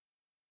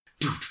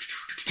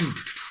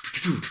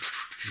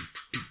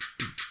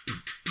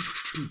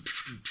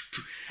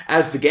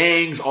As the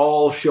gangs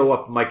all show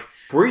up, I'm like,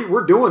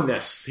 we're doing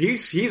this.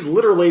 He's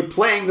literally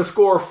playing the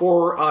score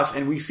for us,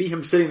 and we see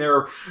him sitting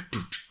there.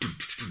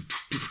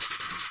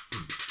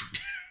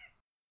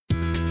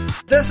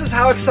 This is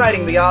how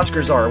exciting the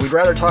Oscars are. We'd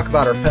rather talk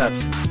about our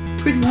pets.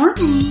 Good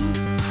morning.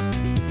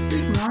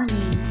 Good morning.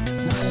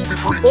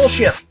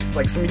 Bullshit. It's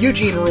like some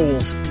Eugene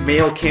rules.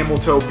 Male camel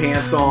toe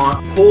pants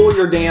on. Pull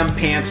your damn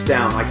pants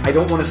down. Like, I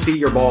don't want to see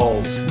your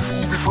balls.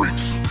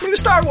 New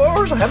Star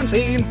Wars I haven't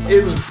seen.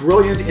 It was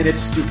brilliant in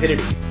its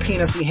stupidity.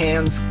 Penisy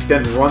hands.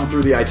 Then run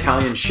through the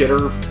Italian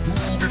shitter.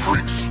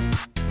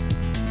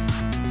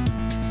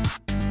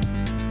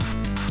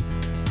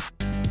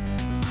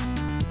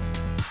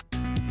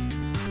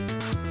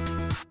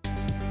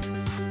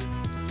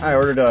 I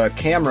ordered a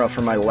camera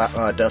for my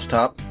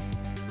desktop.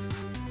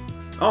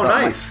 Oh,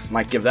 nice.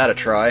 Might give that a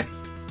try.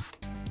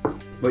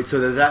 Wait, so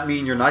does that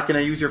mean you're not going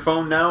to use your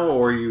phone now,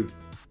 or you...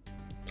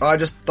 Oh, I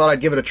just thought I'd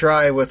give it a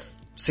try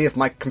see if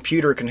my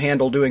computer can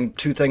handle doing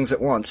two things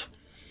at once.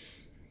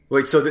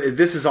 Wait, so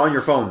this is on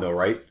your phone, though,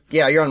 right?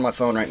 Yeah, you're on my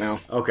phone right now.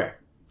 Okay.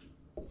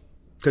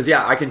 Because,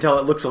 yeah, I can tell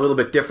it looks a little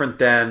bit different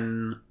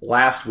than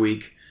last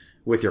week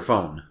with your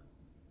phone.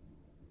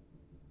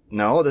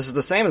 No, this is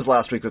the same as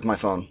last week with my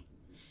phone.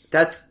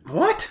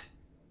 What?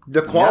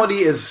 The quality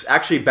is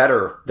actually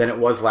better than it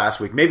was last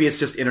week. Maybe it's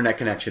just internet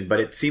connection, but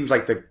it seems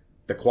like the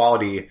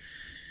quality,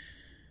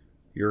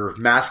 your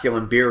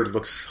masculine beard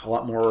looks a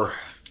lot more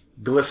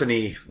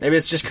glistening. Maybe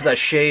it's just because I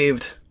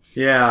shaved.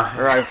 Yeah.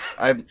 Or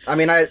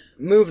I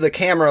moved the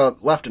camera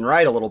left and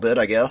right a little bit,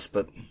 I guess,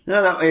 but...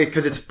 No,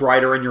 because it's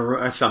brighter in your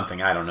room or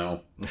something. I don't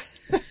know.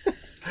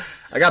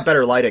 I got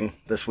better lighting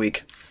this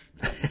week.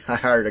 I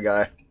hired a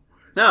guy.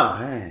 No,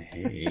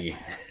 hey.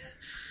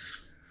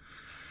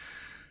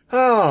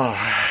 Oh,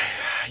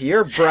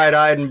 you're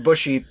bright-eyed and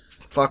bushy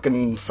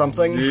fucking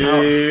something.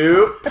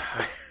 Yep.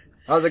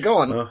 How's it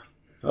going?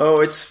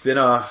 It's been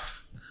a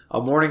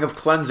morning of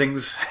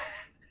cleansings.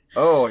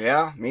 Oh,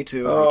 yeah? Me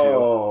too.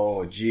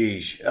 Oh,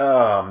 geez.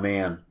 Oh,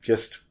 man.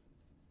 Just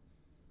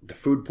the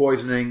food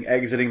poisoning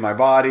exiting my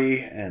body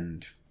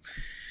and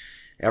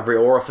every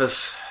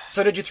orifice.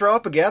 So did you throw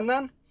up again,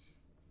 then?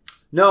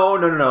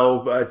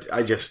 No. But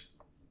I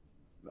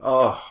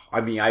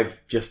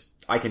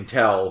can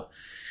tell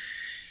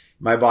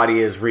my body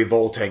is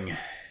revolting.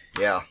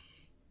 Yeah.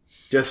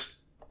 Just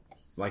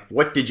like,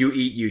 what did you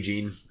eat,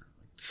 Eugene?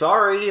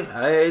 Sorry,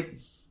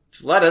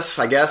 it's lettuce,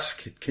 I guess.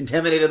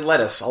 Contaminated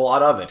lettuce. A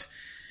lot of it.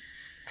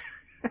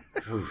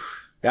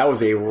 That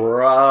was a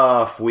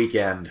rough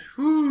weekend.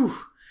 Whew.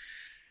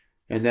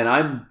 And then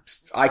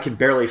I can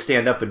barely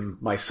stand up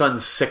and my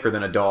son's sicker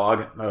than a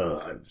dog.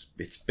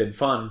 It's been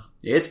fun.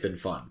 It's been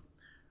fun.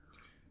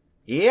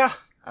 Yeah.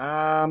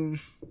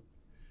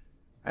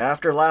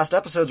 After last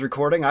episode's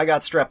recording, I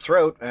got strep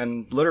throat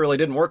and literally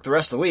didn't work the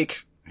rest of the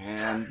week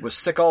and was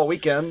sick all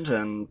weekend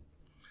and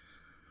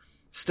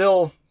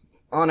still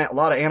on a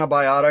lot of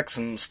antibiotics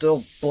and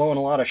still blowing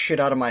a lot of shit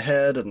out of my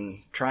head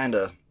and trying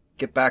to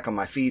get back on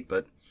my feet.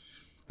 But,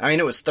 I mean,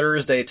 it was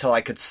Thursday till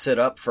I could sit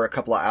up for a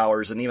couple of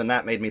hours and even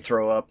that made me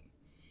throw up.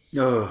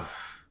 Ugh.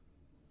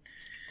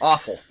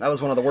 Awful. That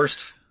was one of the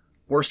worst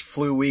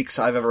flu weeks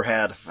I've ever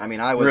had. I mean,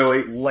 I was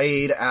really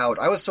laid out.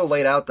 I was so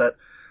laid out that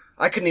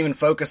I couldn't even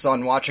focus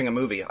on watching a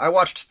movie. I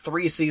watched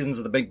 3 seasons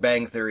of The Big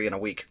Bang Theory in a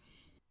week.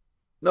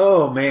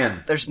 Oh,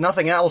 man. There's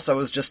nothing else. I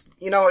was just,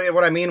 you know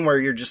what I mean? Where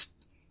you're just,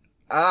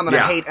 I'm gonna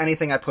hate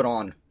anything I put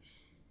on.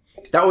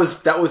 That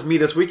was me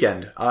this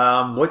weekend.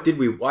 What did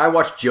we... I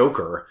watched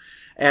Joker,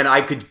 and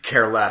I could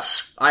care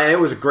less. It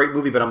was a great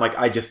movie, but I'm like,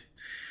 I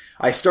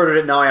started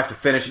it, now I have to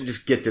finish and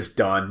just get this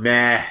done.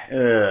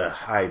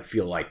 I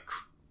feel like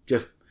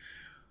just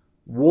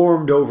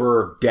warmed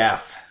over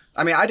death.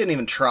 I mean, I didn't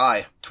even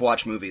try to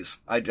watch movies.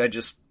 I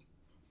just,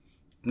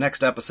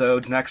 next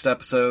episode,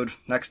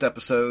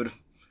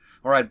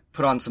 or I'd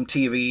put on some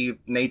TV,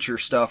 nature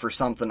stuff or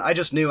something. I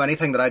just knew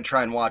anything that I'd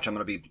try and watch, I'm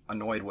going to be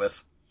annoyed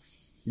with.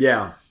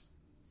 Yeah.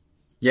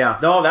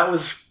 No, that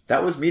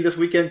was me this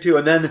weekend too.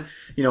 And then,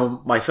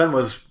 my son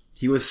was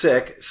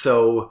sick,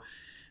 so,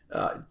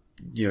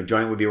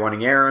 Johnny would be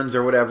running errands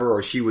or whatever,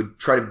 or she would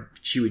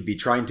be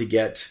trying to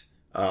get,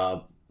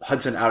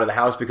 Hudson out of the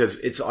house because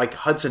it's like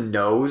Hudson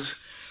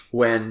knows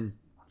when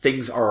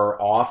things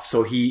are off,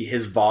 so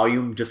his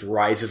volume just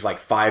rises like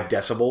 5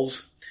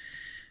 decibels.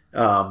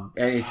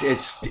 And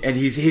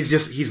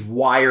he's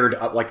wired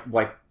up like,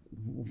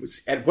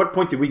 at what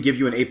point did we give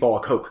you an 8-ball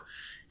of Coke?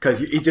 Cause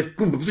he just,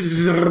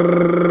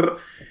 we're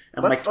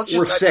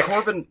sick.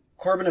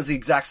 Corbin is the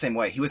exact same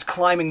way. He was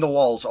climbing the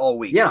walls all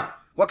week. Yeah.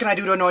 What can I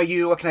do to annoy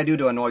you? What can I do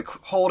to annoy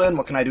Holden?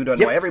 What can I do to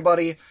annoy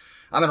everybody?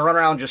 I'm gonna run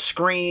around and just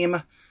scream.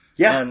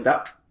 Yeah. And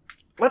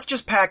let's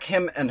just pack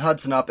him and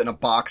Hudson up in a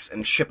box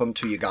and ship him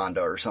to Uganda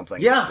or something.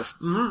 Yeah. Just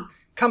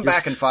come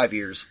back in 5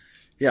 years.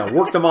 Yeah,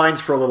 work the mines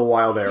for a little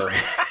while there.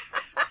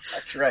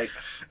 That's right.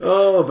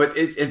 Oh, but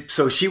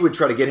so she would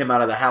try to get him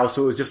out of the house,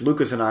 so it was just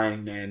Lucas and I,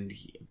 and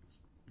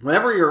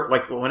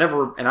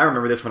and I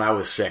remember this when I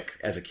was sick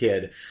as a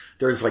kid,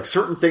 there's like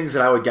certain things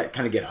that I would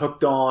get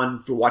hooked on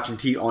for watching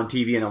on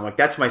TV, and I'm like,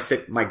 that's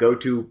my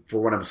go-to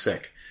for when I'm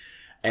sick.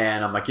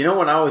 And I'm like,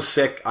 when I was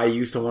sick, I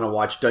used to want to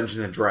watch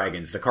Dungeons and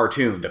Dragons, the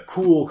cartoon, the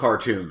cool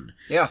cartoon.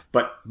 Yeah.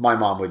 But my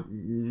mom would,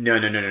 no,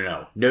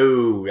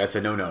 that's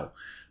a no.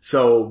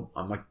 So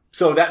I'm like,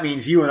 so that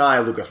means you and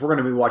I, Lucas, we're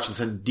going to be watching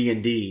some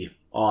D&D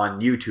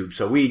on YouTube.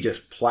 So we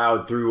just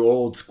plowed through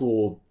old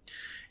school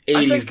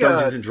 80s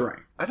Dungeons and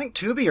Dragons. I think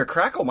Tubi or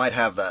Crackle might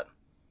have that.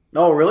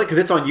 Oh, really? Because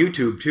it's on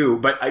YouTube too,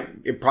 but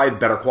it probably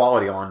better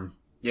quality on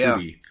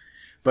Tubi.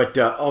 But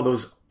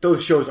those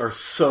shows are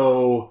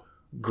so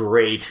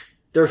great.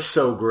 They're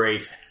so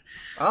great.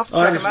 I'll have to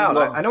check them out.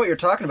 I know what you're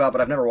talking about, but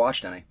I've never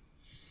watched any.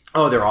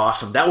 Oh, they're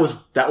awesome. That was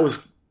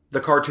the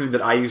cartoon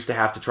that I used to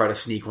have to try to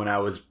sneak when I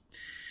was,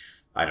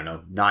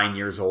 9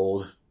 years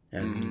old.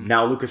 And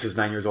now Lucas is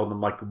 9 years old, and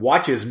I'm like,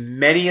 watch as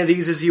many of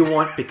these as you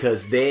want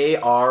because they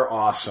are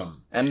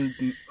awesome. And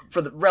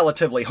for the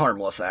relatively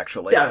harmless,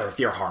 actually. Yeah,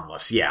 they're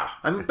harmless, yeah.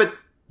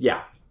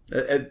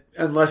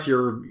 Unless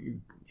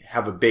you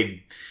have a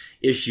big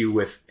issue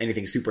with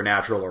anything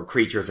supernatural or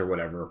creatures or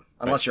whatever.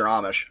 Unless you're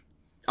Amish.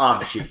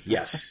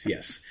 Amish,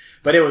 yes.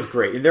 But it was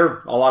great. And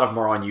a lot of them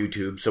are on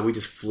YouTube, so we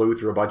just flew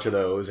through a bunch of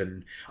those.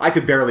 And I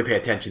could barely pay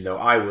attention, though.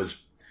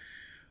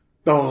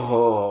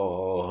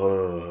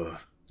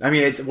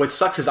 What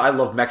sucks is I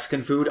love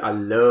Mexican food.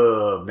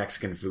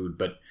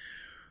 But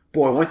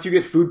boy, once you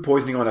get food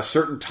poisoning on a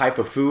certain type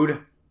of food,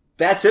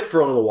 that's it for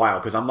a little while.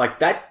 Because I'm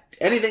like,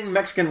 anything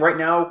Mexican right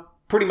now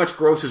pretty much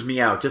grosses me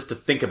out just to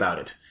think about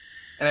it.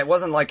 And it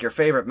wasn't like your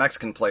favorite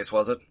Mexican place,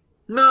 was it?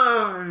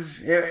 No,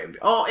 it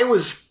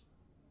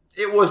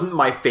wasn't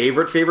my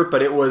favorite,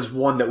 but it was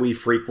one that we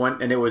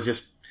frequent, and it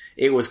was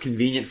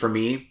convenient for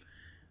me.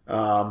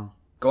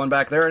 Going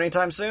back there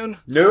anytime soon?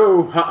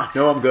 No,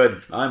 I'm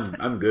good.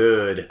 I'm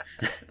good.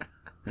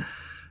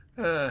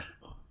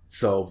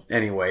 So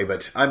anyway,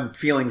 but I'm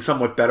feeling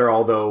somewhat better,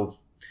 although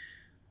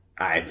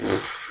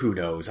who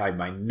knows?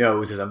 My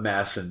nose is a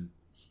mess.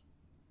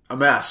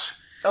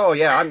 Oh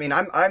yeah,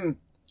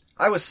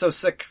 I was so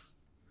sick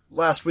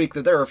last week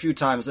that there were a few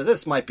times that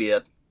this might be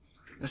it.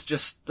 This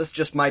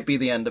just might be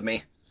the end of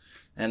me.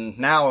 And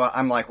now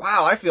I'm like,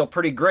 wow, I feel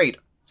pretty great.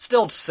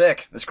 Still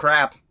sick as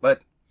crap,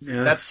 but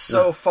that's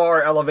so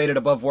far elevated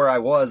above where I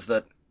was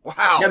that,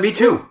 wow. Yeah, me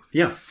too.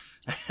 Yeah.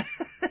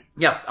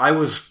 Yeah, I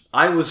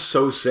was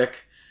so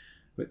sick.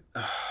 But,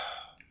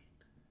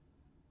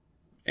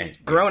 anyway.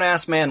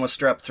 Grown-ass man with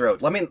strep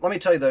throat. Let me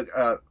tell you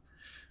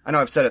I know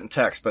I've said it in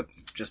text, but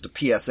just a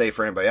PSA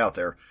for anybody out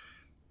there.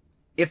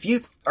 If you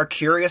are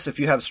curious if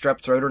you have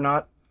strep throat or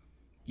not,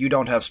 you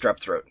don't have strep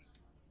throat.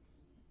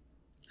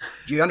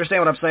 Do you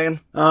understand what I'm saying?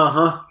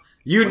 Uh-huh.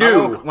 You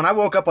knew. When I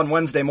woke up on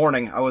Wednesday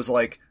morning, I was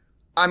like,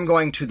 I'm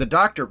going to the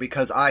doctor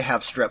because I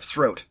have strep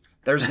throat.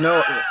 There's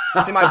no...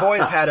 See, my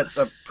boys had it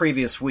the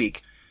previous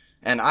week,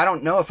 and I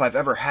don't know if I've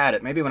ever had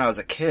it. Maybe when I was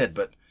a kid,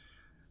 but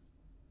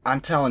I'm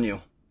telling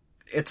you,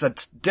 it's a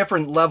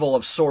different level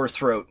of sore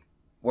throat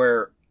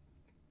where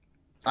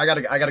I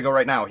gotta go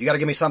right now. You gotta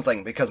give me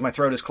something because my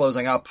throat is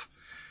closing up,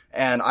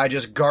 and I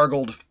just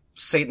gargled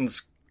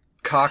Satan's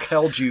cock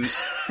hell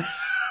juice.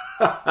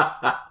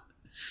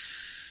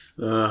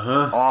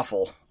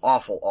 Awful.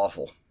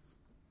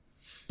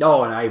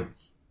 Oh, and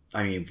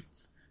I mean,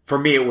 for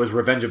me, it was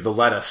Revenge of the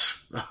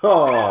Lettuce.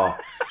 Oh,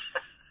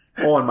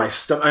 and my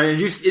stomach. I mean,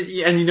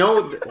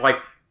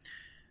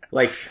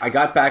 like I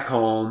got back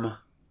home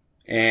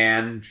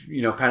and,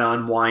 kind of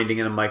unwinding,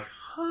 and I'm like,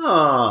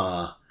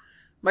 my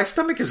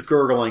stomach is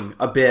gurgling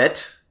a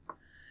bit,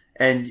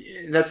 and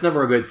that's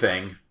never a good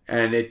thing.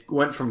 And it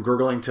went from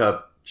gurgling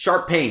to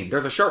sharp pain.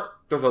 There's a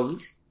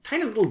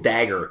tiny little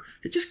dagger.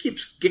 It just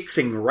keeps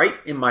gixing right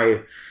in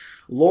my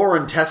lower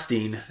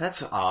intestine.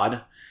 That's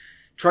odd.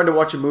 Tried to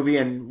watch a movie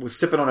and was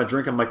sipping on a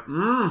drink. I'm like,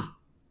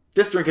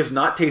 this drink is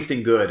not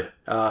tasting good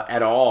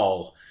at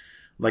all.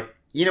 I'm like,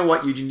 you know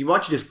what, Eugene? Why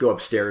don't you just go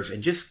upstairs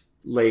and just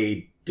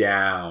lay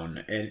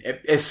down? And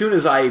as soon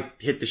as I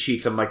hit the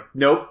sheets, I'm like,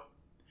 nope.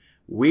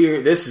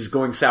 This is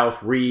going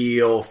south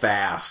real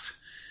fast.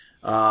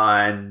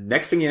 And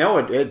next thing you know,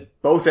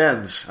 it both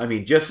ends. I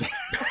mean, just...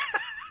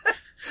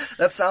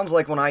 That sounds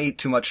like when I eat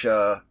too much, when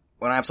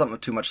I have something with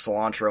too much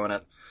cilantro in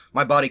it.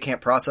 My body can't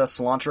process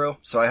cilantro,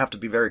 so I have to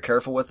be very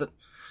careful with it.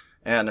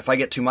 And if I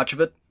get too much of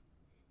it,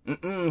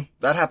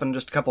 that happened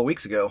just a couple of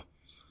weeks ago.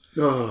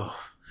 Oh.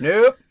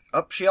 Nope.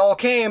 Up she all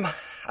came.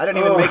 I didn't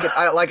even make it.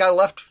 I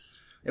left.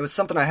 It was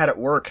something I had at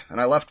work, and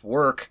I left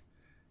work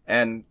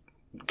and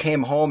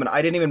came home, and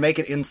I didn't even make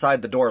it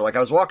inside the door. Like, I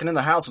was walking in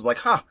the house, I was like,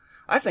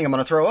 I think I'm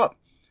gonna throw up.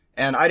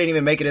 And I didn't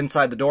even make it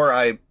inside the door.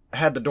 I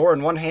had the door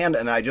in one hand,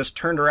 and I just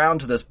turned around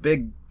to this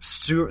big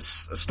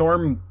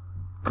storm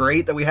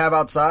grate that we have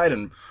outside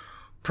and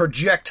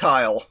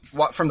projectile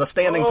from the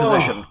standing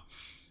position.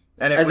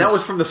 And that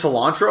was from the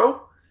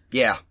cilantro?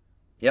 Yeah.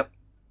 Yep.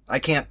 I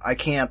can't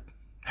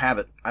have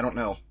it. I don't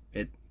know.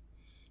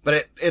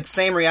 But it's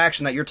same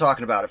reaction that you're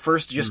talking about. At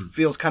first, it just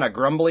feels kind of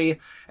grumbly,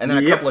 and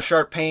then a couple of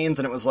sharp pains,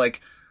 and it was like,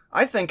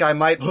 I think I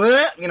might,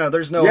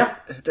 there's no, Yeah.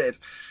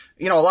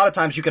 a lot of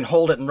times you can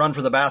hold it and run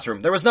for the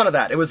bathroom. There was none of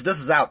that. It was, this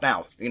is out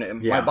now. Yeah.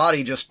 My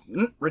body just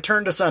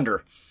returned to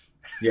sender.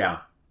 Yeah.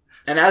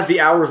 And as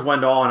the hours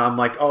went on, I'm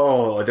like,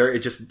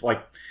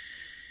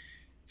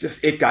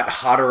 it got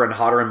hotter and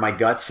hotter in my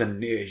guts,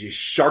 and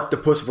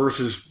Sharktopus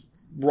versus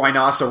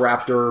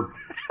Rhinoceraptor,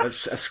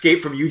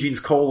 Escape from Eugene's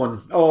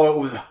colon.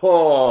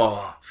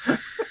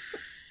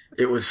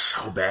 It was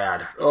so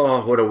bad.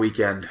 Oh, what a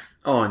weekend.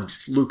 Oh, and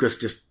Lucas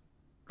just,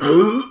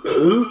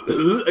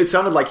 it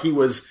sounded like he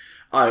was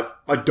a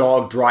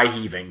dog dry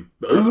heaving.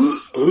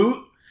 That's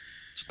what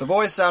the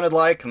voice sounded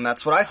like, and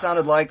that's what I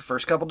sounded like the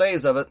first couple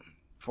days of it,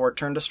 before it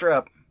turned to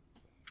strep.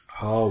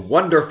 Oh,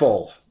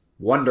 wonderful.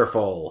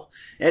 Wonderful.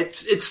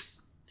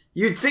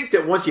 You'd think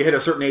that once you hit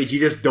a certain age, you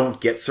just don't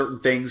get certain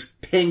things.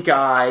 Pink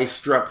eye,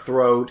 strep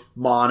throat,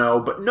 mono,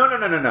 but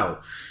no.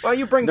 Well,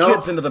 you bring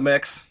kids into the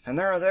mix, and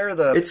they're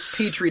the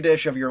petri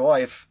dish of your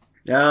life.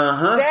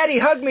 Uh-huh. Daddy,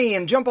 hug me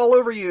and jump all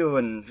over you,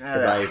 and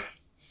I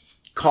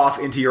cough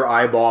into your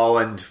eyeball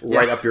and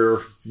right up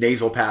your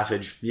nasal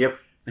passage. Yep.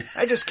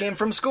 I just came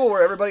from school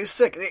where everybody's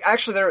sick.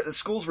 Actually, the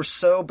schools were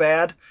so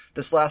bad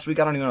this last week.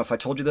 I don't even know if I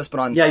told you this, but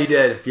on you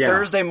did. Yeah.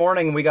 Thursday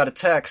morning, we got a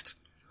text.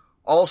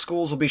 All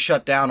schools will be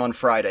shut down on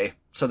Friday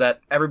so that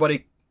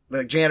everybody,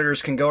 the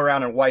janitors, can go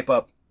around and wipe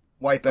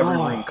every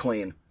room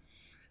clean.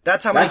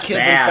 That's how many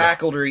kids and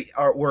faculty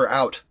were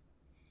out.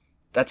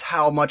 That's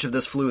how much of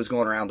this flu is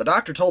going around. The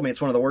doctor told me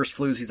it's one of the worst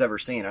flus he's ever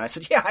seen. And I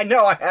said, yeah, I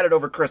know. I had it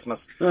over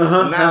Christmas.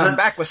 And now I'm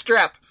back with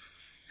strep.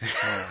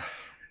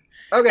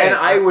 Okay. And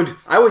I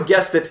would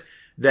guess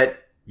that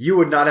you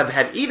would not have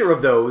had either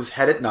of those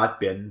had it not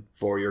been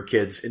for your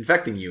kids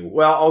infecting you.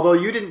 Well, although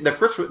you didn't, the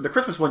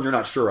Christmas one you're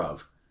not sure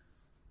of.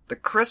 The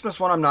Christmas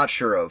one I'm not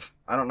sure of.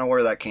 I don't know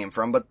where that came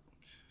from, but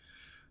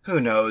who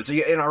knows?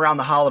 Around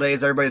the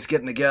holidays, everybody's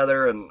getting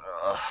together and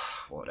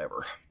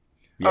whatever.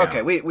 Yeah.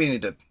 Okay, we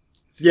need to...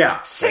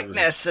 Yeah.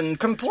 Sickness and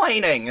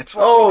complaining. It's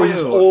what we do.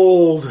 He's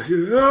old.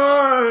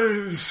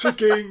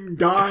 Sicking,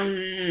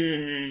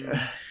 dying.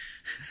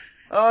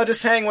 Oh,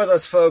 just hang with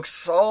us,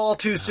 folks. All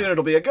too soon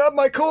it'll be, I got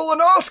my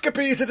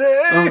colonoscopy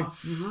today.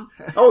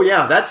 Oh,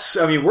 yeah.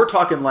 We're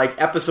talking like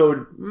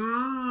episode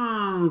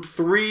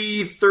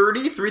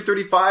 330,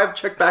 335.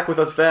 Check back with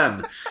us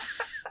then.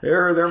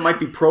 There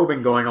might be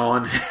probing going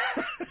on.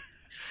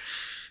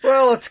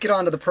 Well, let's get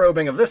on to the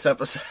probing of this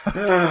episode.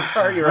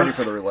 Are you ready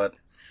for the roulette?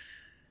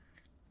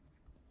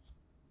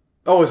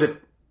 Oh, is it?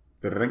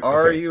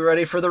 Are you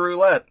ready for the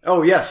roulette?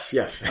 Oh, yes.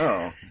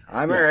 Oh,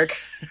 I'm Eric.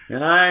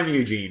 And I'm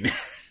Eugene.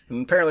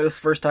 And apparently this is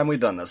the first time we've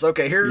done this.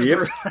 Okay, here's the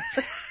roulette.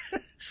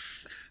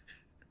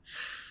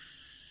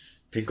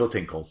 Tinkle,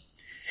 tinkle.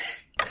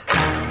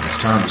 It's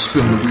time to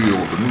spin the wheel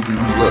of the movie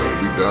roulette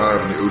where we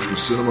dive in the ocean of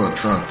cinema and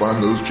try and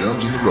find those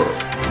gems in the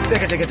rough.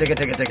 Take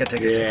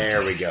it.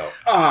 There we go.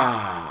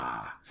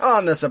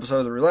 On this episode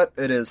of the roulette,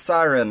 it is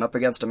Siren up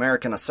against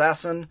American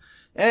Assassin,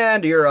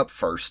 and you're up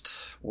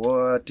first.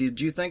 What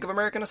did you think of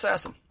American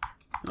Assassin?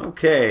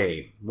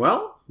 Okay,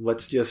 well,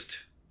 let's just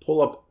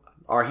pull up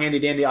our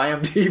handy-dandy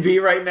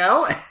IMDb right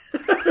now.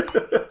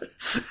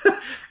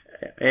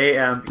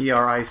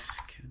 AMERI.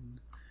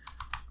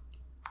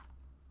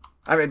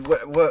 I mean,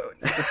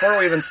 before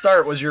we even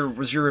start, was your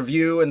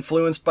review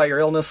influenced by your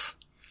illness?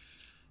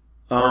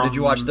 Or did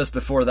you watch this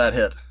before that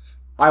hit?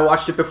 I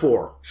watched it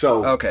before,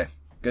 so... Okay,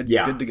 good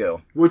to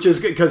go. Which is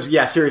good, because,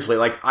 seriously,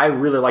 I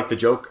really like the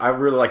joke. I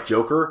really like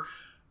Joker,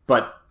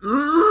 but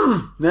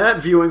that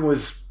viewing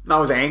I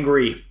was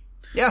angry.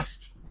 Yeah.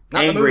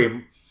 Not angry. In the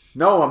mood.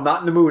 No, I'm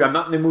not in the mood. I'm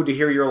not in the mood to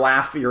hear your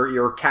laugh,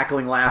 your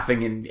cackling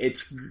laughing, and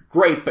it's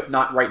great, but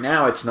not right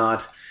now. It's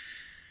not.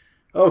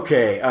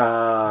 Okay,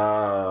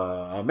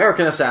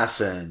 American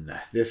Assassin.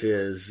 This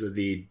is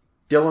the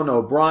Dylan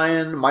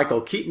O'Brien,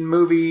 Michael Keaton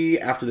movie.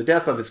 After the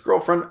death of his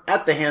girlfriend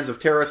at the hands of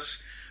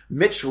terrorists,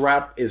 Mitch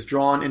Rapp is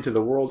drawn into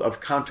the world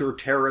of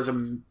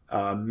counterterrorism,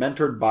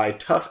 mentored by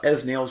tough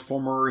as nails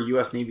former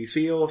U.S. Navy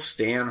SEAL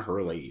Stan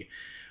Hurley.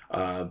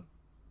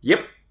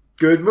 Yep,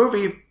 good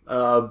movie.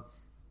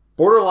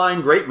 Borderline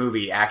great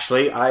movie,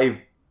 actually.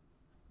 I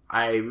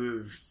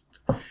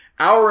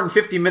hour and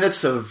 50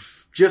 minutes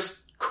of just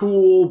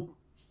cool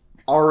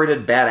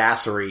R-rated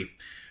badassery.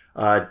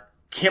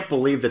 Can't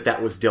believe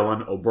that was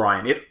Dylan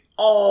O'Brien. It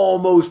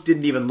almost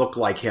didn't even look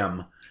like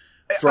him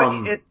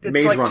from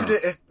Maze Runner.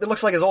 It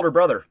looks like his older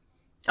brother.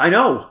 I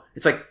know.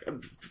 It's like,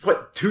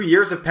 2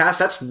 years have passed?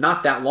 That's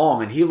not that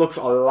long, and he looks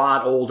a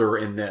lot older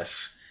in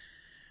this.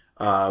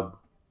 Man,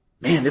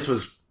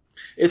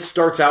 it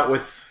starts out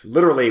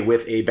literally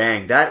with a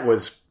bang. That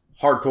was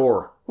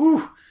hardcore.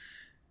 Whew.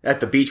 At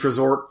the beach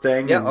resort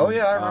thing. Yeah,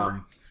 I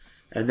remember.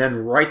 And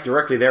then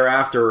directly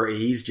thereafter,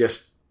 he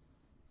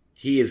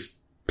is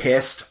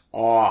pissed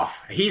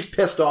off. He's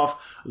pissed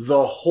off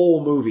the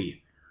whole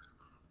movie.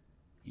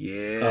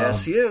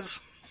 Yes, he is.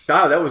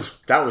 That was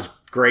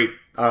great.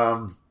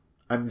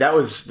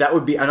 That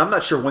would be, and I'm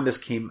not sure when this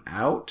came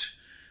out,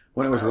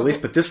 when it was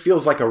released, but this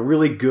feels like a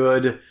really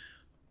good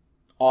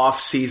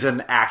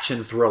off-season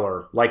action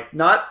thriller. Like,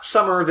 not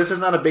summer, this is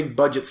not a big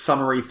budget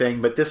summery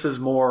thing, but this is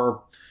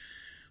more,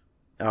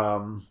 I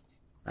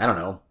don't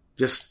know,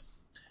 just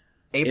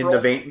April? in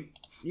the vein,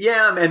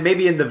 yeah, and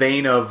maybe in the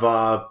vein of,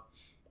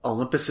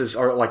 Olympus Has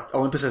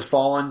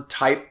Fallen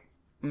type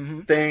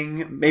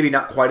thing. Maybe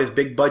not quite as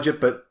big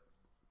budget, but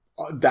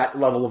that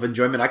level of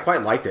enjoyment. I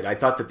quite liked it. I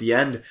thought that the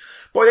end,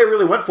 boy, they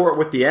really went for it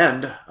with the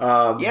end.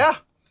 Yeah.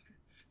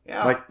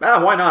 Like,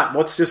 why not?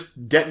 Let's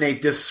just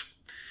detonate this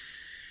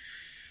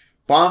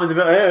bomb in the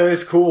middle.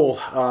 It's cool.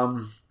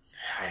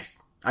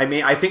 I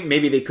mean, I think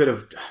maybe they could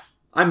have,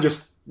 I'm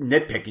just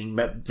nitpicking,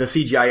 but the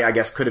CGI, I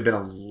guess, could have been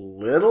a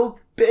little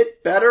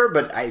bit better,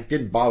 but it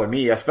didn't bother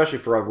me, especially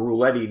for a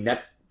roulette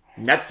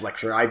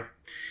Netflixer.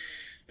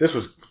 This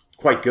was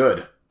quite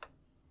good.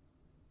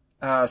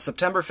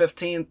 September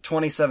 15th,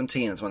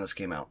 2017 is when this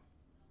came out.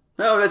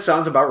 Oh, that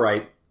sounds about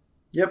right.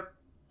 Yep.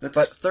 But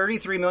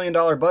 $33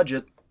 million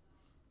budget.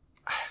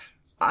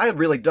 I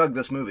really dug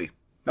this movie.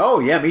 Oh,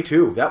 yeah, me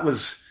too. That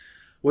was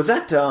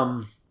that,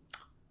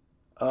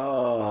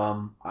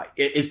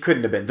 it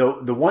couldn't have been.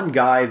 The one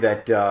guy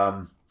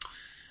that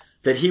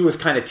he was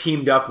kind of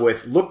teamed up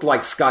with looked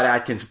like Scott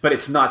Adkins, but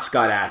it's not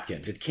Scott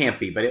Adkins. It can't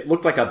be, but it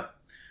looked like a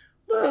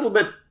little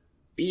bit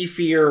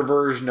beefier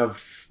version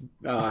of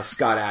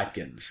Scott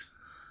Adkins.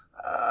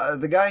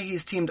 The guy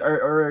he's teamed,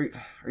 or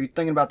are you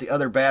thinking about the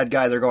other bad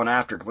guy they're going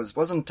after?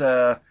 Wasn't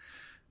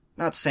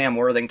not Sam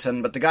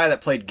Worthington, but the guy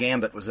that played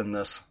Gambit was in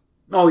this.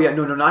 Oh yeah,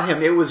 no, not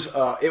him. It was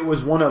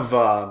one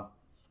of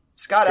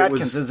Scott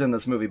Adkins is in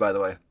this movie, by the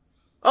way.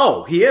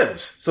 Oh, he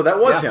is. So that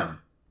was him.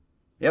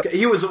 Yep.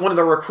 He was one of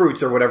the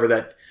recruits or whatever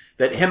that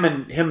him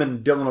and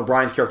Dylan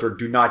O'Brien's character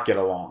do not get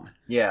along.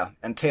 Yeah,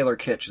 and Taylor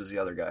Kitsch is the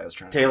other guy I was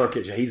trying to Taylor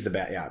Kitsch, he's the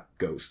bad,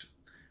 Ghost.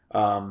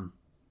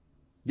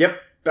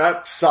 Yep,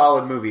 that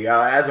solid movie.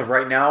 As of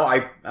right now,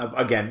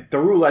 again, the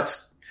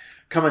roulettes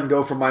come and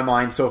go from my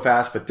mind so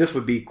fast, but this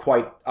would be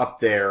quite up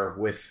there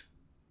with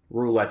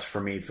roulettes for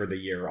me for the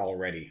year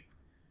already.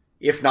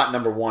 If not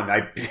number one,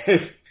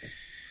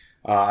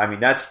 I mean,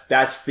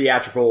 that's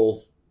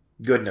theatrical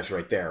goodness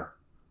right there.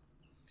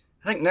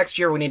 I think next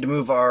year we need to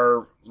move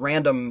our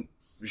random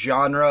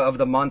genre of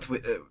the month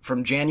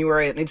from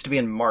January. It needs to be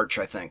in March,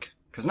 I think.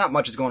 Because not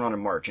much is going on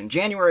in March. In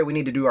January, we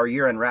need to do our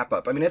year-end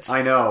wrap-up. I mean, it's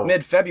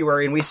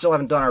mid-February, and we still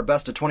haven't done our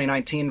best of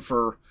 2019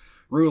 for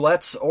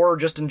roulettes or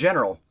just in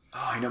general.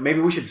 Oh, I know. Maybe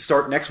we should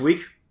start next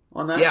week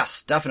on that?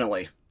 Yes,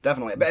 definitely.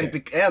 Definitely.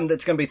 Okay. And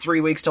it's going to be 3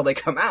 weeks till they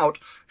come out.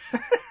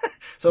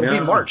 So it'll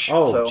be March.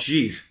 Oh,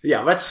 jeez.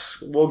 Yeah,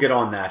 we'll get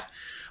on that.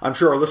 I'm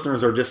sure our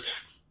listeners are just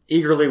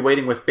eagerly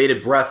waiting with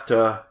bated breath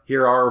to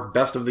hear our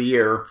best of the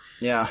year.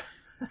 Yeah.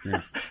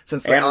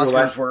 Since the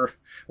Oscars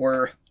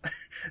were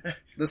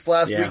this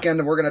last weekend,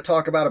 and we're going to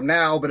talk about them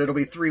now, but it'll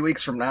be 3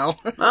 weeks from now.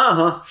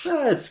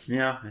 It's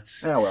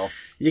well.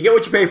 You get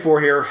what you pay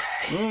for here.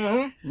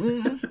 Mm-hmm.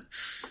 Mm-hmm.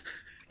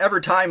 Ever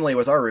timely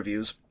with our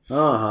reviews.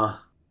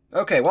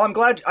 Okay, well, I'm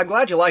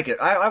glad you like it.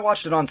 I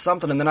watched it on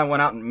something, and then I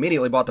went out and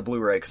immediately bought the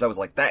Blu-ray, because I was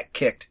like, that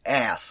kicked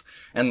ass.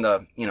 And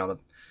the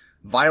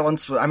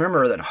violence, I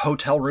remember that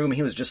hotel room,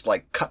 he was just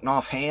like cutting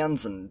off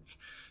hands and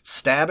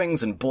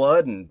stabbings and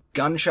blood and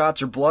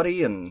gunshots are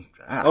bloody and...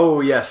 Oh,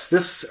 yes.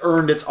 This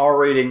earned its R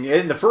rating.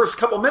 In the first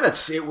couple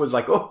minutes, it was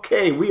like,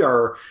 okay, we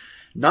are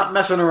not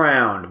messing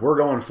around. We're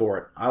going for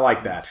it. I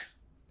like that.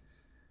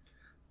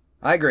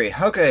 I agree.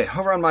 Okay,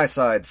 over on my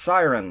side,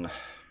 Siren.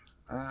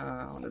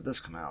 When did this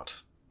come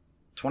out?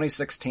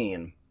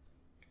 2016.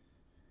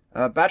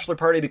 A bachelor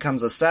party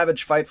becomes a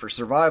savage fight for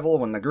survival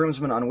when the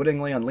groomsmen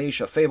unwittingly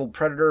unleash a fabled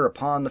predator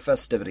upon the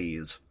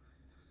festivities.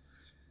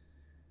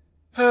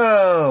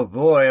 Oh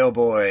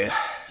boy.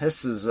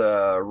 This is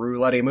a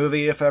roulette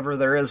movie, if ever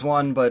there is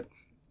one, but...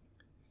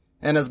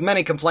 And as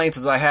many complaints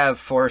as I have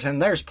for it,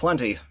 and there's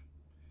plenty...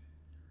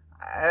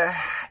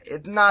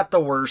 it's not the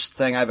worst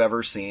thing I've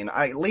ever seen.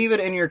 I leave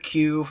it in your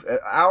queue,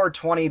 hour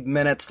 20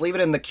 minutes, leave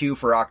it in the queue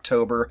for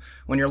October,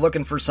 when you're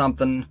looking for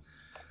something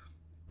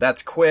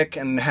that's quick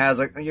and has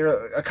a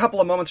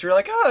couple of moments where you're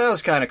like, oh, that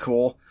was kind of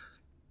cool.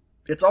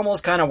 It's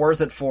almost kind of worth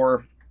it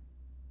for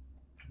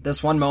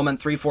this one moment,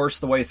 3/4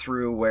 of the way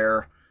through,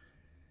 where...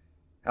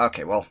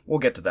 Okay, well, we'll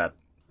get to that.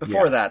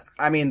 Before that,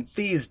 I mean,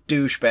 these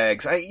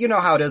douchebags, you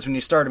know how it is when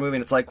you start a movie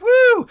and it's like,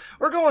 woo,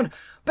 we're going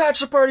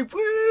bachelor party,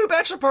 woo,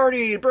 bachelor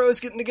party, bros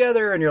getting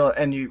together, and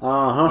you,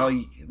 oh,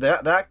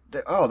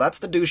 that's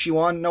the douchey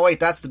one. No, wait,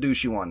 that's the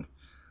douchey one.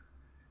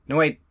 No,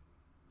 wait,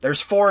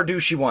 there's 4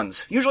 douchey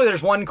ones. Usually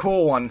there's one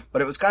cool one,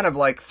 but it was kind of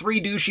like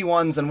 3 douchey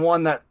ones and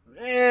one that,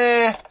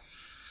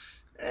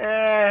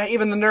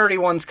 even the nerdy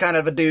one's kind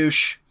of a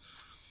douche.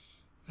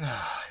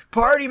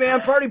 Party,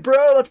 man, party,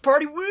 bro, let's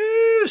party,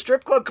 woo,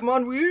 strip club, come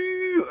on,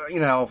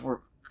 woo,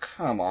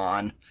 come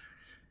on.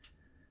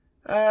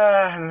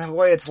 And the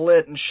way it's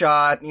lit and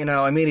shot,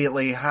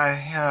 immediately,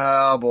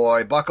 oh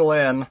boy, buckle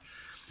in.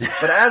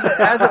 But as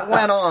it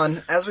went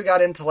on, as we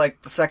got into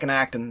like the second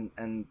act and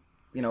a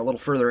little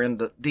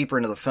further deeper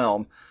into the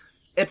film,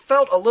 it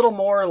felt a little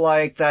more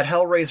like that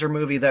Hellraiser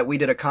movie that we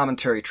did a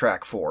commentary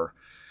track for.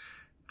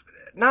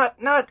 Not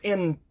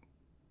in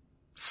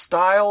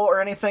style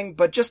or anything,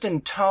 but just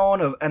in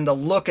tone of, and the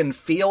look and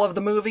feel of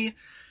the movie.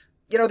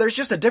 You know, there's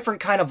just a different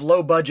kind of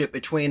low budget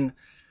between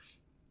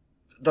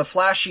the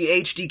flashy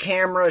HD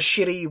camera,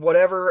 shitty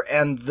whatever,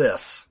 and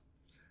this.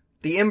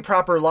 The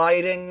improper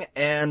lighting,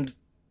 and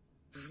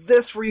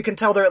this where you can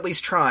tell they're at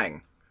least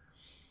trying.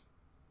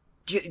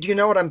 Do you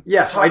know what I'm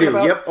Yes, talking I do.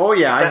 about? Yep. Oh,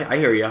 yeah, I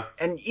hear you.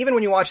 And even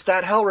when you watch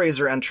that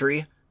Hellraiser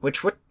entry,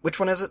 which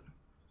one is it?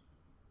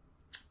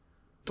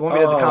 The one we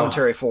did the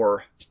commentary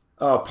for.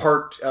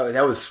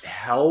 That was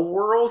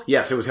Hellworld?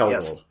 Yes, it was Hellworld.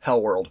 Yes,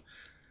 Hellworld.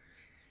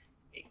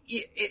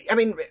 I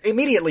mean,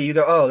 immediately you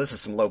go, oh, this is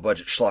some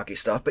low-budget schlocky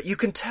stuff, but you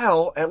can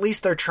tell at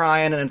least they're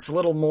trying, and it's a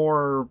little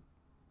more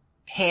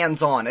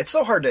hands-on. It's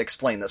so hard to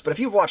explain this, but if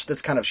you've watched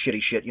this kind of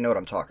shitty shit, you know what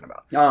I'm talking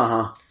about.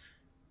 Uh-huh.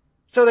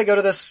 So they go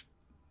to this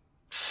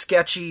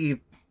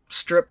sketchy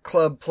strip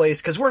club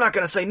place, because we're not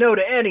going to say no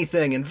to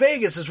anything, and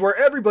Vegas is where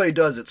everybody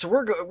does it, so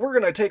we're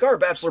going to take our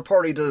bachelor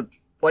party to,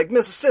 like,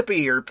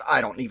 Mississippi, or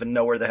I don't even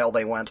know where the hell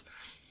they went.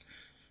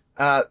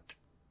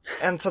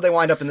 And so they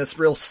wind up in this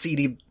real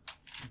seedy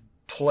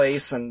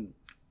place, and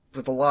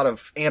with a lot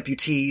of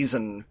amputees,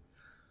 and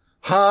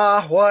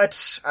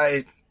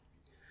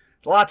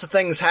lots of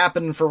things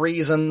happen for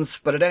reasons,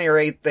 but at any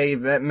rate, they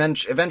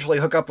eventually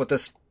hook up with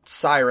this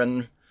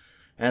siren,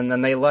 and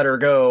then they let her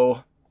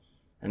go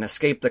and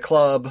escape the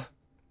club,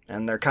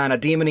 and they're kind of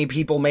demony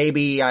people,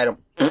 maybe,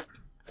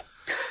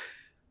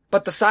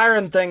 but the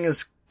siren thing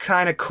is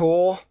kind of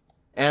cool,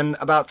 and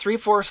about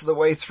 3/4 of the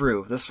way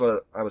through, this is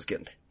what I was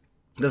getting.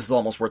 This is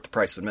almost worth the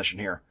price of admission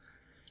here.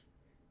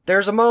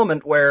 There's a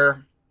moment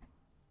where,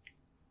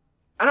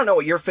 I don't know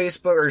what your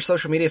Facebook or your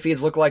social media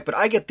feeds look like, but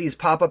I get these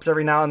pop-ups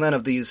every now and then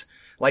of these,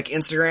 like,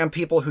 Instagram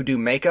people who do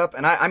makeup,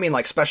 and I mean,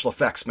 like, special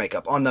effects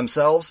makeup on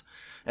themselves,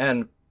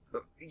 and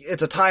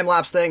it's a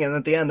time-lapse thing, and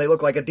at the end they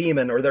look like a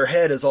demon, or their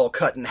head is all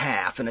cut in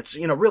half, and it's,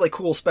 you know, really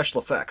cool special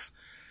effects.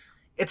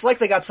 It's like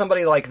they got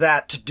somebody like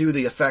that to do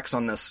the effects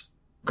on this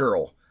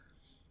girl,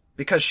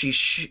 because she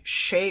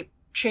shape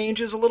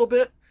changes a little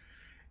bit,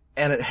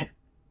 and at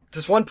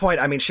this one point,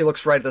 I mean, she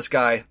looks right at this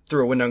guy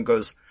through a window and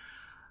goes,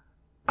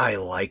 I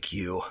like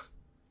you.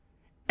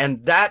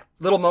 And that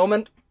little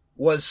moment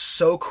was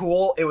so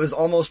cool. It was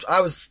almost,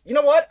 you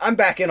know what? I'm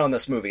back in on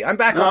this movie. I'm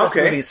back on this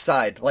movie's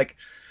side. Like,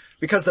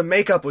 because the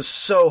makeup was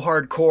so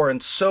hardcore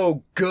and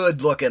so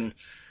good looking,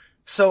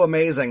 so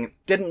amazing.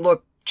 Didn't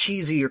look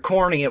cheesy or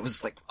corny. It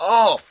was like,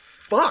 oh,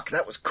 fuck,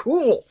 that was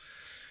cool.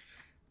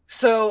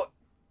 So,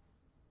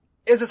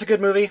 is this a good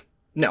movie?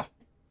 No.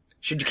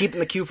 Should you keep it in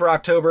the queue for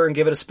October and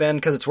give it a spin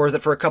because it's worth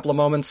it for a couple of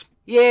moments?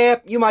 Yeah,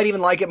 you might even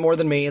like it more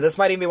than me. This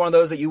might even be one of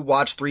those that you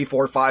watch 3,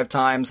 4, 5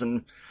 times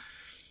and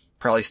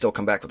probably still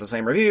come back with the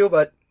same review,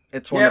 but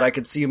it's one that I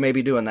could see you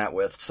maybe doing that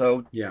with.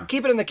 So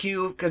keep it in the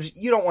queue because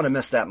you don't want to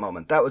miss that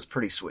moment. That was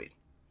pretty sweet.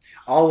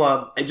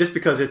 I'll, just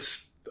because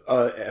it's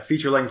a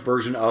feature-length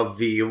version of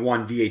the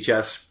one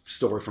VHS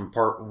story from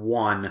part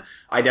 1,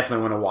 I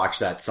definitely want to watch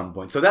that at some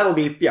point. So that'll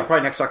be,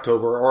 probably next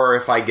October, or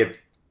if I get,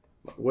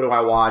 what do I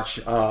watch?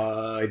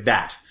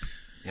 That.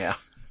 Yeah.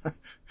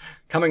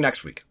 Coming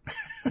next week.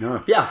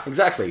 Yeah,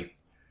 exactly.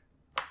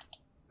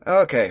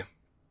 Okay.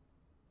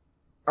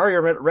 Are you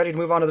ready to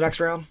move on to the next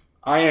round?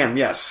 I am,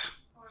 yes.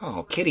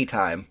 Oh, kitty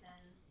time.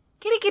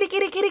 Kitty, kitty,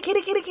 kitty, kitty,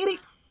 kitty, kitty, kitty.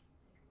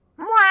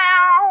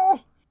 Meow.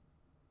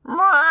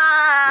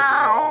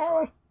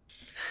 Meow.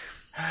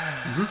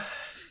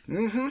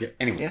 Mm-hmm. Yeah,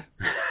 anyway. Yeah.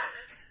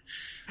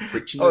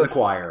 Preaching to the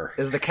choir.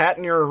 Is the cat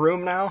in your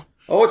room now?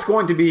 Oh, it's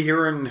going to be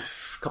here in a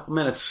couple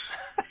minutes.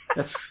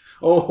 It's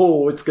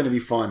going to be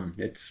fun.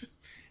 It's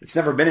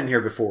never been in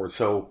here before,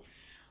 so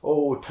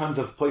tons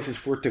of places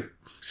for it to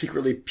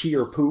secretly pee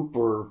or poop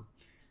or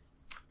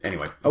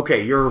anyway.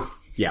 Okay,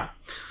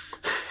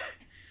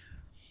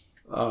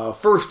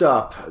 first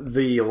up,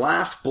 The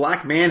Last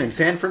Black Man in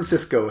San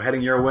Francisco,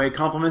 heading your way.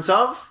 Compliments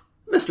of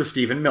Mr.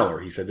 Stephen Miller.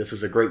 He said this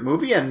was a great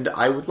movie, and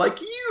I would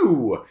like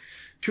you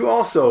to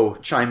also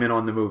chime in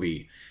on the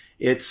movie.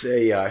 It's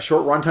a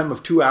short runtime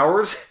of 2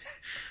 hours.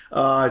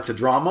 It's a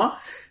drama.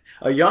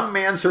 A young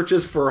man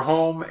searches for a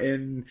home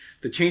in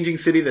the changing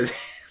city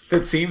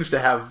that seems to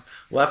have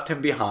left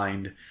him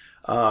behind.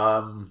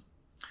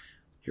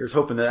 Here's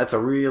hoping that that's a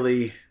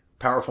really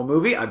powerful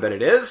movie. I bet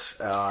it is.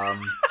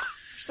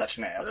 Such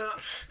an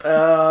ass.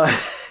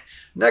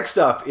 Next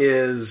up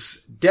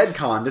is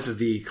DeadCon. This is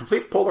the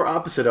complete polar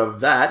opposite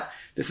of that.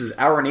 This is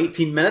hour and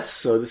 18 minutes,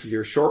 so this is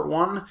your short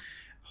one.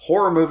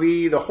 Horror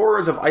movie. The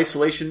horrors and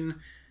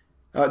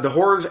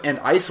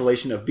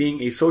isolation of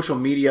being a social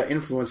media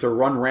influencer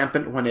run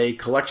rampant when a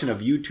collection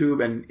of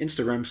YouTube and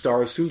Instagram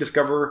stars soon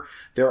discover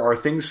there are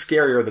things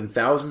scarier than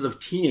thousands of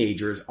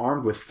teenagers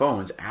armed with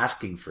phones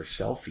asking for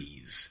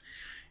selfies.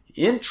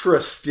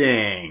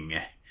 Interesting.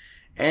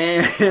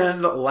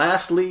 And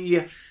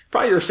lastly,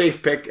 probably your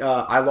safe pick,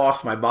 I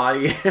Lost My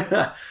Body.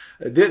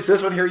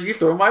 This one here you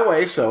throw my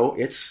way, so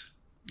it's,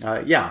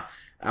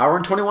 hour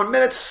and 21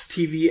 minutes,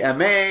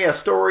 TVMA, a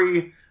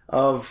story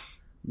of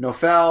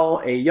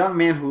Nofel, a young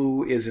man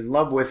who is in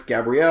love with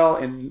Gabrielle.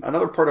 In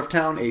another part of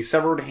town, a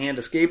severed hand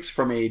escapes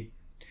from a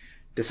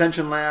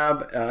Dissension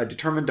Lab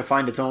determined to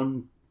find its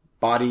own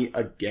body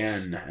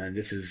again. And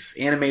this is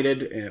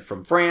animated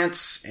from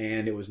France,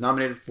 and it was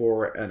nominated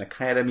for an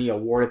Academy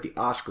Award at the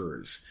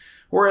Oscars,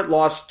 where it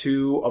lost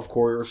to, of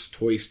course,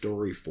 Toy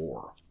Story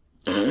 4.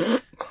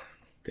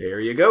 There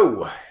you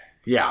go.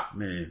 Yeah,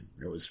 man,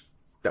 that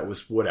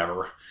was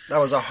whatever. That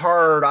was a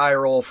hard eye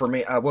roll for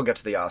me. We'll get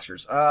to the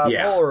Oscars.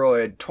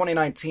 Polaroid,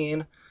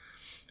 2019,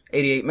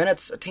 88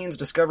 minutes. A teen's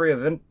discovery of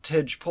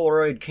vintage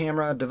Polaroid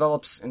camera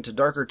develops into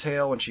darker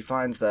tale when she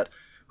finds that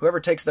whoever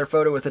takes their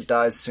photo with it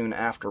dies soon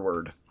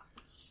afterward.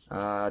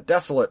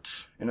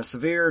 Desolate. In a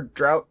severe,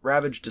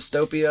 drought-ravaged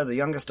dystopia, the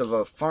youngest of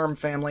a farm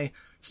family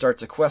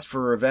starts a quest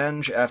for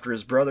revenge after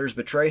his brothers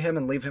betray him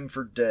and leave him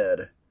for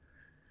dead.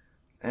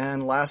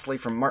 And lastly,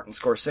 from Martin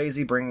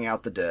Scorsese, Bringing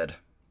Out the Dead.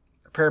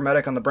 A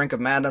paramedic on the brink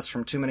of madness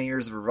from too many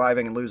years of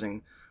reviving and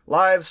losing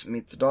lives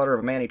meets the daughter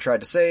of a man he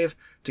tried to save.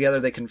 Together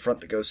they confront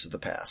the ghosts of the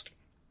past.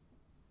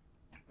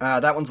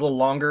 That one's a little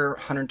longer,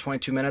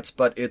 122 minutes,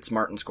 but it's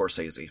Martin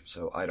Scorsese,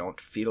 so I don't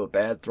feel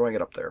bad throwing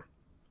it up there.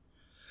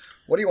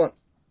 What do you want?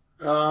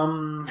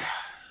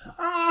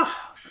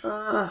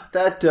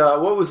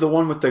 What was the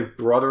one with the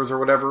brothers or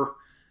whatever?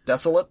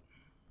 Desolate?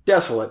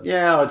 Desolate.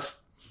 Yeah,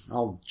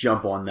 I'll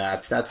jump on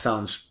that. That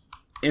sounds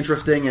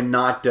interesting and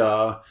not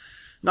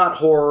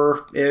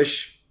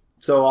horror-ish.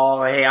 So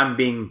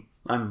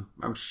I'm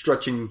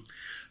stretching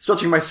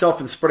myself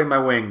and spreading my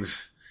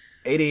wings.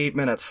 88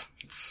 minutes.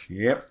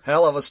 Yep.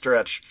 Hell of a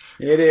stretch.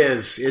 It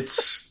is.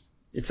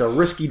 It's a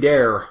risky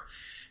dare.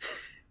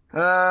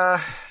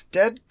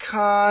 Dead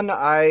Con,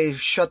 I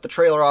shut the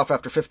trailer off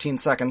after 15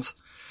 seconds.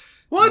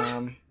 What?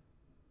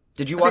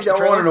 Did you watch the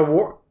trailer? I won an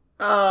award.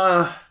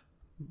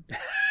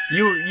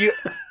 You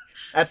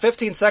at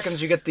 15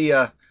 seconds you get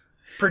the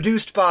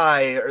produced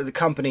by or the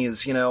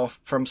companies,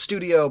 from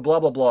studio blah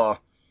blah blah.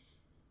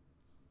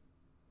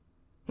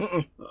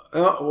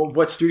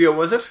 What studio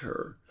was it?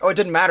 Or? Oh, it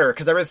didn't matter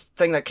because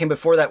everything that came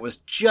before that was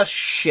just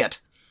shit.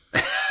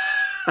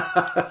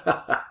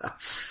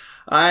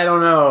 I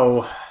don't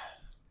know.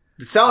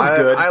 It sounds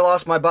good. I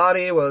Lost My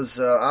Body was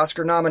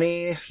Oscar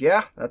nominee.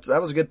 Yeah, that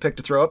was a good pick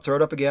to throw up. Throw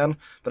it up again.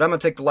 But I'm going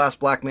to take The Last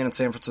Black Man in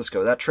San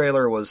Francisco. That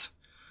trailer was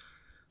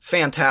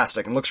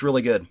fantastic and looks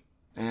really good.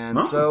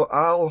 And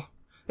so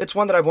it's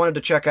one that I've wanted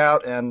to check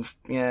out, and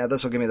yeah,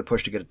 this will give me the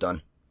push to get it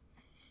done.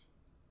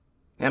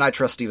 And I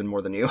trust Steven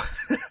more than you.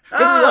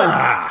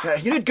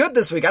 You did good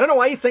this week. I don't know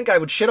why you think I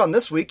would shit on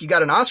this week. You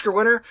got an Oscar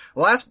winner,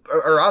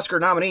 or Oscar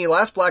nominee.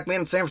 Last Black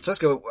Man in San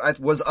Francisco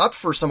was up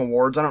for some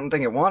awards. I don't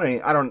think it won any.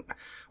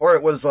 Or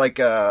it was like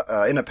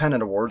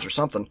independent awards or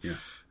something. Yeah.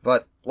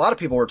 But a lot of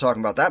people were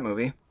talking about that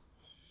movie.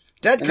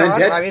 Dead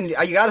Con, I mean,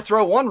 you got to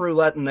throw one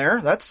roulette in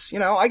there. That's,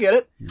 I get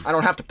it. Yeah. I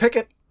don't have to pick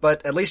it,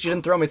 but at least you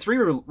didn't throw me 3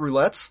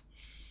 roulettes.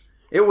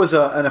 It was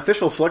an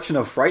official selection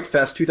of Fright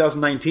Fest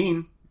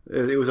 2019.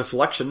 It was a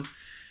selection.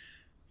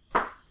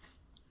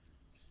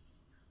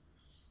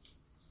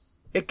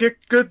 It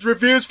get good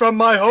reviews from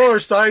my horror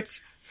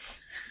sites.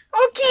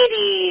 Oh,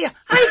 kitty!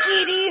 Hi,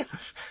 kitty!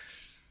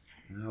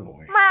 Oh,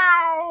 boy.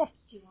 Meow!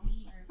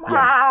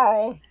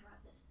 Meow!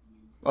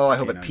 Oh, I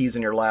hope it pees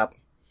in your lap.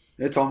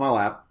 It's on my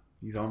lap.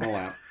 He's on my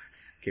lap.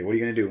 Okay, what are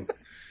you going to do?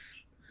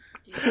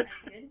 Good?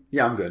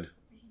 Yeah, I'm good.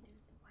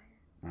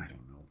 What are you going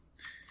to do with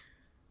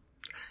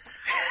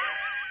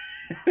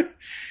the wire?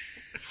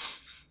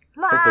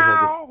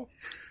 I don't know.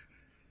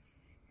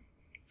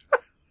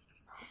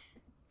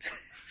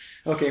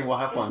 Okay, well,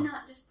 have fun. If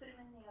not, just put him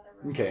in the other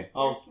room. Okay,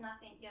 There's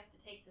nothing. You have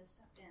to take this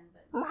stuff in,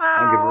 but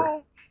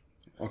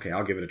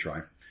I'll give it a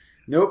try.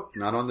 Nope,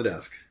 not on the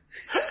desk.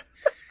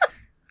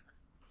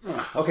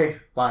 Okay,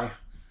 bye.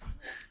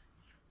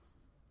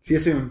 See you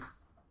soon.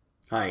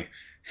 Hi.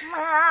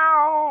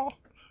 Meow.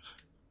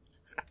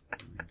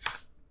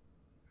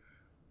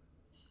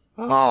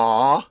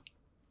 Aww.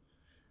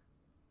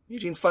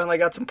 Eugene's finally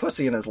got some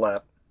pussy in his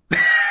lap.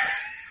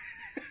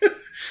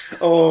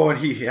 Oh, and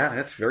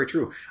that's very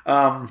true.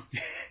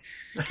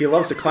 He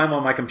loves to climb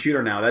on my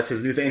computer now. That's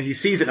his new thing. And he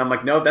sees it, and I'm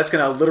like, no, that's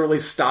going to literally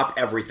stop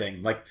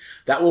everything. Like,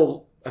 that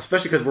will,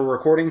 especially because we're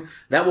recording,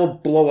 that will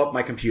blow up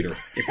my computer.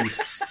 If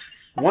he's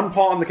one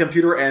paw on the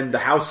computer, and the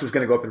house is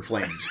going to go up in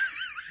flames.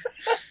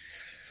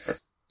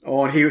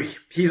 Oh, and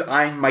he's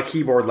eyeing my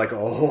keyboard like,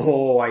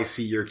 oh, I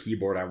see your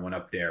keyboard. I went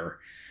up there.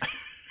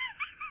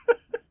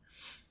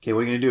 Okay,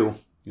 what are you going to do?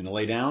 You going to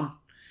lay down?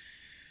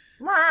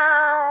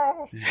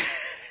 Meow.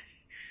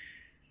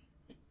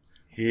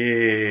 Yeah,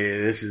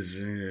 this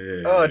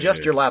is... Oh,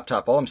 adjust your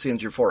laptop. All I'm seeing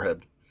is your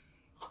forehead.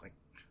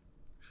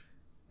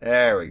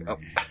 There we go.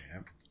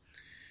 Yeah.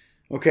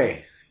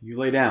 Okay, you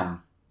lay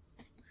down.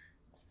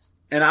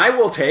 And I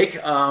will take...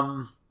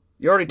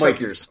 You already took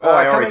yours.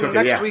 I already coming took it,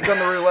 next yeah. week on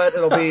the roulette,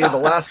 it'll be The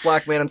Last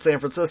Black Man in San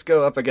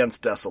Francisco up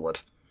against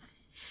Desolate.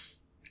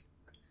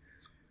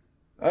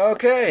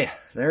 Okay,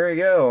 there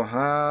you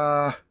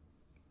go.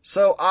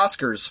 So,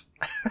 Oscars.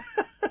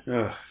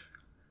 Ugh.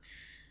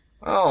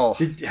 Oh.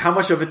 How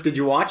much of it did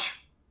you watch?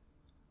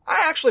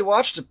 I actually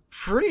watched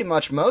pretty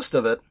much most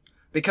of it,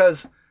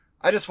 because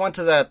I just went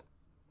to that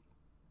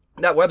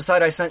That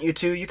website I sent you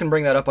to, you can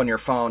bring that up on your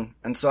phone.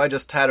 And so I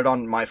just had it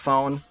on my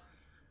phone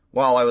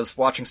while I was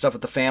watching stuff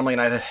with the family,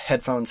 and I had the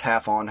headphones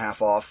half on,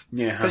 half off.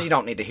 Yeah. Because you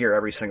don't need to hear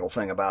every single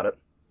thing about it.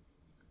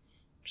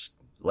 Just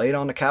laid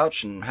on the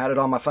couch and had it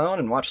on my phone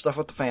and watched stuff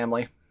with the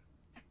family.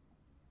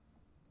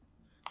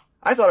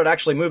 I thought it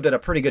actually moved at a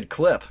pretty good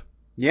clip.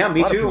 Yeah, me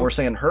A lot of too. people were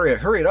saying, hurry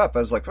it up. I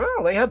was like,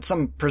 well, they had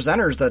some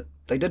presenters that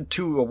they did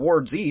 2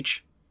 awards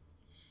each.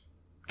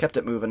 Kept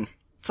it moving.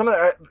 Some of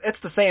the, it's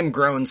the same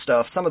grown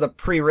stuff. Some of the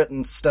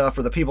pre-written stuff,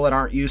 or the people that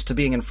aren't used to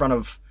being in front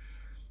of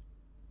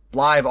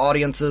live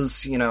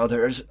audiences, you know,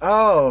 there's,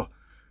 ha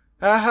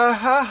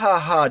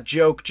ha,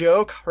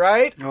 joke,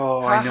 right?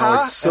 Oh, Ha, I know.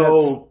 ha. It's And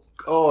so...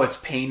 it's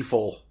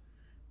painful.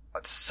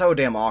 it's so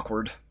damn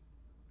awkward.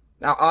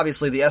 Now,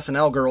 obviously, the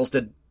SNL girls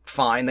did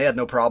fine. They had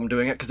no problem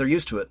doing it because they're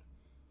used to it.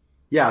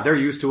 Yeah, they're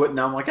used to it.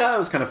 Now I'm like, it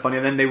was kind of funny.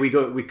 And then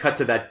we cut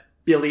to that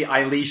Billie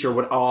Eilish or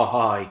what? Oh,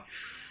 hi.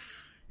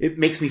 It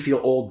makes me feel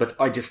old, but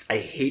I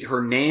hate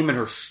her name and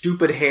her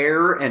stupid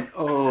hair. And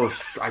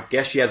I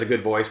guess she has a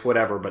good voice,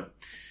 whatever. But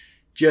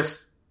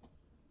just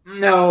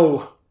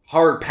no,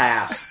 hard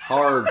pass.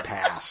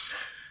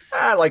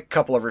 I like a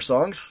couple of her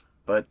songs,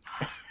 but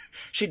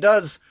she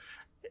does.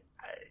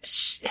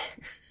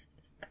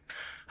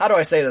 How do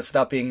I say this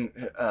without being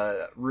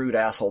a rude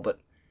asshole? But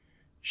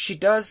she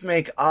does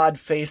make odd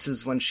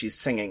faces when she's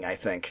singing, I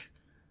think.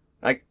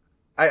 Like,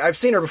 I've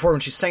seen her before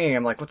when she's singing.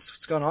 I'm like,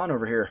 what's going on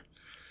over here?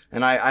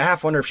 And I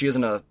half wonder if she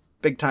isn't a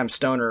big time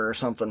stoner or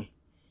something.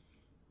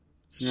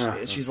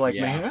 She's like,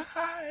 yeah.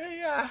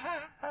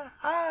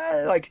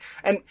 like,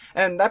 and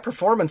that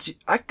performance,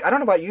 I don't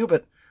know about you,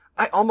 but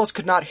I almost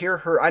could not hear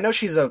her. I know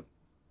she's a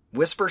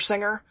whisper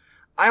singer.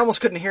 I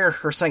almost couldn't hear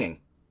her singing.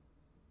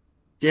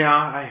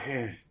 Yeah,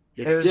 It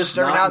was just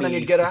every not now and then me.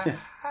 you'd get a.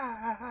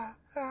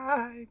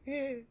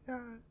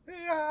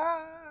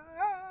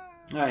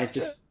 It's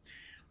just,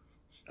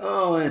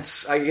 and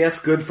it's, I guess,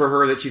 good for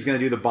her that she's going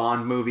to do the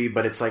Bond movie,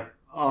 but it's like,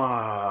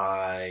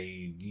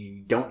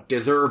 you don't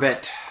deserve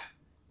it.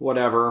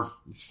 Whatever.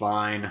 It's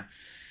fine.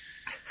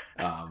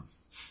 And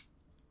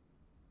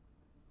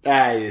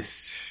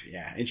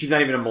she's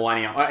not even a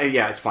millennial.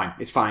 Yeah, it's fine.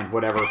 It's fine.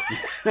 Whatever.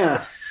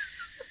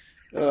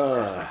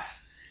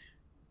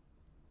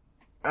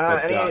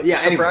 Any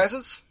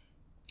surprises?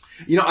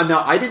 Anyway. No,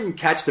 I didn't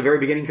catch the very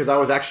beginning because I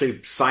was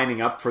actually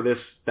signing up for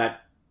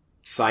that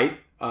site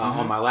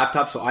on my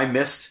laptop, so I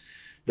missed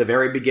the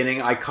very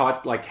beginning. I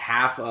caught like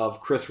half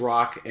of Chris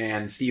Rock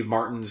and Steve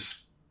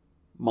Martin's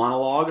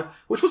monologue,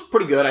 which was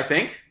pretty good, I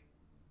think.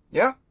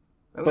 Yeah,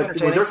 it was But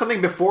entertaining. was there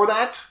something before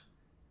that?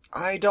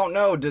 I don't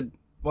know.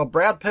 Well,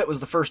 Brad Pitt was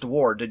the first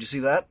award. Did you see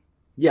that?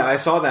 Yeah, I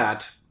saw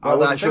that. Well, I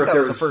wasn't think if that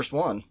there was the first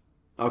one.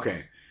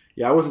 Okay.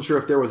 Yeah, I wasn't sure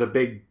if there was a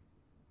big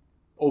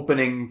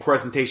opening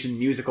presentation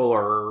musical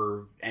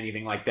or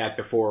anything like that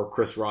before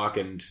Chris Rock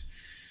and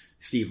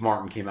Steve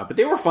Martin came out. But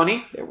they were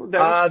funny. That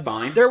was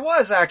fine. There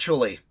was,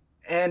 actually.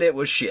 And it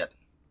was shit.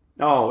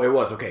 Oh, it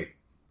was. Okay.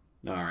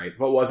 All right.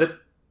 What was it?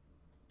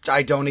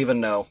 I don't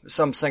even know.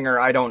 Some singer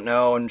I don't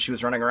know, and she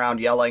was running around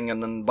yelling,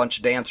 and then a bunch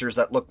of dancers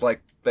that looked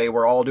like they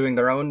were all doing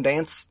their own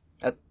dance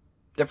at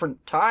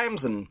different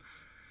times, and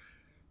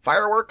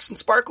fireworks and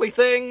sparkly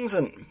things,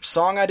 and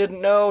song I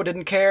didn't know,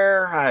 didn't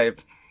care.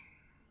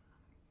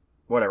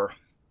 Whatever.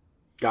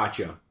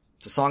 Gotcha.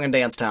 It's a song in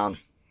Dance Town.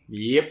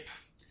 Yep.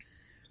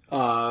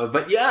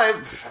 But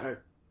yeah,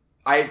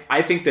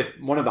 I think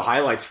that one of the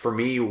highlights for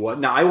me was,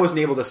 now I wasn't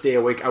able to stay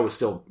awake. I was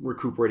still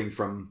recuperating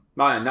from,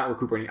 not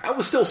recuperating, I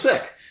was still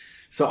sick.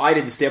 So I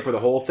didn't stay up for the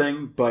whole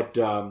thing, but,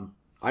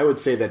 I would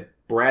say that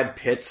Brad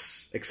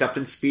Pitt's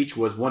acceptance speech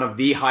was one of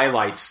the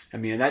highlights. I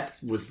mean, that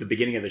was the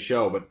beginning of the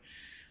show, but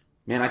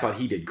man, I thought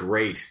he did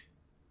great.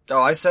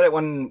 Oh, I said it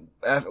when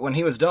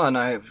he was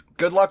done.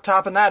 Good luck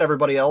topping that,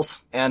 everybody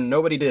else. And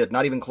nobody did,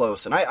 not even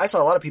close. And I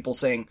saw a lot of people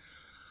saying,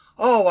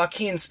 oh,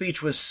 Joaquin's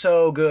speech was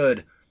so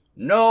good.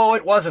 No,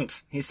 it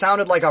wasn't. He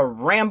sounded like a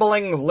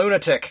rambling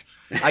lunatic.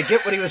 I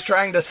get what he was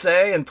trying to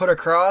say and put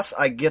across.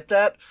 I get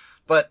that.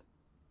 But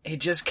he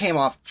just came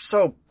off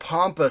so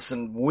pompous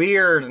and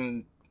weird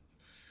and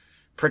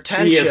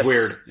pretentious. He is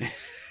weird.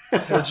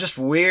 It was just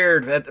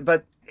weird.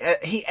 But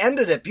he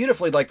ended it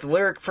beautifully, like the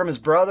lyric from his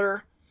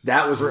brother.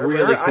 That was really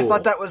cool. I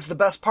thought that was the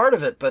best part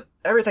of it, but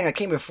everything that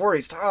came before,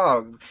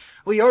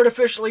 we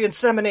artificially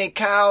inseminate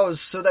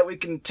cows so that we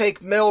can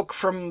take milk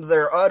from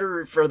their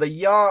udder for the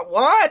young.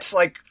 What?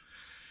 Like,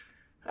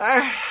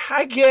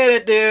 I get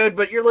it, dude,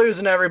 but you're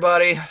losing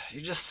everybody.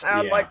 You just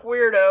sound like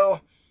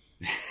weirdo.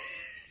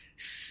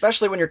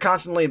 Especially when you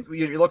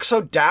look so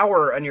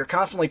dour and you're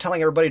constantly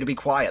telling everybody to be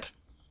quiet.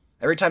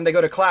 Every time they go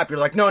to clap, you're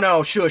like,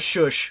 no,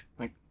 shush.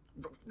 Like,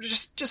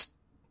 just,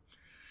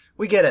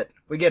 we get it.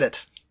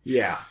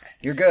 Yeah.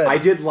 You're good. I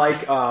did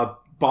like,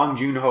 Bong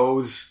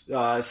Joon-ho's,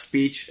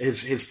 speech,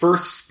 his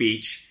first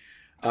speech,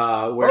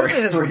 where... Both of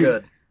his were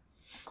good.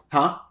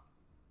 Huh?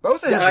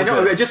 Both of his were I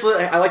know. good.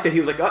 I like that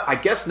he was like, I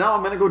guess now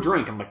I'm gonna go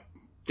drink. I'm like,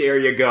 there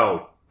you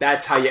go.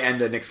 That's how you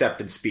end an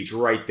acceptance speech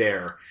right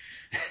there.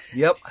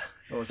 Yep.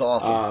 It was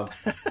awesome.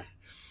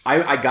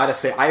 I gotta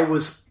say, I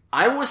was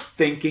I was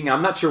thinking,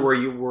 I'm not sure where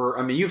you were.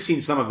 I mean, you've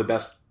seen some of the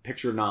Best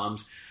Picture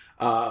noms.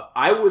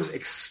 I was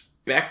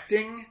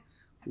expecting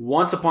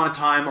Once Upon a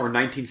Time or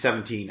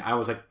 1917. I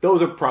was like,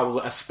 those are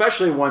probably,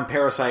 especially when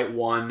Parasite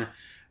won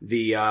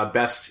the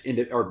best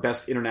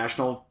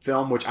international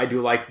film, which I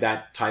do like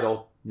that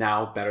title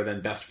now better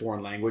than Best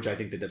Foreign Language. I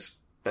think that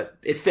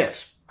it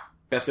fits.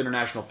 Best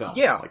international film.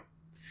 Yeah.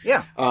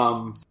 Yeah.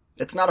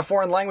 It's not a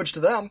foreign language to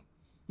them.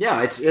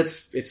 Yeah,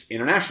 it's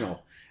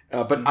international.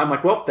 But I'm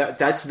like, well,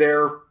 that's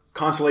their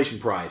consolation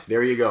prize.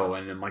 There you go.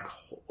 And I'm like,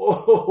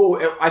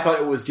 oh, I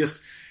thought it was just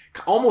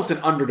almost an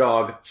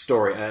underdog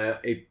story.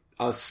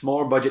 A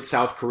smaller budget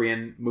South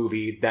Korean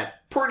movie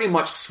that pretty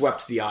much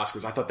swept the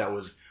Oscars. I thought that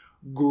was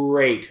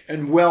great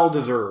and well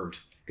deserved.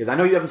 Because I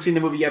know you haven't seen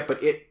the movie yet,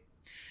 but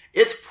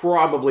it's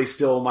probably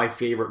still my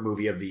favorite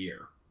movie of the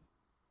year.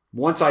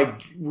 Once I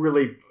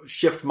really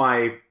shift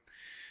my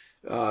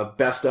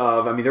best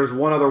of, I mean, there's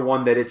one other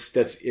one that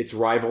it's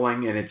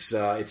rivaling, and it's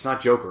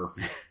not Joker.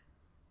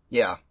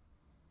 Yeah.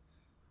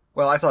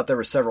 Well, I thought there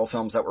were several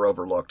films that were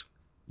overlooked.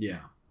 Yeah.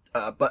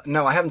 But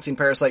no, I haven't seen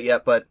Parasite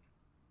yet,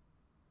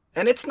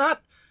 and it's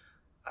not,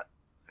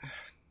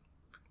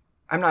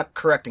 I'm not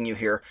correcting you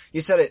here.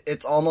 You said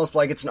it's almost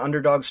like it's an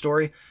underdog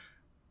story.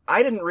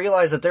 I didn't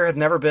realize that there had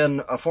never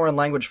been a foreign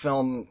language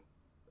film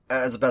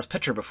as a Best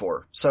Picture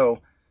before.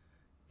 So,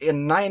 this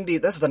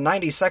is the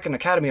 92nd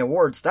Academy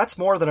Awards, that's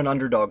more than an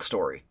underdog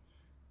story.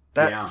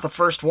 That's the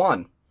first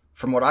one.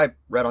 From what I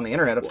read on the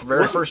internet, it's the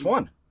very first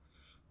one.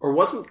 Or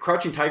wasn't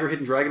Crouching Tiger,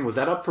 Hidden Dragon, was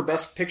that up for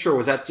Best Picture, or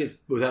was that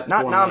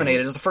not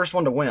nominated? It's the first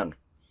one to win.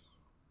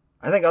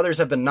 I think others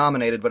have been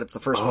nominated, but it's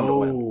the first one to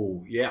win.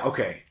 Oh, yeah,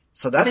 okay.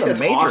 So that's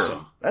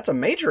awesome. That's a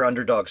major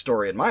underdog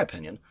story, in my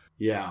opinion.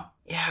 Yeah.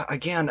 Yeah,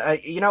 again,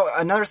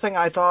 another thing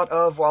I thought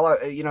of while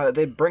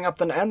they bring up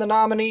the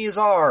nominees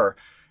are,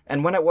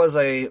 and when it was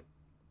a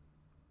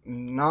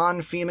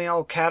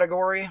non-female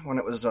category, when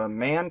it was a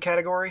man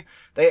category,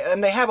 they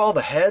have all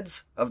the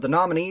heads of the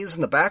nominees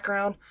in the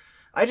background.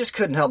 I just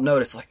couldn't help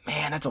notice, like,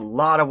 man, that's a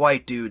lot of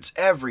white dudes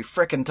every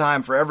frickin'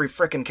 time for every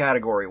frickin'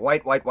 category.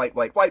 White.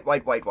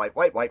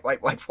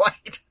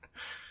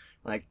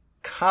 Like,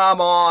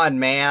 come on,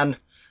 man.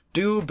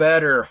 Do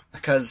better.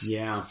 Because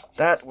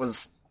that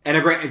was...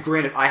 And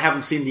granted, I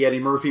haven't seen the Eddie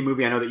Murphy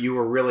movie. I know that you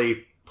were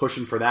really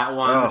pushing for that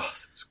one. Oh.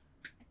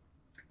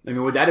 I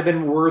mean, would that have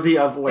been worthy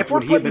of... Like, if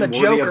we're putting the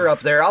Joker up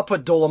there, I'll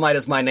put Dolomite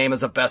as my name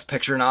as a Best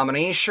Picture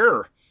nominee,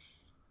 sure.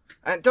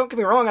 And don't get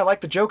me wrong, I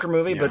like the Joker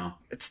movie, but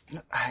it's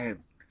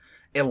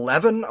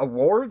 11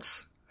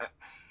 awards?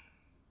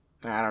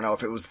 I don't know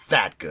if it was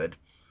that good.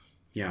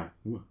 Yeah.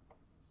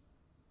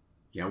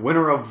 Yeah,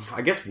 winner of,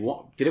 I guess,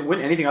 did it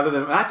win anything other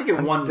than... I think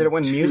it won Did it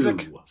win 2.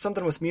 music?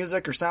 Something with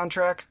music or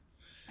soundtrack?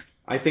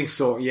 I think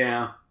so,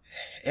 yeah.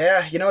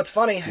 Yeah, it's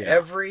funny. Yeah.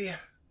 Every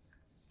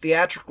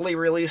theatrically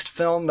released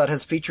film that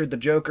has featured the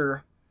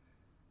Joker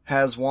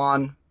has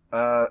won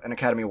an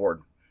Academy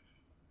Award.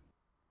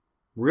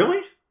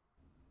 Really?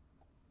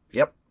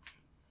 Yep.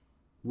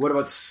 What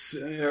about...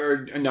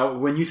 no,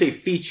 when you say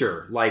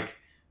feature, like,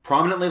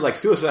 prominently, like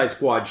Suicide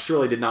Squad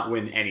surely did not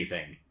win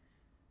anything.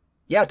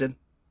 Yeah, it did.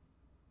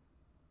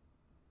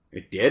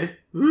 It did?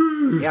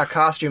 Yeah,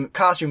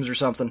 costumes or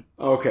something.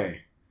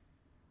 Okay.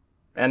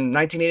 And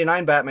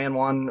 1989 Batman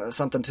won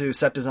something too,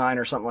 set design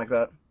or something like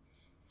that.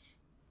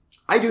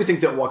 I do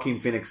think that Joaquin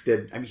Phoenix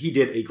he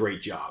did a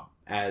great job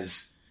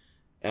as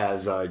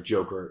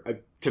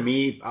Joker. To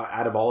me,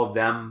 out of all of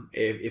them,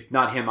 if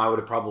not him, I would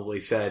have probably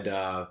said,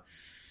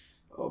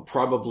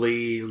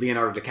 probably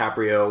Leonardo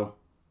DiCaprio.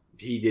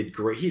 He did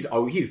great. He's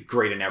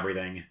great in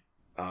everything.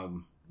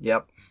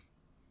 Yep.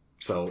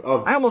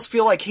 So, I almost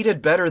feel like he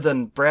did better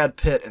than Brad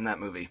Pitt in that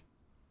movie.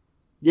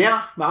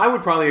 Yeah, I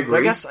would probably agree.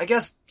 But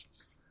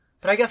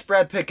I guess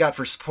Brad Pitt got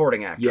for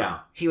supporting actor. Yeah.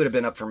 He would have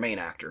been up for main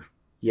actor.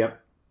 Yep.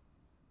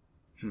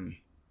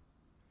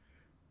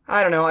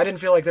 I don't know. I didn't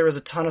feel like there was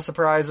a ton of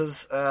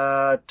surprises.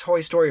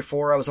 Toy Story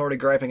 4 I was already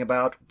griping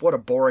about. What a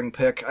boring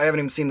pick. I haven't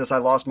even seen this I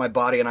Lost My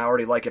Body and I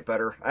already like it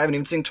better. I haven't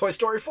even seen Toy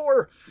Story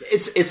 4.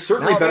 It's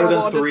certainly better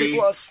than 3.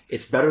 Plus.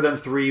 It's better than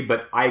 3,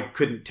 but I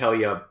couldn't tell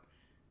you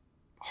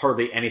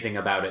hardly anything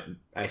about it.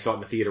 I saw it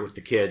in the theater with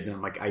the kids, and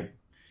I'm like,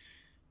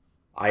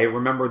 I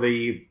remember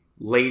the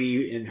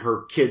lady and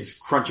her kids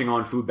crunching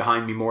on food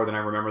behind me more than I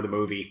remember the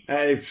movie.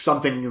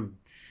 Something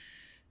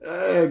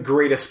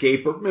great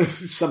escape, or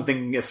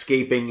something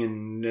escaping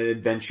and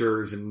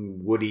adventures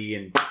and Woody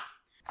and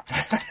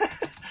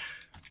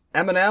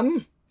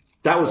Eminem.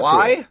 That was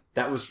why?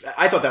 Cool.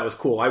 I thought that was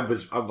cool.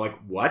 I'm like,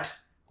 what?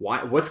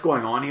 Why? What's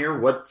going on here?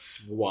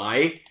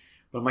 Why?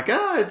 But I'm like,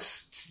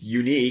 it's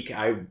unique.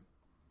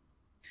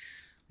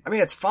 I mean,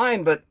 it's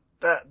fine, but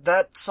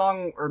that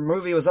song or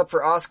movie was up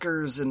for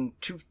Oscars in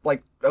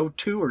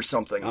 2002 or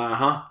something.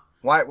 Uh-huh.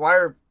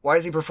 Why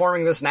is he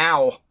performing this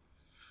now?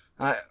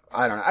 I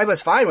don't know. I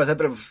was fine with it,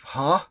 but it was,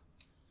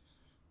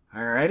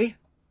 Alrighty.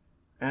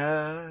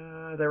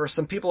 There were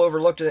some people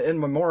overlooked in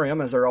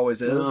memoriam, as there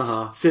always is.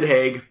 Uh-huh. Sid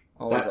Haig.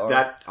 Always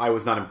that I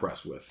was not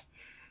impressed with.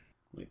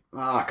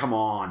 Like, come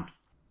on.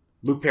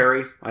 Luke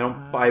Perry. I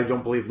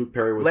don't believe Luke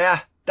Perry was... Yeah,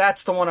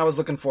 That's the one I was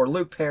looking for.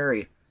 Luke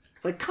Perry.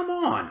 It's like, come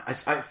on.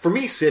 For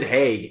me, Sid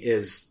Haig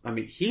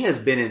he has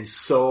been in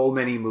so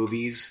many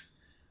movies.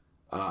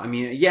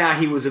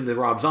 He was in the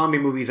Rob Zombie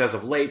movies as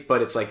of late,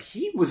 but it's like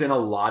he was in a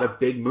lot of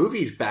big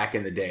movies back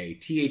in the day.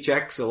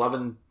 THX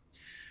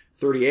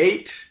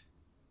 1138.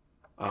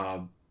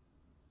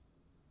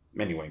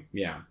 Anyway,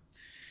 yeah.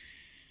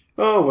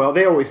 Oh, well,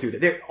 they always do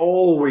that. They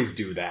always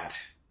do that.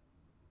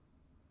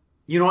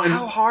 You know, and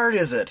how hard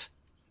is it?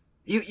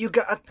 You're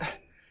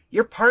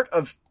part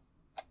of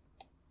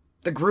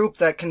the group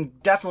that can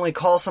definitely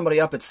call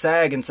somebody up at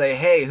SAG and say,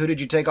 hey, who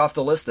did you take off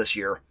the list this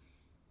year?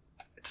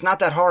 It's not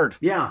that hard.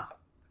 Yeah.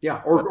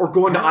 Yeah. Or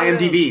go into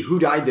IMDb. Who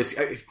died this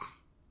year?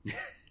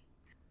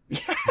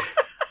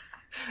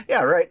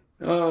 Yeah, right.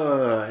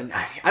 And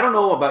I don't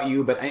know about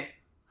you, but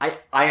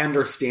I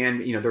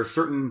understand, you know, there's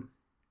certain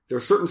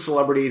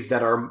celebrities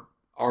that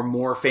are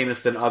more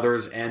famous than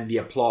others, and the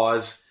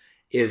applause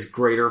is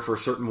greater for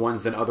certain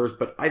ones than others.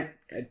 But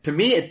to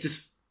me, it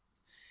just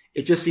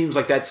seems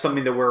like that's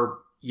something that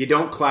you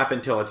don't clap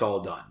until it's all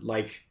done.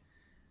 Like,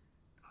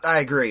 I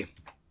agree.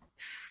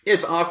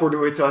 It's awkward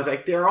with us.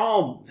 Like, they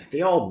all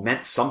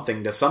meant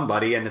something to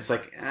somebody, and it's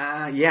like,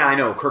 yeah, I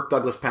know Kirk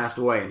Douglas passed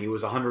away, and he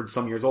was 100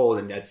 some years old,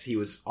 and he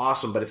was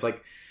awesome. But it's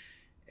like,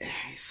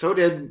 so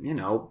did, you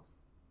know,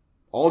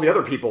 all the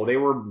other people.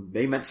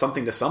 They meant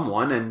something to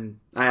someone, and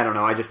I don't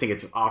know. I just think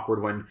it's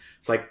awkward when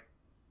it's like,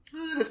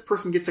 this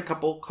person gets a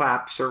couple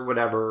claps or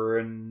whatever,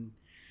 and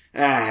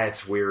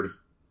it's weird.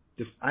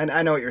 Just I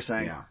know what you're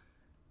saying. Yeah.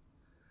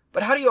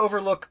 But how do you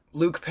overlook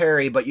Luke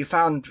Perry, but you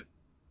found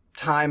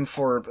time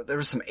there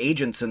was some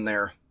agents in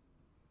there?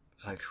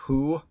 Like,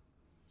 who?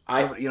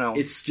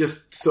 It's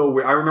just so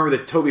weird. I remember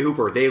that Toby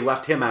Hooper, they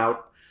left him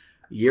out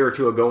a year or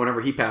two ago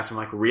whenever he passed. I'm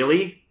like,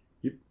 really?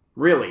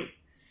 Really?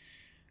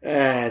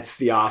 It's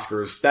the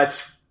Oscars.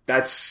 That's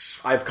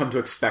I've come to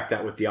expect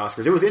that with the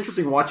Oscars. It was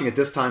interesting watching it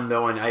this time,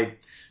 though, and I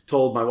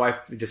told my wife,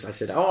 I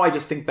said, I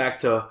just think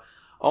back to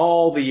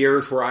all the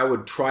years where I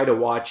would try to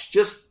watch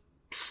just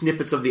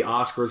snippets of the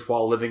Oscars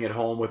while living at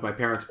home with my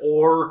parents,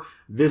 or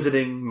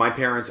visiting my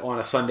parents on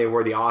a Sunday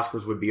where the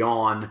Oscars would be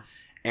on,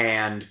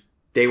 and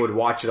they would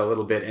watch it a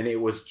little bit, and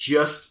it was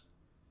just,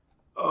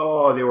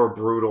 they were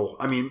brutal.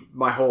 I mean,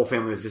 my whole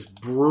family was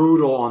just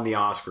brutal on the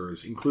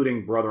Oscars,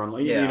 including brother-in-law.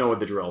 Yeah. You know what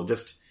the drill.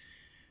 Just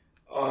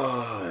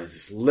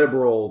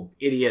liberal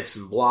idiots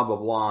and blah, blah,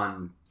 blah,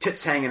 and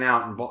tits hanging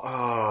out, and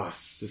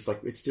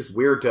it's just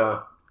weird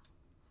to...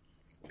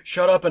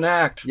 Shut up and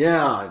act.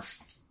 Yeah,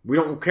 we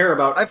don't care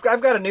about...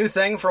 I've got a new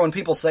thing for when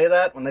people say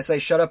that, when they say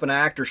shut up and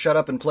act or shut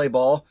up and play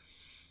ball.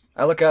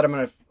 I look at him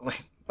and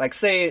like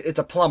say it's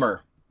a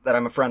plumber that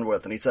I'm a friend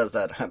with, and he says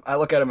that. I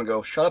look at him and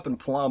go, shut up and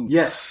plumb.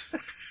 Yes.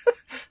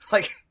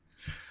 Like,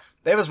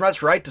 they have as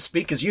much right to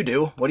speak as you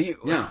do. What do you...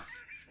 Yeah.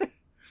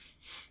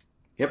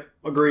 Yep,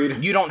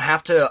 agreed. You don't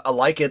have to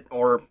like it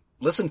or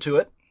listen to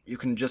it. You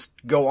can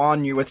just go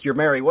on with your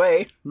merry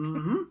way.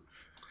 Mm-hmm.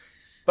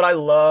 But I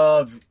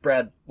love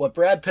what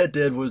Brad Pitt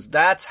did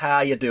that's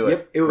how you do it.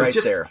 Yep, it was right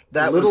just there.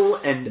 That little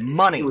was and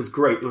money. It was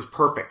great. It was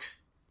perfect.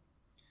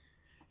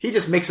 He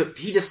just makes it,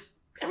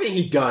 everything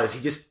he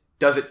just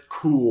does it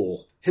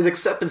cool. His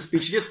acceptance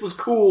speech just was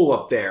cool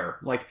up there.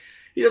 Like,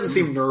 he doesn't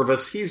seem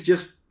nervous. He's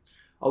just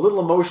a little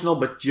emotional,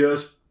 but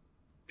just,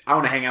 I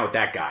want to hang out with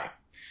that guy.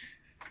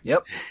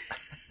 Yep.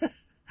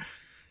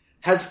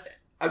 Has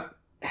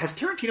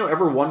Tarantino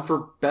ever won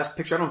for Best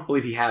Picture? I don't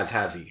believe he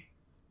has he?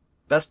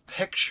 Best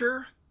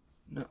Picture?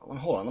 No,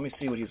 hold on. Let me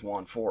see what he's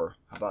won for.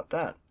 How about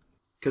that?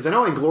 Because I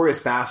know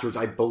Inglourious Bastards,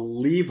 I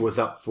believe, was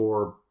up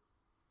for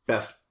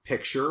Best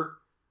Picture.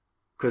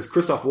 Because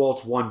Christoph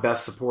Waltz won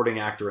Best Supporting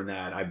Actor in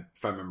that,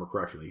 if I remember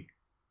correctly.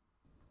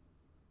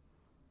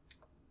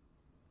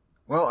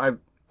 Well,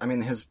 I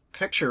mean, his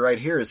picture right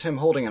here is him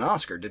holding an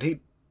Oscar. Did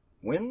he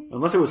win?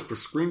 Unless it was for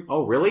Scream.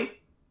 Oh, really?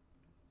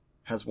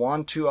 Has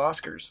won 2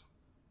 Oscars.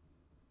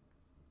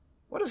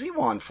 What has he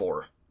won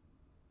for?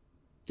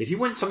 Did he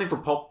win something for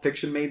Pulp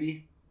Fiction,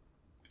 maybe?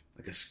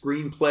 Like a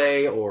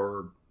screenplay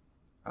or...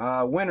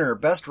 Winner,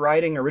 Best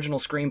Writing Original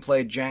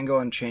Screenplay, Django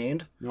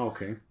Unchained.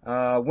 Okay.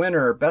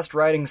 Winner, Best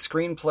Writing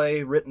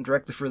Screenplay, written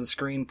directly for the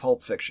screen,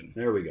 Pulp Fiction.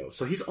 There we go.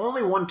 So he's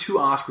only won 2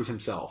 Oscars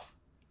himself.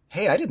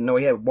 Hey, I didn't know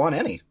he had won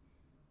any.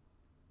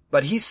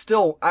 But he's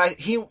still...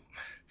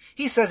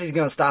 He says he's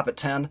going to stop at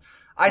 10.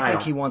 I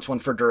think he wants one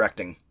for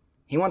directing.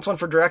 He wants one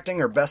for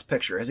directing or Best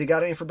Picture. Has he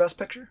got any for Best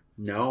Picture?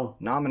 No.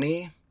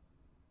 Nominee?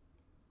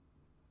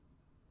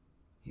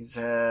 He's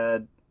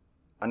had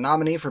a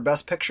nominee for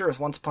Best Picture with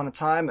Once Upon a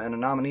Time and a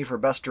nominee for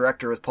Best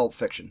Director with Pulp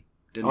Fiction.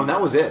 And that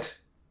was it?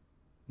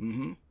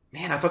 Mm-hmm.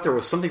 Man, I thought there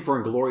was something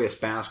for Inglourious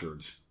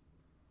Bastards.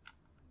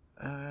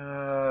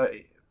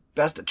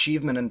 Best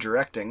Achievement in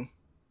Directing.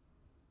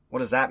 What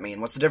does that mean?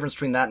 What's the difference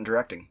between that and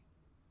directing?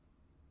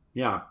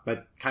 Yeah,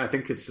 but kind of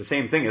think it's the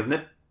same thing, isn't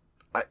it?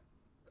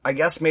 I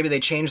guess maybe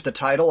they changed the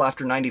title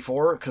after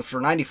 94, because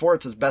for 94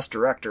 it says Best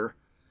Director.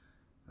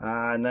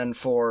 And then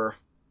for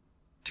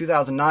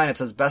 2009 it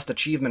says Best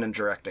Achievement in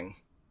Directing.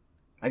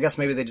 I guess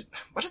maybe they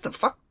what is the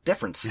fuck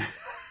difference?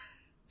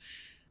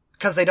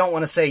 because they don't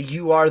want to say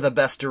you are the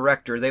best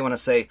director. They want to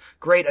say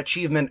great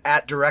achievement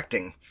at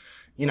directing.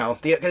 You know,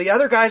 the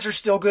other guys are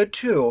still good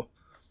too,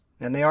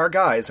 and they are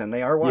guys, and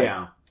they are white.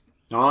 Yeah.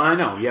 Oh, I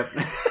know. Yep.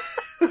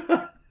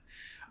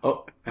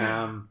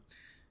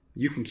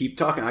 You can keep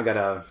talking. I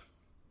gotta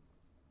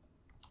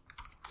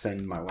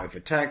send my wife a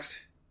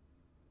text.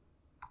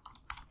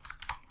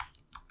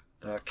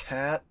 The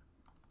cat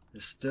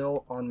is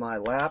still on my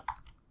lap.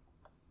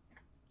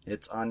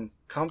 It's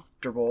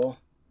uncomfortable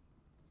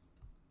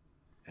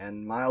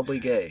and mildly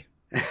gay.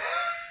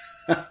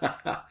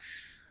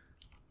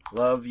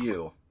 Love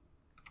you.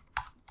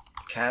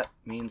 Cat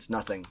means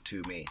nothing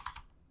to me.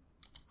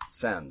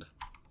 Send.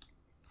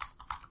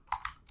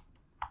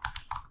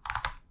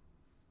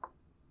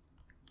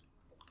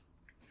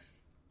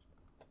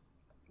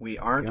 We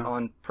aren't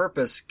on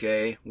purpose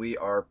gay. We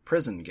are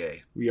prison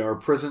gay. We are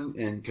prison,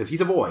 and because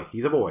he's a boy.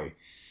 He's a boy.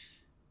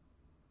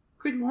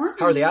 Good morning.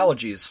 How are the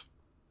allergies?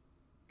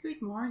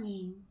 Good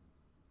morning.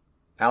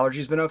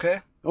 Allergies been okay?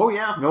 Oh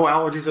yeah, no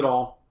allergies at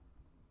all.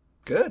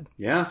 Good.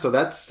 Yeah, so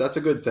that's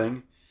a good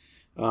thing.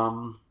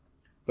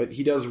 But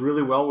he does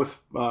really well with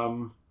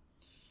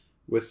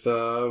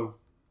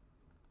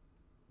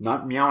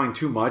not meowing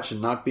too much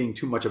and not being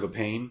too much of a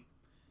pain.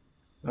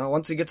 Well,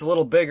 once he gets a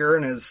little bigger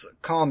and is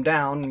calmed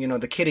down, you know,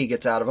 the kitty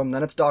gets out of him,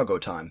 then it's doggo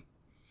time.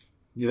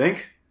 You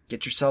think? You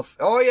get yourself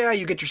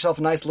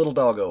a nice little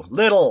doggo.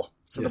 Little!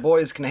 So the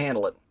boys can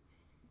handle it.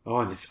 Oh,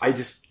 and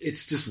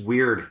it's just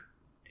weird.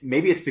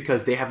 Maybe it's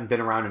because they haven't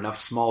been around enough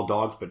small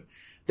dogs, but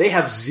they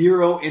have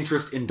zero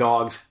interest in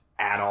dogs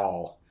at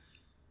all.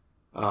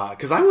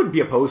 Because I wouldn't be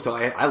opposed to,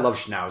 I love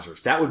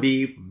schnauzers. That would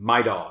be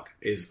my dog,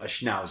 is a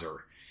schnauzer.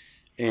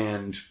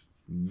 And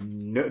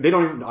no, they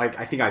don't even, like,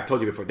 I think I've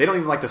told you before, they don't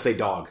even like to say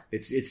dog.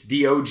 It's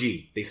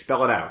D-O-G. They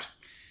spell it out.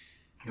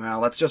 Well,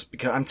 that's just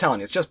because, I'm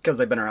telling you, it's just because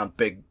they've been around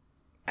big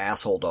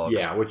asshole dogs.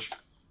 Yeah, which,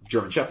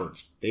 German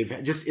Shepherds.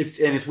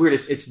 It's weird,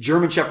 it's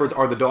German Shepherds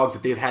are the dogs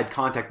that they've had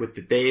contact with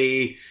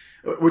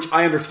which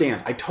I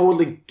understand. I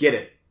totally get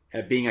it.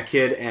 Being a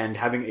kid and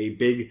having a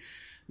big,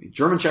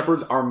 German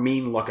Shepherds are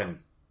mean looking.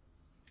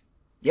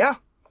 Yeah.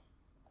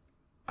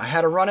 I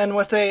had a run-in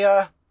with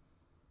a,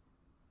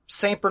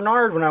 Saint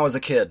Bernard when I was a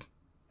kid.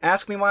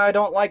 Ask me why I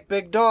don't like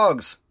big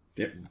dogs.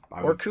 Yeah,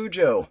 or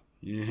Cujo.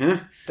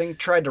 Mm-hmm. Thing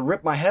tried to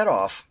rip my head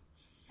off.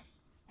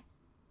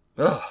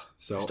 Ugh.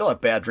 So, Still have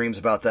bad dreams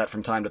about that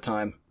from time to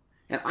time.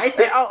 And I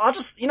think... Hey, I'll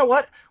just, you know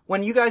what?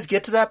 When you guys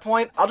get to that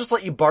point, I'll just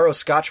let you borrow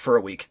Scotch for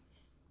a week.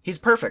 He's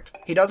perfect.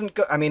 He doesn't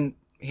go,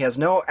 he has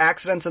no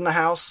accidents in the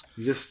house.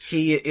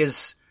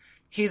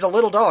 He's a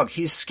little dog.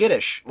 He's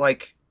skittish.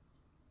 Like,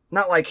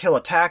 not like he'll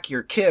attack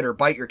your kid or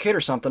bite your kid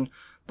or something,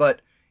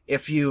 but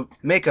if you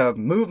make a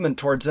movement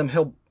towards him,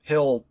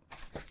 he'll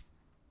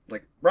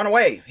like, run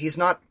away. He's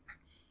not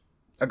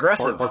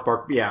aggressive. Bark,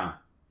 bark, bark. Yeah.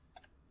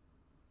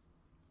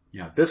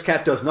 Yeah, this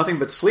cat does nothing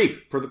but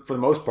sleep for the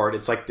most part.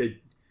 It's like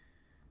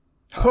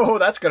Oh,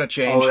 that's gonna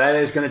change. Oh, that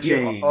is gonna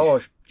change.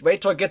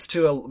 Wait till it gets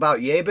to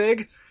about yay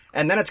big,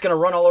 and then it's gonna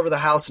run all over the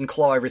house and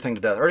claw everything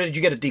to death. Or did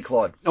you get it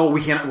declawed? Oh,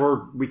 we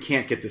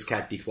can't get this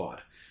cat declawed.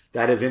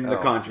 That is in the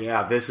country.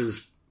 Yeah,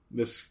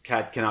 this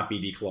cat cannot be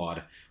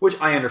declawed. Which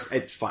I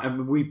understand. It's fine. I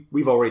mean,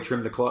 we've already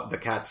trimmed the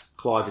cat's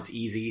claws. It's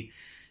easy,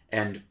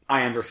 and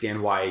I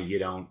understand why you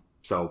don't.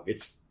 So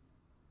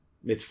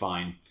it's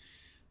fine.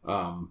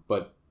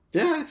 But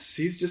yeah,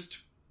 he's just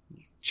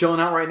chilling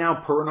out right now,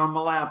 purring on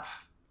my lap.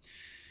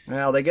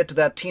 Well, they get to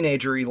that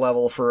teenager-y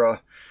level for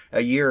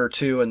a year or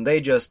two, and they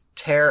just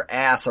tear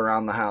ass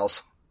around the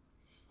house.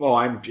 Well,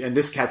 and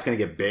this cat's gonna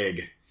get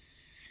big.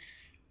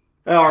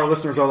 Our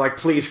listeners are like,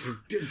 please, for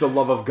the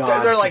love of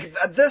God. They're like,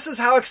 this is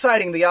how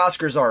exciting the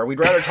Oscars are. We'd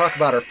rather talk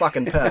about our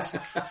fucking pets.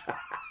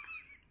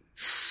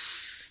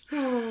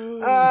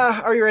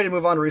 Are you ready to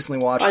move on to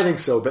recently watched? I think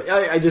so, but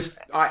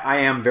I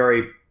am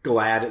very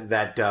glad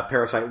that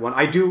Parasite won.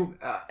 I do,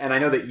 and I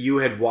know that you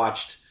had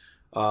watched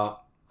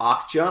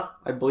Okja,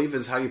 I believe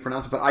is how you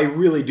pronounce it, but I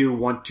really do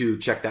want to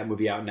check that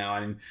movie out now.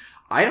 And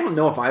I don't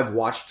know if I've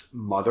watched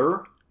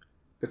Mother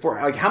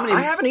before. Like, how many?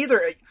 I haven't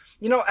either.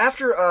 You know,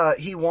 after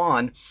he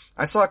won,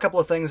 I saw a couple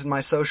of things in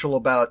my social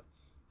about,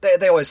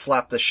 they always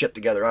slap this shit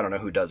together. I don't know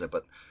who does it,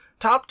 but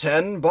top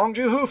 10 Bong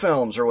Joon-ho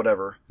films or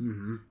whatever.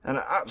 Mm-hmm. And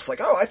I was like,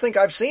 I think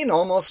I've seen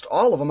almost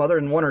all of them other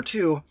than one or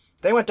two.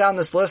 They went down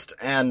this list,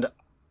 and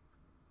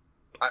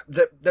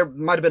there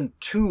might have been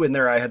 2 in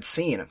there I had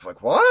seen. I'm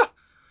like, what?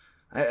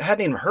 I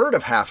hadn't even heard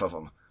of half of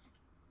them.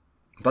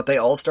 But they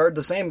all starred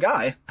the same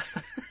guy.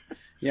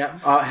 Yeah.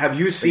 Have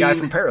you seen... The guy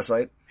from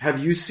Parasite.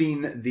 Have you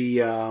seen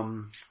the...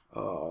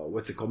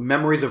 what's it called?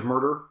 Memories of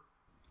Murder?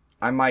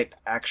 I might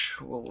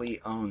actually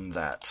own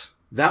that.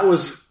 That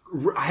was...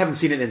 I haven't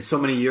seen it in so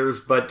many years,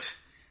 but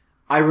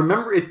I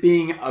remember it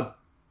being a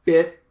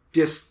bit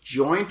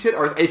disjointed,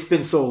 or it's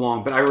been so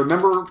long, but I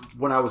remember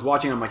when I was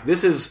watching, I'm like,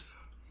 this is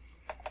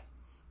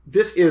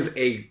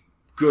a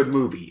good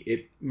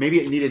movie. Maybe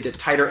it needed a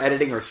tighter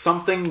editing or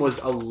something was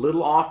a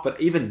little off, but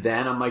even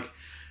then, I'm like,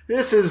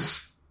 this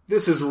is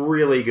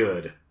really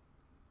good.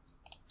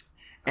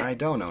 I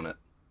don't own it.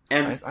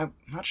 And I'm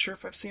not sure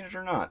if I've seen it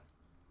or not.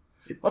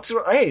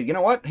 Hey, you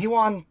know what? He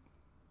won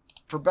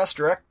for best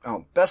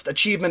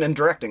achievement in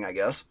directing, I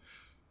guess.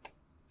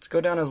 Let's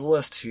go down his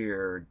list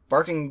here.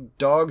 Barking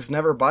Dogs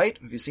Never Bite.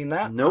 Have you seen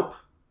that? Nope.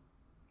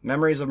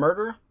 Memories of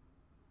Murder?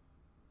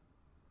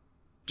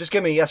 Just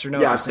give me a yes or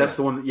no. Yeah, that's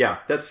the one. Yeah,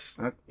 that's.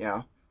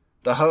 Yeah.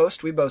 The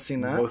Host. We both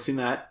seen that. Both seen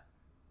that.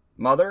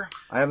 Mother.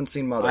 I haven't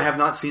seen Mother. I have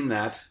not seen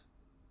that.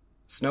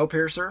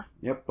 Snowpiercer.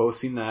 Yep, both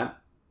seen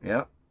that.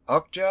 Yep.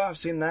 Okja. I've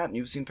seen that, and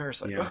you've seen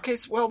Parasite. Yeah. Okay,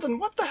 well then,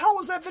 what the hell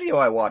was that video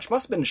I watched?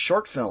 Must have been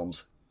short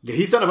films. Yeah,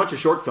 he's done a bunch of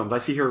short films. I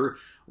see here,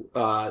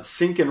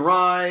 Sink and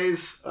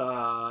Rise,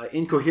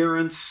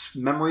 Incoherence,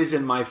 Memories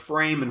in My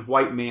Frame, and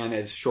White Man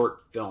as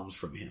short films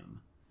from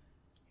him.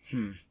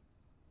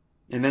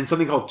 And then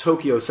something called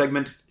Tokyo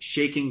segment,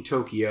 Shaking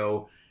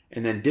Tokyo,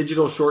 and then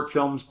digital short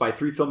films by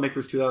 3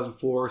 filmmakers,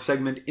 2004,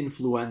 segment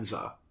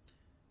Influenza.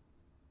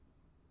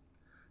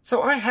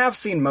 So I have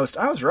seen I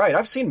was right,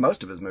 I've seen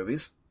most of his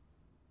movies.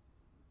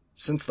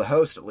 Since The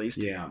Host, at least.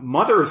 Yeah.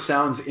 Mother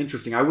sounds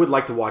interesting. I would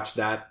like to watch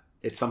that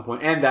at some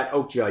point. And that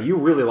Okja, you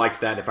really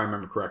liked that, if I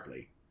remember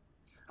correctly.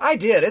 I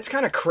did. It's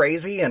kind of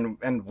crazy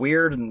and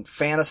weird and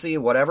fantasy,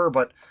 whatever,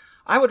 but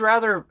I would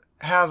rather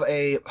have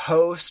a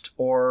Host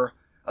or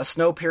a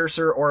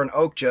Snowpiercer or an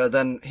Okja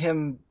than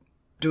him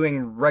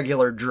doing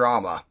regular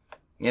drama,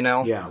 you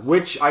know? Yeah,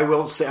 which I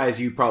will say,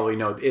 as you probably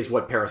know, is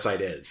what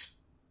Parasite is.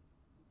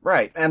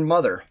 Right, and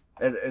Mother.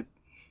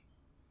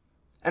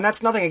 And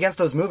that's nothing against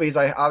those movies.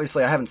 I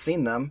haven't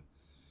seen them.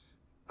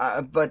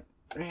 But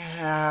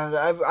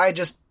I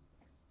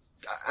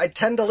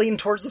tend to lean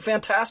towards the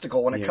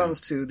fantastical when it comes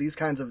to these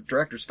kinds of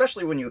directors,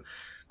 especially when you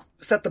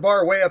set the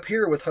bar way up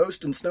here with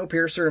Host and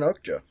Snowpiercer and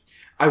Okja.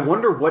 I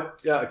wonder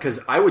what, because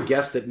I would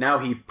guess that now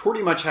he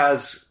pretty much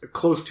has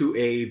close to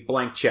a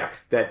blank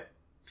check that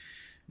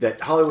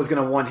Hollywood's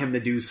going to want him to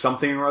do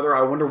something or other.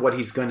 I wonder what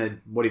he's going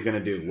to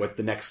do, what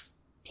the next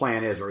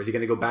plan is, or is he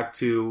going to go back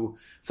to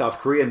South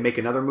Korea and make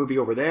another movie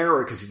over there,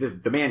 or because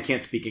the man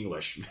can't speak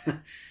English?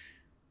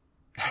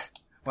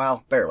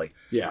 Well, barely.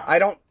 Yeah.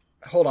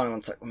 Hold on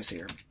one sec. Let me see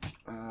here.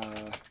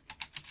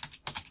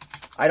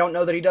 I don't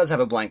know that he does have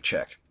a blank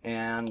check,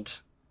 and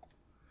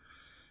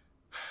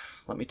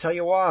let me tell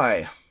you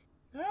why.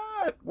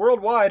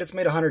 Worldwide, it's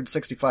made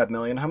 $165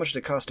 million. How much did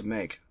it cost to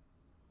make?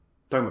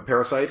 Talking about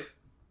Parasite?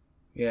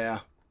 Yeah.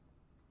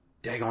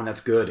 Daggone,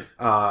 that's good.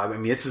 I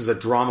mean, this is a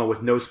drama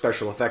with no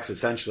special effects,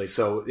 essentially,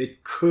 so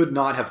it could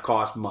not have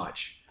cost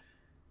much.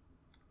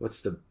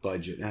 What's the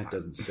budget? That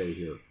doesn't say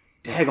here.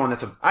 Daggone,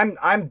 that's a...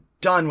 I'm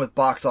done with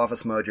Box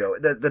Office Mojo.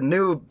 The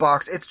new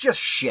box, it's just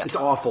shit. It's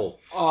awful.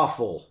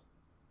 Awful.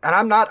 And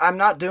I'm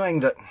not doing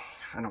the...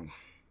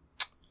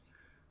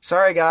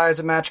 Sorry guys,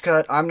 a match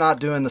cut. I'm not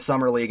doing the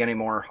Summer League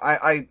anymore.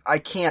 I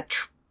can't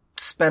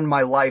spend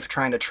my life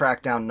trying to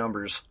track down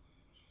numbers.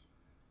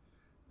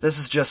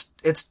 It's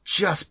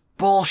just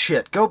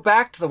bullshit. Go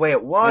back to the way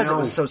it was. It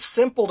was so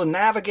simple to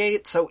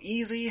navigate, so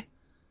easy.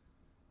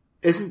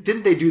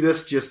 Didn't they do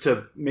this just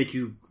to make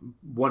you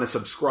want to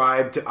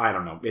subscribe to? I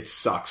don't know. It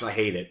sucks. I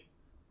hate it.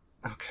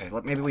 Okay,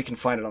 maybe we can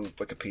find it on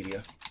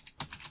Wikipedia.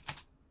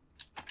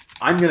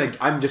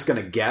 I'm just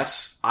gonna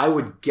guess. I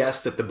would guess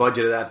that the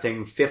budget of that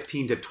thing,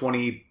 15 to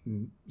 20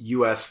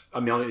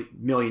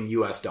 million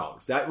US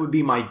dollars. That would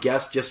be my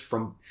guess just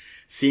from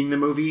seeing the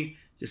movie.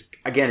 Just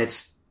again,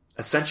 it's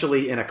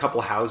essentially in a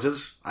couple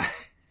houses.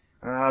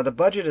 The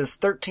budget is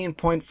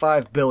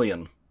 13.5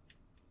 billion.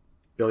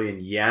 Billion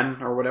yen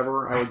or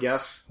whatever, I would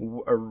guess.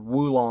 Or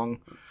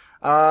Wulong.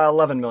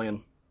 11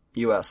 million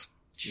US.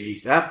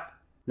 Jeez, that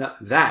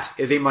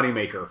is a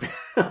moneymaker.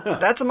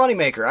 That's a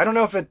moneymaker. I don't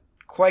know if it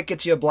quite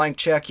gets you a blank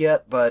check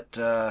yet, but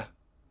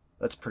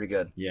that's pretty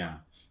good. Yeah.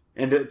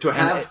 And to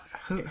have...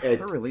 Who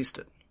released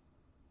it?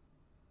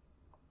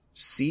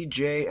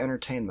 CJ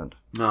Entertainment.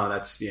 No,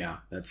 that's...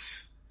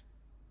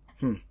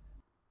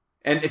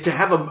 And to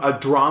have a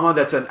drama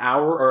that's an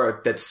hour,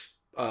 or that's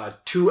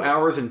 2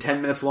 hours and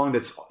 10 minutes long,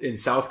 that's in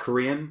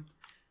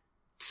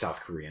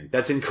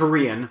that's in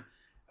Korean,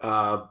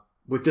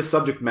 with this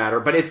subject matter,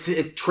 but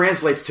it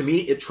translates, to me,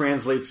 it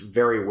translates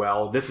very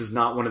well. This is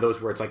not one of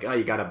those where it's like,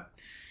 a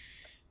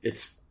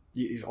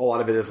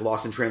lot of it is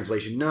lost in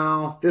translation.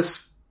 No,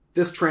 this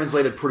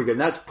translated pretty good.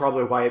 And that's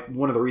probably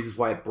one of the reasons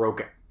why it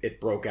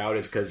broke out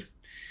is because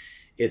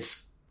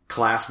it's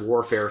class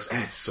warfare.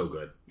 It's so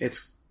good.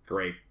 It's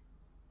great.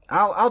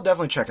 I'll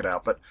definitely check it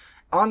out. But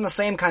on the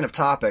same kind of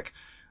topic,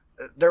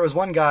 there was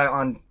one guy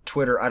on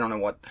Twitter, I don't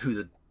know who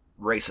the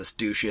racist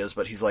douche is,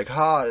 but he's like,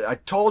 I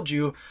told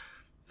you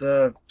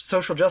the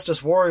social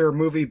justice warrior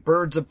movie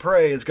Birds of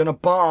Prey is gonna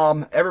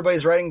bomb.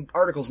 Everybody's writing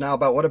articles now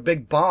about what a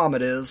big bomb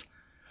it is.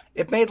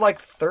 It made like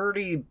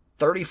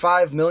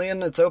 35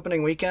 million its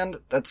opening weekend.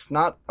 That's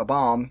not a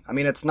bomb. I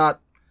mean, it's not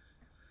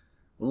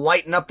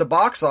lighting up the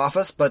box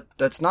office, but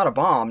that's not a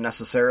bomb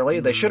necessarily.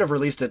 Mm-hmm. They should have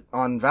released it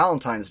on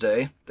Valentine's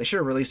Day. They should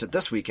have released it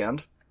this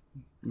weekend.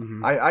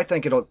 Mm-hmm. I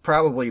think it'll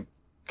probably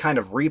kind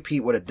of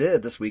repeat what it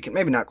did this weekend.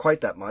 Maybe not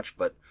quite that much,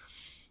 but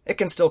it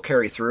can still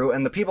carry through.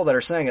 And the people that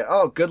are saying it,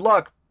 oh, good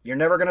luck, you're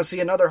never going to see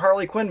another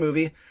Harley Quinn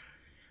movie.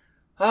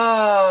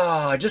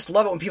 I just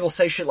love it when people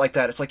say shit like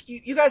that. It's like,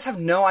 you guys have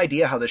no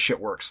idea how this shit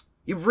works.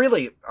 You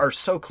really are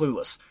so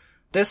clueless.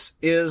 This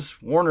is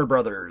Warner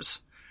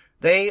Brothers.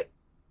 They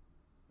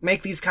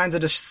make these kinds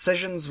of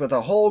decisions with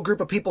a whole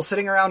group of people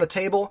sitting around a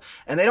table,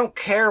 and they don't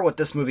care what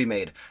this movie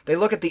made. They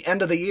look at the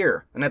end of the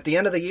year, and at the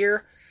end of the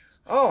year,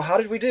 oh, how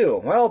did we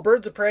do? Well,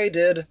 Birds of Prey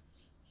did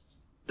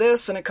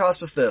this, and it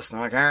cost us this. And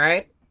they're like,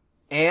 alright.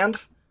 And,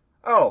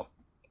 oh,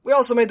 we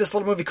also made this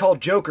little movie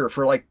called Joker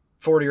for like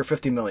 40 or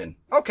 50 million.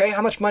 Okay,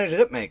 how much money did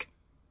it make?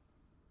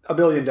 $1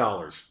 billion.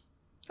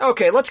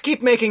 Okay, let's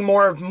keep making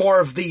more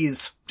of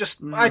these.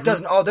 Just, it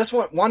doesn't, oh, this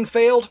one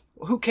failed?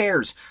 Who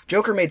cares?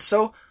 Joker made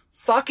so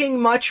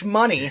fucking much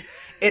money,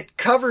 it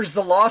covers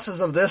the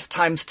losses of this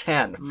times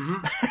 10.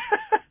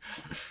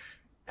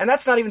 And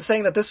that's not even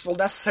saying that this will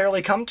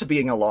necessarily come to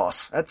being a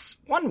loss. That's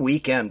one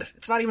weekend.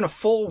 It's not even a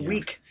full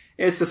week.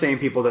 It's the same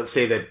people that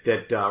say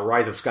that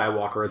Rise of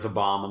Skywalker is a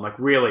bomb. I'm like,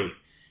 really?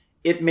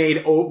 It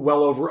made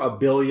well over $1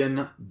 billion.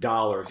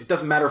 It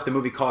doesn't matter if the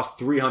movie cost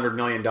 $300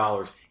 million.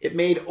 It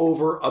made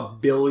over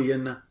 $1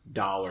 billion.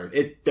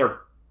 They're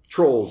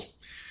trolls.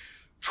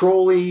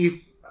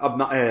 Trolly.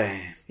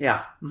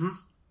 Yeah. Mm-hmm.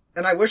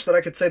 And I wish that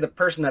I could say the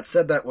person that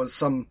said that was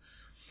some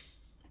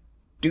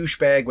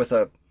douchebag with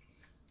a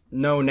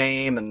no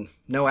name and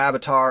no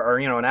avatar, or,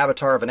 an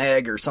avatar of an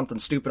egg or something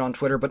stupid on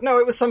Twitter. But no,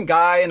 it was some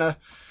guy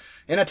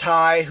in a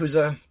tie who's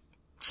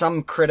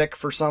some critic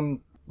for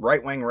some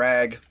right-wing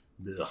rag.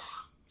 Ugh.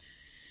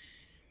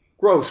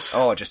 Gross.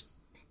 Oh, it just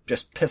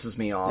pisses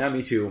me off. Yeah,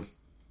 me too.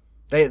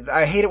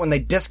 I hate it when they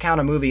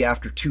discount a movie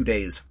after 2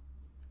 days.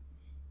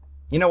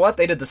 You know what?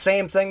 They did the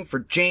same thing for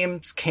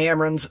James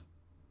Cameron's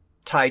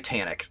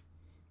Titanic.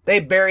 They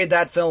buried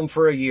that film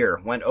for a year,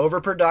 went over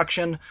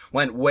production,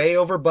 went way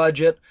over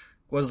budget,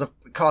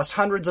 cost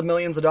hundreds of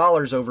millions of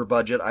dollars over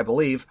budget, I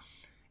believe.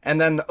 And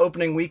then the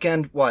opening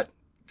weekend,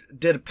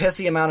 did a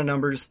pissy amount of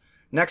numbers.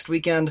 Next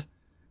weekend,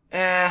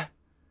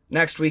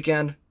 Next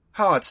weekend,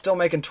 it's still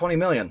making 20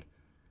 million.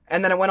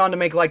 And then it went on to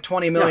make like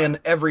 20 million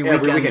every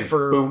weekend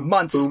for boom,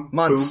 months.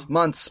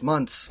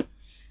 Months.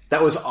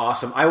 That was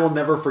awesome. I will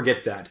never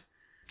forget that.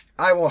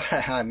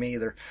 Me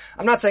either.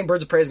 I'm not saying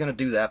Birds of Prey is going to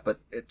do that, but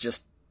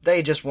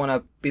they just want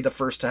to be the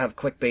first to have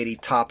clickbaity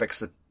topics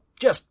that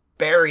just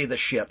bury the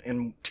shit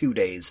in 2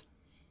 days.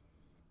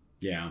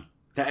 Yeah.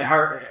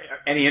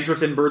 Any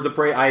interest in Birds of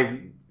Prey?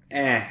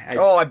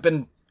 I've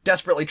been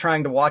desperately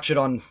trying to watch it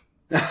on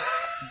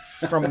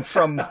from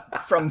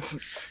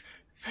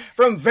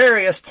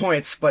various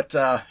points, but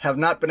have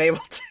not been able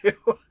to.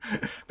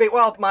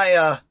 But,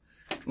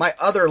 my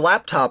other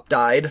laptop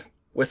died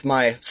with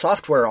my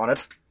software on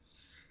it.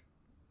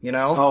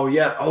 Oh,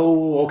 yeah.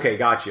 Oh, okay.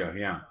 Gotcha.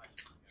 Yeah.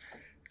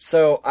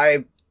 So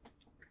I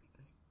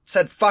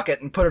said fuck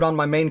it and put it on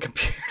my main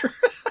computer.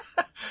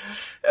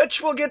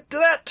 Which we'll get to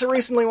that to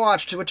recently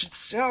watched, which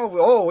it's,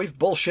 we've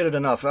bullshitted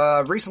enough.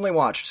 Recently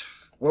watched.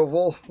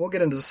 We'll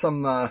get into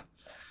some,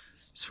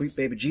 sweet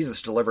baby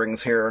Jesus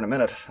deliverings here in a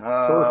minute.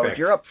 Perfect.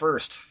 You're up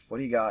first. What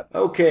do you got?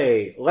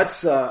 Okay,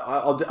 let's,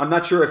 I'm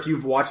not sure if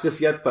you've watched this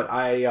yet, but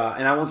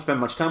and I won't spend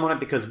much time on it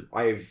because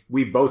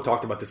we've both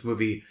talked about this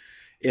movie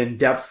in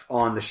depth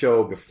on the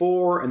show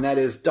before, and that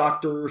is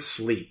Dr.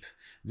 Sleep.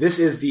 This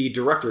is the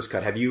director's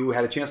cut. Have you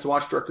had a chance to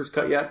watch director's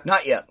cut yet?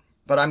 Not yet,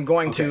 but I'm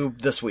going to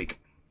this week.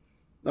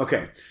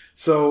 Okay.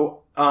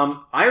 So,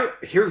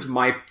 here's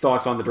my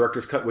thoughts on the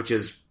director's cut, which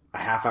is a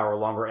half hour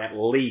longer, at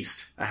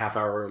least a half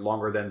hour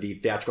longer than the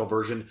theatrical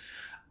version.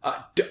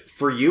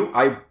 For you,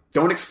 I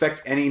don't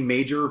expect any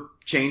major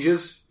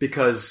changes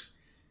because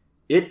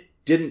it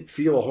didn't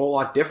feel a whole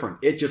lot different.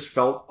 It just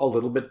felt a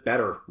little bit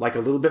better, like a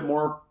little bit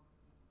more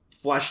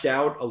fleshed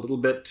out, a little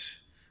bit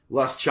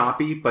less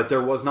choppy, but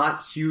there was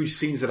not huge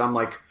scenes that I'm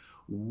like,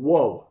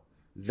 whoa,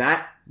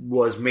 that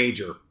was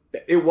major.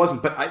 It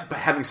wasn't, but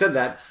having said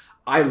that,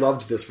 I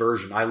loved this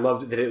version. I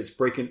loved that it was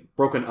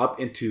broken up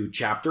into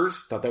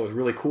chapters. Thought that was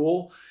really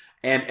cool.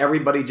 And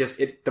everybody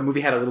the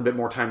movie had a little bit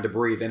more time to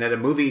breathe. And the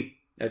movie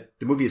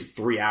is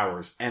 3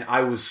 hours and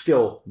I was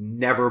still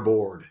never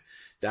bored.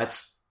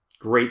 That's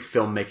great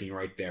filmmaking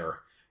right there.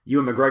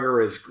 Ewan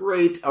McGregor is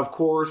great, of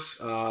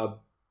course.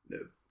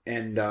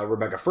 And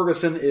Rebecca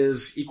Ferguson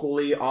is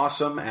equally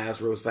awesome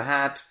as Rose the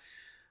Hat.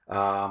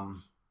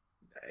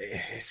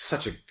 It's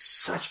such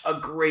a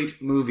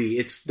great movie.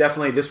 It's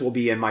definitely, this will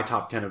be in my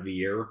top 10 of the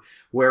year.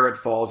 Where it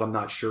falls, I'm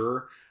not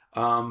sure.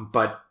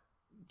 But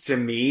to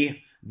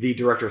me, the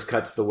director's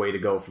cut's the way to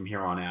go from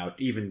here on out.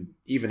 Even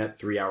at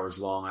 3 hours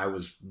long, I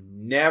was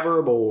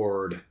never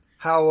bored.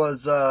 How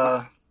was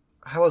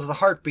the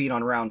heartbeat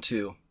on round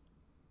 2?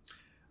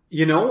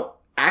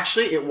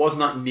 Actually, it was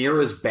not near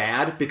as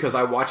bad because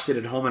I watched it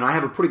at home and I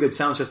have a pretty good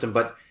sound system,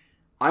 but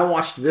I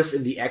watched this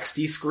in the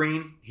XD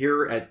screen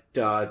here at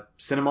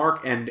Cinemark,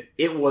 and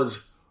it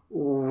was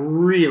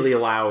really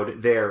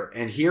loud there.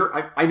 And here,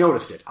 I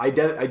noticed it. I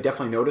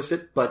definitely noticed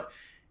it, but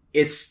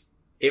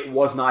it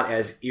was not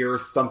as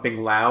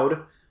ear-thumping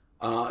loud.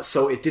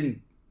 So it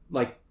didn't,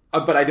 but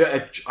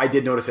I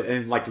did notice it.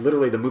 And,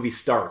 literally the movie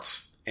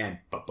starts and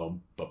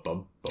ba-bum,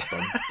 ba-bum,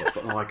 ba-bum,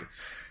 ba-bum. I'm like,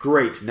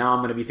 great, now I'm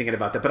going to be thinking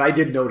about that. But I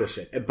did notice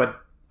it.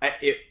 But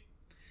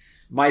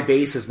my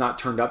bass is not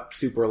turned up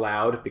super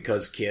loud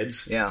because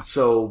kids. Yeah.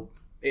 So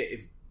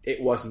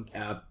it wasn't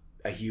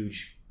a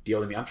huge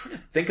deal to me. I'm trying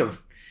to think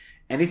of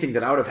anything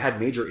that I would have had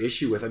major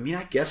issue with. I mean,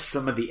 I guess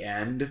some of the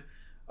end,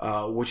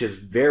 which is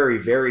very,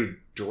 very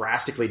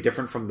drastically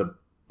different from the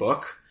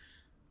book.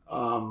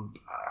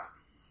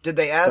 Did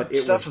they add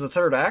stuff to the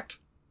third act?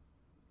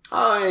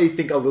 I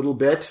think a little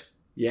bit,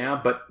 yeah,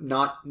 but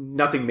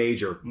nothing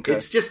major. Okay.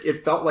 It's just,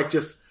 it felt like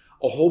just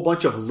a whole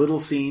bunch of little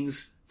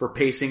scenes for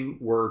pacing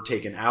were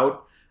taken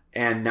out,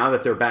 and now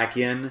that they're back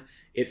in,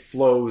 it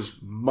flows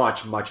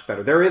much, much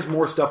better. There is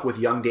more stuff with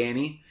young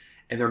Danny,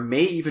 and there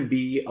may even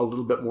be a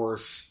little bit more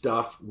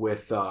stuff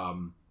with,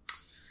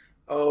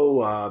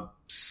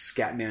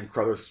 Scatman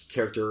Crothers'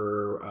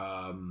 character,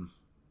 I'm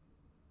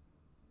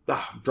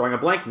drawing a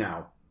blank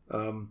now.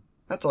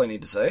 That's all you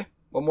need to say.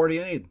 What more do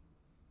you need?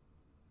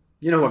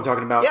 You know who I'm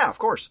talking about? Yeah, of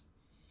course.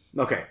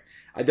 Okay.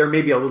 There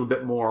may be a little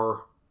bit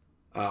more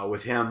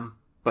with him,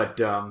 but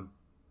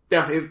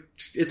yeah,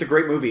 it's a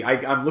great movie.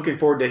 I'm looking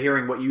forward to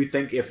hearing what you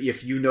think.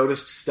 If you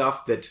noticed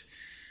stuff that,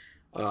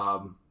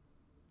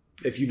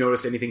 if you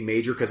noticed anything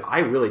major, because I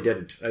really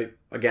didn't.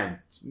 Again,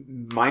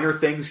 minor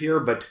things here,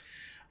 but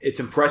it's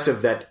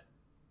impressive that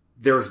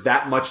there's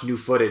that much new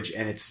footage,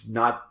 and it's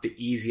not the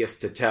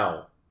easiest to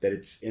tell that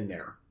it's in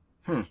there.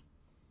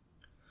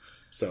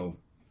 So.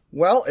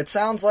 Well, it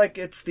sounds like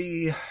it's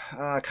the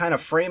kind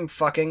of frame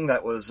fucking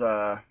that was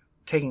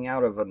taking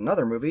out of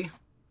another movie.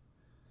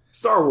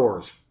 Star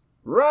Wars.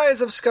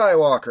 Rise of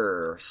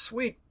Skywalker.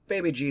 Sweet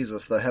baby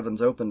Jesus, the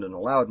heavens opened and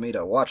allowed me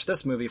to watch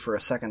this movie for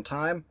a second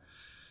time.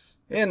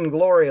 In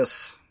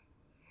glorious,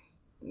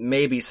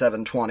 maybe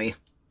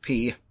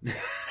 720p.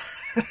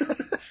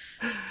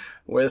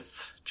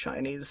 With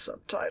Chinese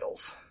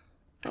subtitles.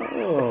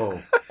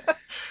 Oh.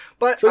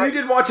 But so you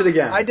did watch it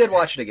again. I did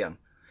watch it again.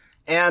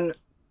 And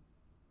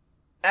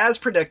as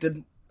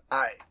predicted,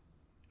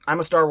 I'm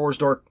a Star Wars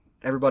dork,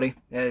 everybody.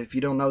 If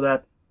you don't know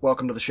that,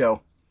 welcome to the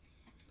show.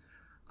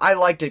 I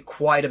liked it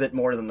quite a bit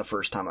more than the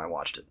first time I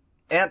watched it.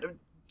 And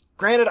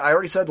granted, I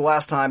already said the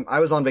last time, I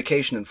was on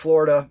vacation in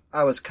Florida.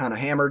 I was kind of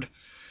hammered.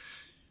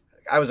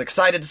 I was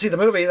excited to see the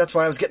movie. That's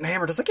why I was getting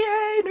hammered. It's like,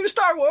 yay, new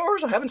Star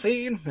Wars I haven't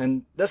seen.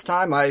 And this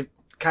time I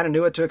kind of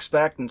knew what to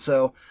expect. And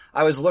so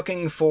I was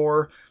looking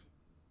for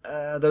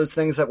those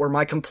things that were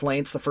my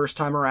complaints the first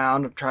time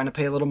around, trying to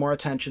pay a little more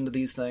attention to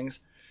these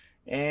things.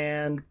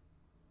 And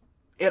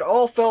it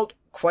all felt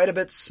quite a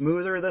bit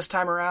smoother this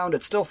time around.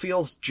 It still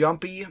feels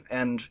jumpy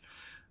and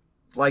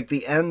like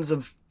the ends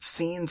of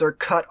scenes are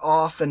cut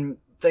off and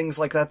things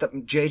like that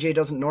JJ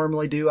doesn't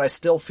normally do. I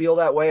still feel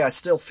that way. I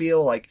still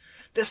feel like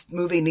this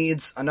movie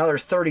needs another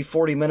 30,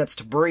 40 minutes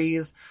to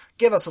breathe.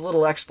 Give us a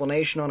little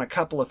explanation on a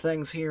couple of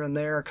things here and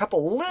there. A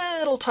couple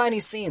little tiny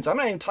scenes. I'm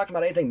not even talking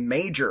about anything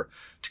major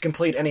to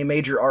complete any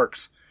major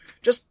arcs.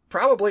 Just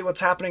probably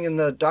what's happening in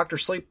the Dr.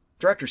 Sleep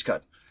director's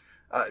cut.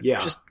 Yeah.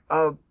 Just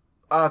a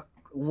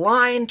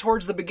line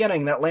towards the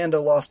beginning that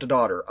Lando lost a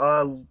daughter.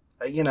 A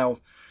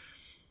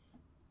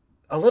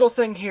little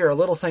thing here, a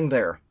little thing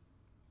there.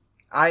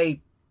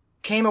 I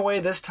came away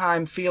this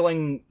time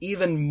feeling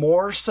even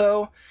more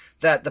so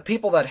that the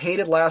people that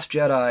hated Last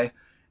Jedi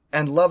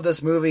and love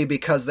this movie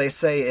because they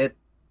say it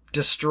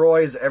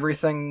destroys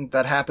everything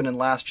that happened in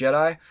Last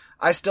Jedi,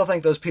 I still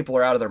think those people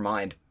are out of their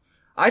mind.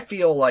 I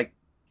feel like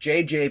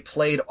JJ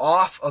played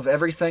off of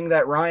everything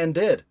that Ryan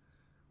did.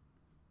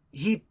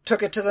 He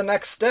took it to the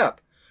next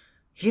step.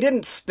 He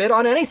didn't spit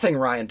on anything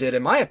Ryan did,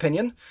 in my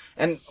opinion.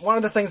 And one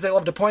of the things they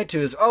love to point to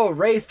is,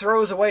 Rey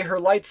throws away her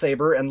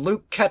lightsaber and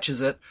Luke catches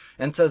it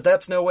and says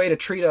that's no way to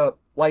treat a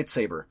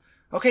lightsaber.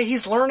 Okay,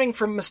 he's learning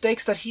from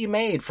mistakes that he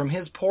made from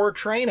his poor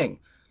training.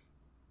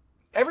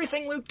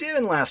 Everything Luke did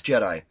in Last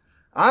Jedi.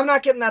 I'm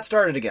not getting that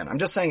started again. I'm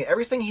just saying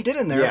everything he did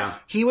in there,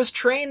 He was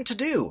trained to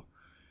do.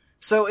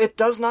 So it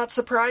does not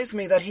surprise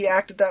me that he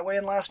acted that way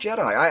in Last Jedi.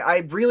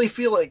 I really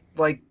feel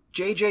like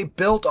JJ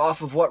built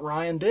off of what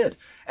Ryan did.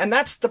 And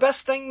that's the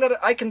best thing that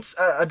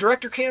a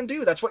director can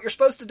do. That's what you're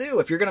supposed to do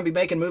if you're going to be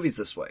making movies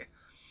this way.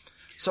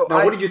 So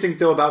now, what did you think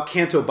though about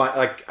Canto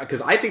Bight?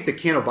 Because I think the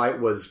Canto Bight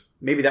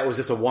maybe that was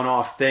just a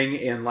one-off thing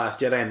in Last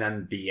Jedi and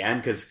then the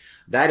end, because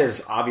that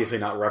is obviously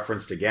not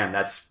referenced again.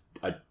 That's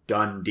a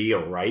done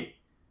deal, right?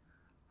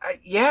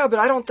 Yeah, but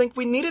I don't think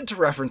we needed to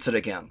reference it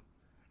again.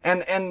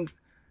 And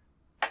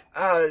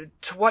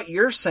to what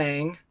you're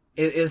saying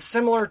is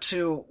similar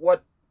to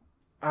what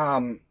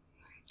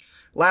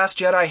Last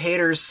Jedi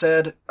haters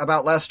said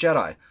about Last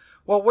Jedi.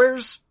 Well,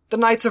 where's the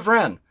Knights of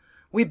Ren?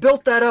 We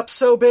built that up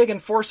so big in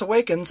Force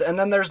Awakens, and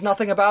then there's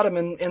nothing about him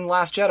in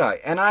Last Jedi.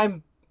 And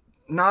I'm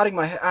nodding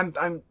my head,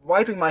 I'm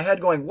wiping my head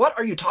going, what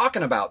are you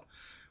talking about?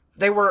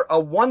 They were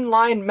a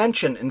one-line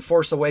mention in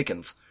Force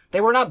Awakens.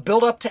 They were not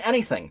built up to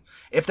anything.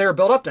 If they were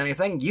built up to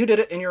anything, you did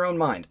it in your own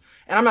mind.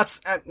 And I'm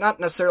not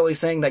necessarily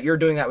saying that you're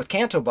doing that with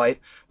Canto Bight,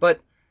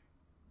 but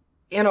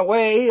in a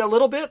way, a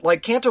little bit,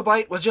 like Canto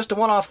Bight was just a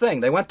one-off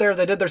thing. They went there,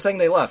 they did their thing,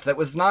 they left. That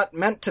was not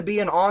meant to be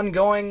an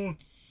ongoing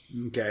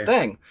Okay.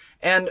 thing.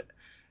 And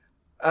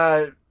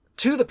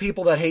to the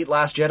people that hate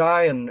Last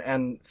Jedi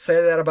and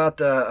say that about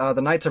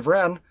the Knights of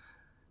Ren,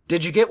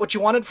 did you get what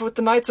you wanted with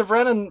the Knights of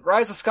Ren and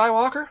Rise of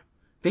Skywalker?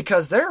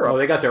 Because they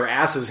got their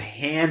asses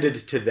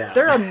handed to them.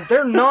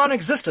 They're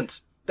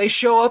non-existent. They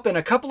show up in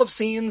a couple of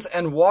scenes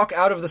and walk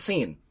out of the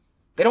scene.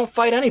 They don't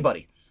fight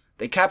anybody.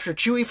 They capture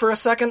Chewie for a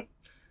second,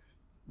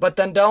 but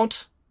then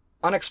don't.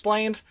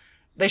 Unexplained.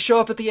 They show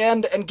up at the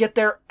end and get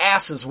their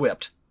asses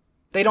whipped.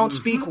 They don't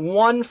speak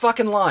one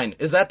fucking line.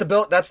 Is that the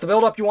build? That's the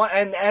build up you want?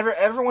 And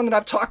everyone that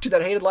I've talked to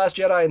that hated Last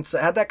Jedi and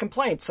had that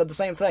complaint said the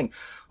same thing.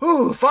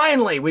 Ooh,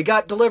 finally, we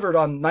got delivered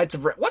on Knights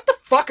of Ren. What the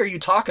fuck are you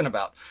talking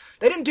about?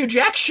 They didn't do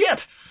jack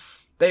shit.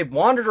 They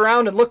wandered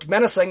around and looked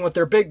menacing with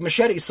their big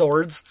machete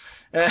swords,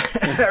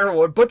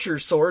 or butcher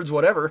swords,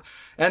 whatever,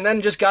 and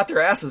then just got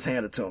their asses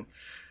handed to them.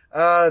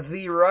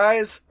 The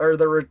rise, or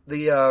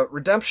the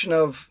redemption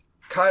of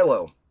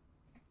Kylo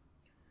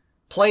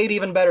played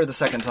even better the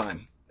second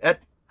time. It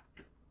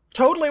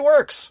totally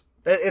works.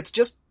 It's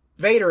just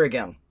Vader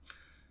again.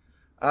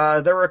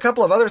 There were a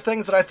couple of other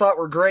things that I thought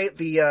were great.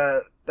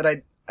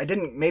 That I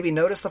didn't maybe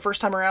notice the first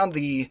time around.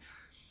 The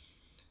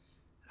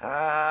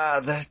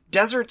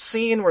desert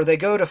scene where they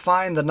go to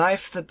find the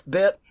knife that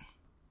bit,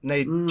 and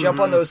they jump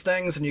on those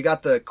things, and you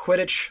got the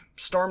Quidditch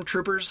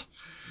stormtroopers.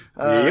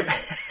 Yep.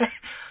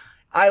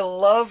 I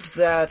loved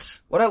that.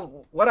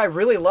 What I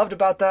really loved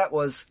about that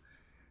was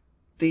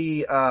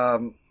the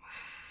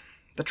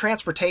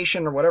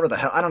transportation, or whatever the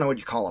hell, I don't know what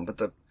you call them, but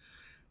the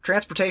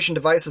transportation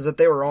devices that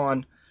they were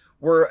on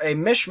were a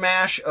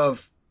mishmash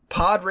of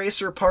pod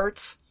racer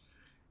parts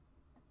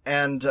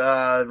and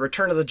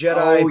Return of the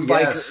Jedi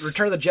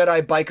Return of the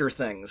Jedi biker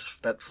things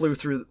that flew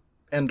through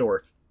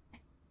Endor.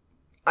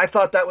 I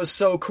thought that was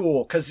so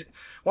cool because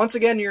once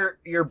again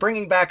you're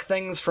bringing back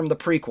things from the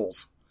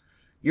prequels.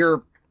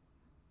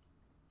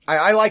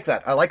 I like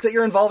that. I like that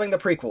you're involving the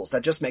prequels.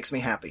 That just makes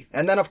me happy.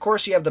 And then of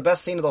course you have the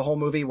best scene of the whole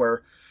movie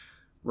where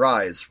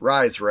rise,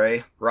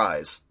 Rey,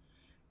 rise.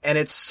 And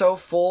it's so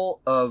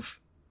full of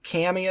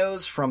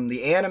cameos from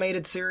the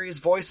animated series,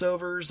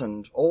 voiceovers,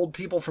 and old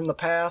people from the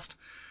past.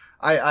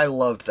 I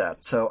loved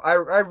that. So I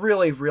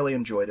really, really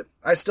enjoyed it.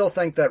 I still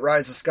think that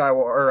Rise of Skywalker,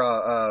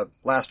 or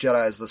Last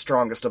Jedi is the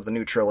strongest of the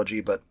new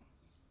trilogy, but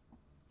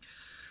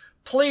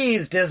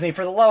please, Disney,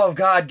 for the love of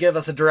God, give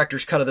us a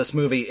director's cut of this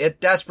movie. It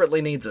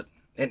desperately needs it.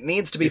 It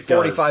needs to be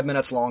 45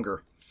 minutes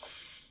longer.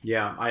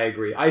 Yeah, I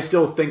agree. I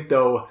still think,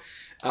 though,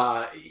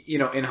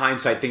 in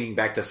hindsight, thinking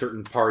back to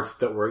certain parts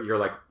that you're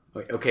like,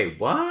 okay,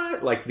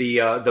 what? Like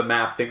the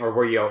map thing, or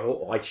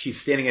where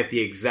she's standing at the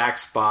exact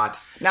spot.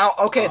 Now,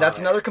 okay, that's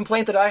another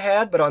complaint that I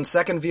had, but on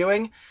second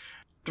viewing,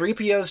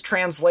 3PO's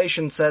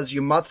translation says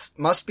you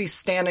must be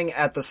standing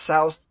at the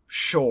south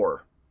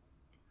shore.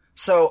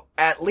 So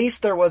at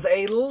least there was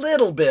a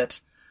little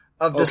bit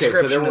of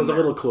description. Okay, so there was a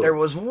little clue. There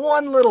was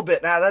one little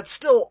bit. Now that's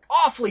still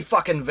awfully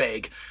fucking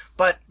vague,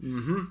 but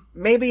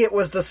maybe it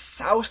was the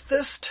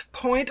southest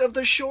point of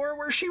the shore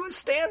where she was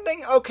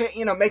standing. Okay,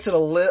 makes it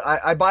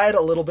I buy it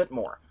a little bit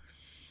more.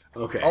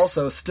 Okay.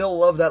 Also, still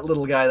love that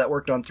little guy that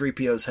worked on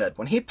 3PO's head.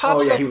 When he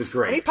pops up, he was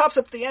great. When he pops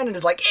up at the end and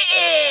is like,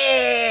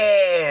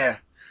 "Eh!"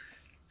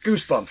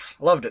 Goosebumps.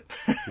 Loved it.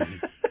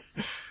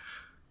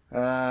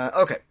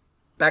 Okay,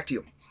 back to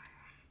you.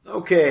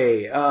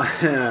 Okay,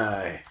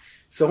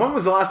 so when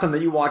was the last time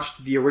that you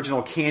watched the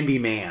original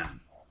Candyman?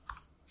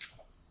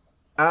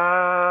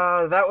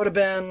 That would have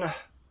been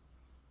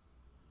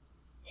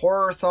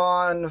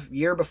Horrorthon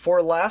year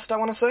before last, I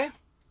want to say.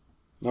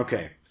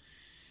 Okay.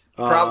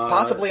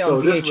 Possibly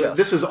on VHS.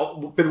 This has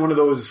been one of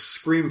those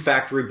Scream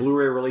Factory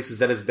Blu-ray releases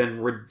that has been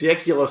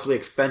ridiculously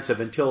expensive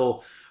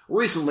until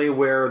recently,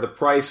 where the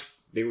price,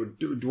 they were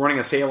running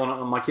a sale on it,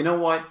 and I'm like, you know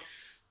what?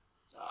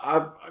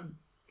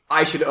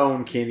 I should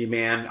own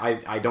Candyman.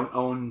 I don't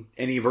own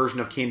any version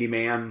of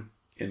Candyman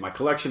in my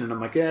collection, and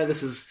I'm like,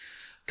 this is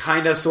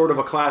kind of sort of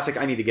a classic.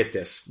 I need to get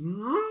this.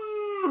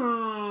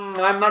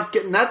 I'm not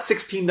getting that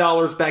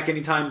 $16 back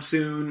anytime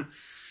soon.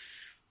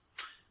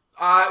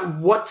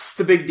 What's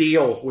the big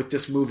deal with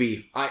this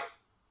movie?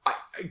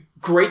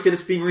 Great that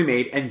it's being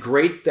remade, and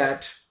great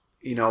that,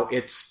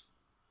 it's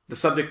the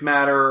subject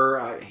matter.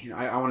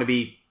 I want to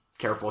be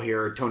careful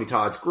here. Tony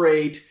Todd's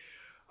great.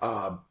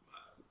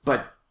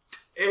 But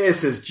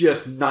this is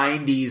just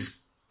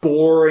 90s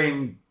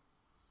boring,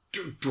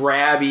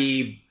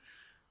 drabby,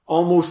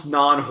 almost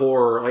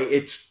non-horror.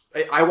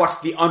 I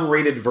watched the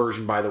unrated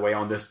version, by the way,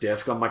 on this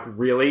disc. I'm like,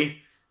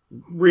 really?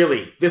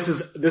 Really? This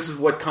is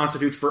what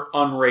constitutes for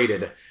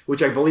unrated,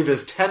 which I believe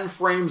is 10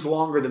 frames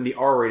longer than the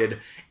R-rated.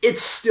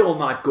 It's still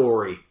not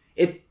gory.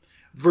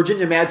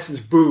 Virginia Madsen's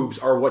boobs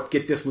are what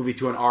get this movie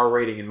to an R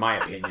rating, in my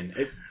opinion.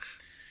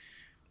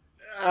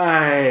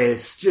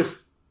 It's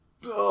just,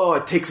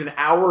 it takes an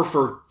hour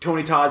for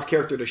Tony Todd's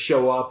character to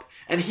show up,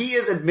 and he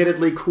is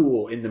admittedly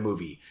cool in the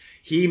movie.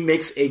 He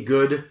makes a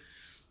good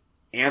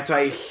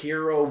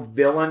anti-hero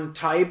villain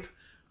type,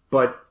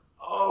 but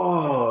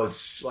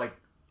it's like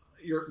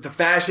the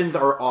fashions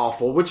are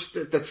awful, which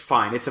that's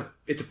fine. It's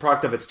a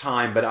product of its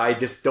time, but I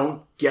just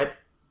don't get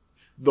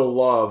the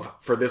love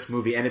for this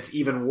movie, and it's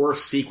even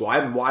worse sequel. I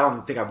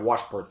don't think I've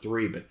watched part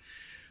 3, but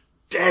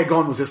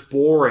daggone was just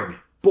boring.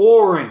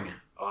 Boring!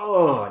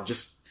 Oh,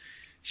 just,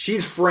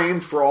 she's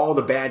framed for all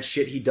the bad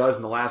shit he does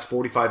in the last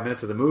 45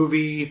 minutes of the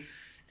movie,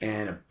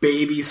 and a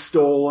baby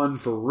stolen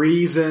for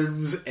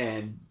reasons,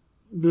 and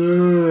nope.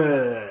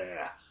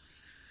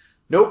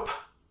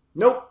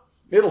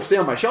 It'll stay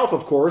on my shelf,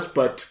 of course,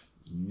 but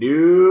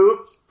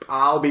nope.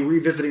 I'll be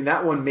revisiting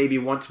that one maybe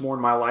once more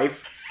in my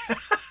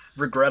life.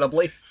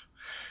 Regrettably.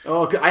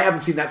 Oh, I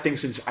haven't seen that thing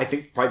since, I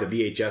think, probably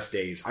the VHS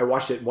days. I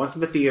watched it once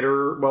in the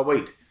theater. Well,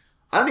 wait.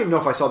 I don't even know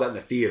if I saw that in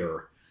the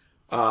theater.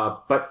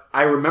 But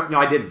I remember, no,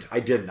 I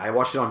didn't. I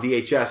watched it on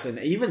VHS, and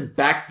even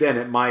back then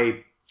at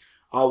my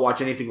I'll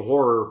watch anything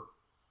horror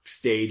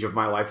stage of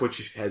my life,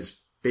 which has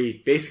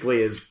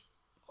basically is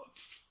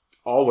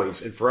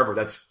always and forever.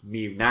 That's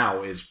me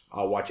now, is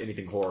I'll watch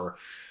anything horror.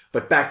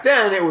 But back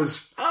then it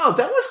was, that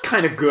was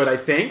kind of good, I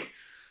think.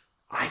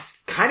 I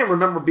kind of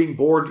remember being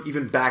bored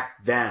even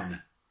back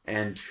then.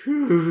 And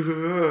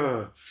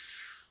your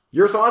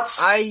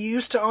thoughts? I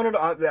used to own it.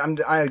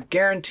 I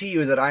guarantee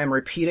you that I am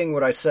repeating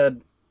what I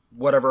said,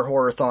 whatever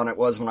horror-thon it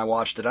was when I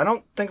watched it. I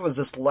don't think it was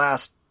this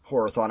last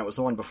horror-thon. It was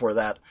the one before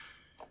that.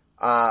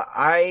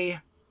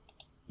 I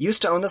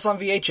used to own this on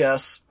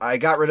VHS. I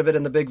got rid of it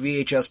in the big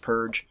VHS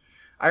purge.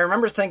 I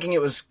remember thinking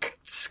it was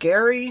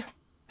scary,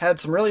 had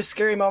some really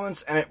scary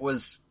moments, and it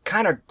was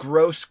kind of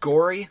gross,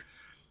 gory.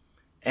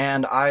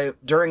 And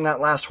during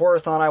that last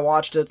horror-thon, I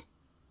watched it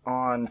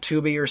on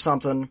Tubi or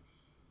something.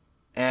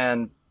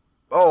 And,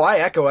 I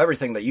echo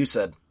everything that you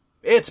said.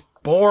 It's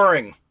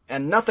boring,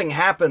 and nothing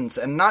happens,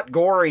 and not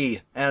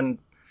gory, and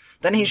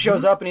then he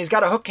shows up and he's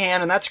got a hook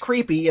hand, and that's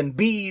creepy, and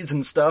bees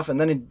and stuff,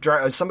 and then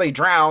somebody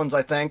drowns,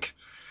 I think.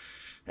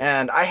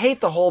 And I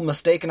hate the whole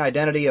mistaken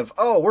identity of,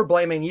 we're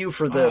blaming you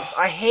for this.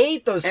 I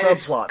hate those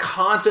subplots. It's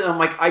constant. I'm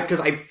like, because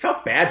I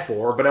felt bad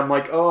for her, but I'm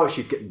like,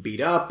 she's getting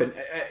beat up, and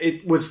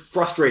it was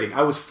frustrating.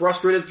 I was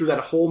frustrated through that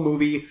whole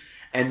movie,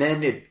 and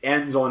then it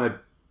ends on a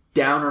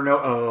downer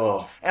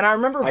note. And I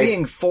remember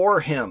being for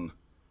him.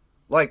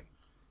 Like,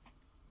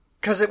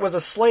 because it was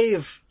a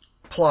slave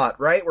plot,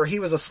 right? Where he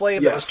was a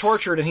slave that was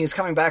tortured, and he's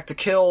coming back to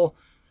kill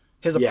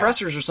his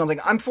oppressors or something.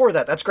 I'm for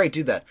that. That's great.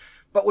 Do that.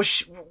 But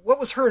what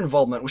was her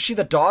involvement? Was she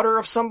the daughter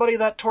of somebody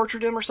that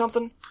tortured him or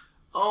something?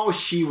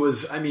 She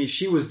was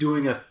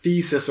doing a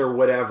thesis or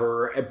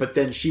whatever, but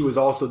then she was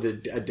also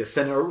a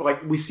descendant.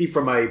 Like, we see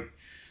from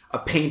a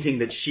painting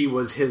that she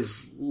was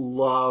his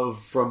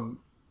love from...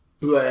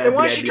 And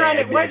why is he trying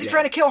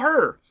to kill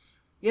her?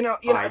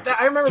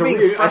 I remember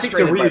being frustrated. I think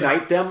to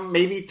reunite them,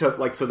 maybe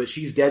so that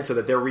she's dead, so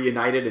that they're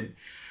reunited. And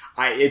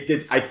I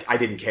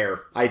didn't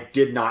care. I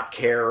did not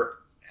care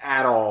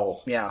at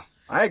all. Yeah,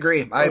 I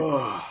agree.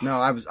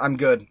 I'm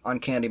good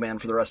on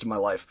Candyman for the rest of my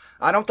life.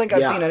 I don't think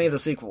I've seen any of the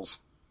sequels.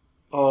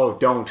 Oh,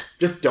 don't.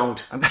 Just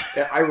don't.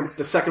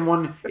 The second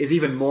one is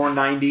even more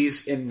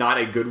 90s in not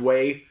a good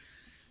way.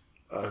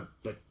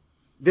 But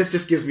this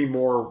just gives me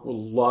more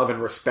love and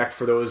respect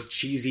for those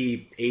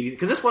cheesy 80s.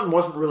 Because this one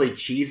wasn't really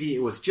cheesy.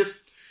 It was just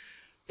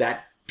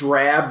that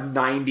drab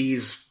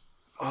 90s.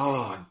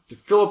 The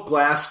Philip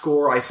Glass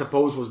score, I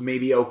suppose, was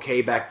maybe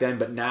okay back then.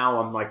 But now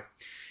I'm like,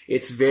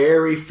 it's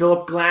very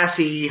Philip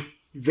Glassy.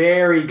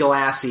 Very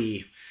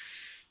glassy.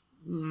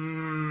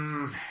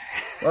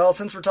 Well,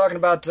 since we're talking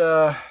about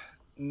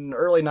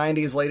early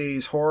 90s, late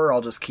 80s horror,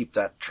 I'll just keep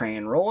that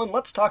train rolling.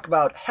 Let's talk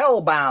about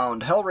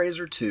Hellbound,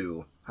 Hellraiser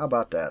 2. How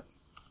about that?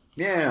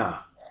 Yeah.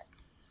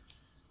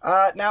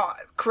 Now,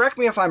 correct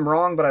me if I'm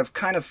wrong, but I've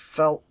kind of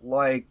felt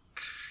like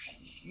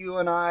you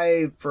and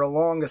I, for the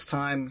longest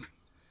time,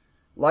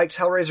 liked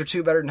Hellraiser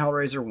 2 better than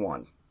Hellraiser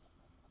 1.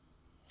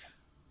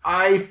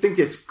 I think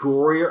it's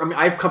gorier. I mean,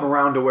 I've come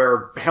around to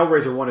where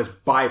Hellraiser 1 is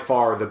by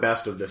far the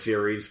best of the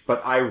series,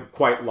 but I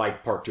quite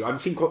like Part 2. I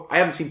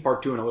haven't seen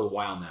Part 2 in a little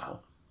while now.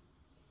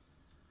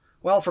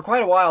 Well, for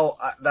quite a while,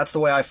 that's the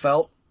way I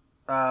felt.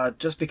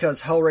 Just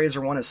because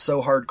Hellraiser 1 is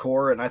so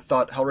hardcore, and I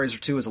thought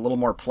Hellraiser 2 is a little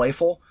more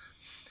playful.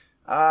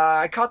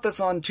 I caught this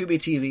on Tubi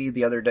TV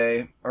the other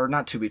day. Or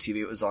not Tubi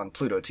TV, it was on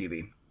Pluto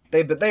TV.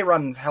 They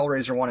run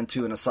Hellraiser 1 and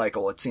 2 in a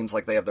cycle. It seems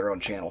like they have their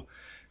own channel.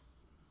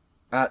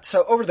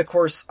 So over the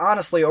course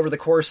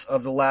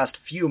of the last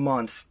few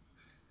months,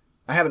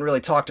 I haven't really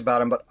talked about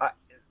them, but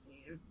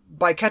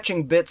by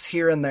catching bits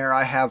here and there,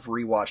 I have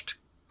rewatched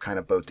kind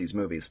of both these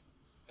movies.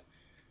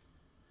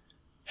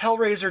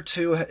 Hellraiser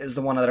 2 is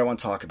the one that I want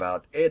to talk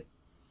about.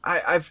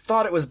 I've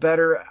thought it was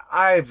better.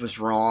 I was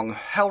wrong.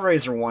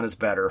 Hellraiser 1 is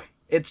better.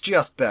 It's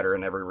just better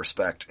in every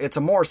respect. It's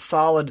a more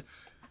solid,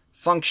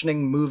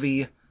 functioning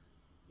movie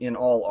in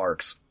all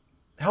arcs.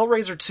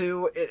 Hellraiser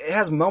 2, it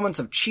has moments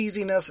of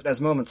cheesiness, it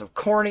has moments of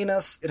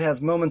corniness, it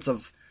has moments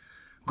of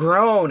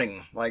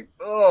groaning. Like,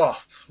 ugh,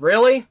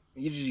 really?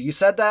 You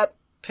said that,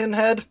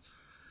 Pinhead?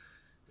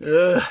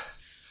 Ugh.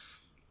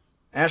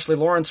 Ashley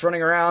Lawrence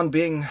running around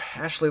being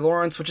Ashley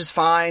Lawrence, which is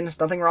fine.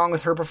 There's nothing wrong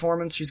with her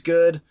performance, she's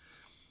good.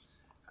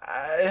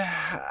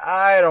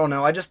 I don't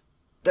know, I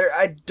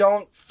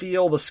don't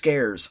feel the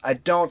scares. I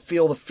don't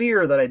feel the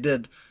fear that I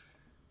did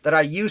that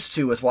I used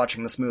to with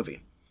watching this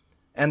movie.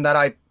 And that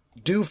I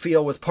do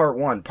feel with Part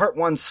 1. Part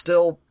 1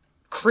 still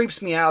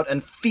creeps me out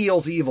and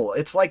feels evil.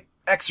 It's like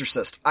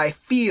Exorcist. I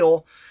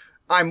feel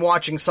I'm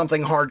watching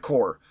something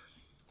hardcore.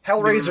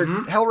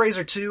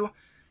 Hellraiser 2,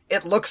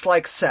 it looks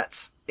like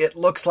sets. It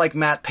looks like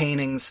matte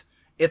paintings.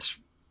 It's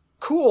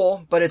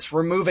cool, but it's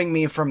removing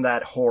me from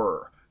that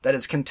horror that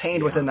is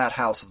contained within that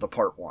house of the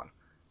Part 1.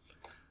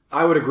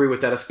 I would agree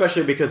with that,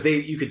 especially because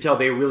you could tell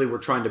they really were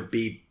trying to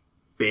be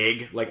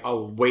big, like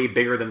way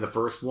bigger than the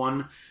first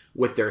one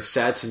with their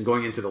sets and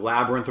going into the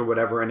labyrinth or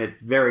whatever, and it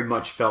very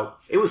much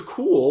it was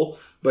cool,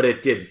 but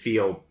it did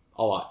feel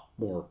a lot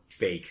more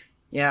fake.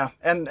 Yeah,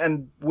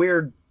 and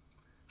weird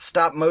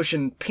stop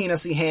motion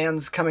penisy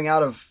hands coming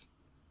out of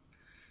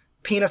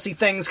penisy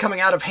things coming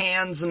out of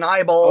hands and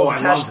eyeballs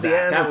attached to the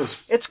end.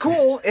 It's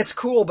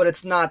cool, but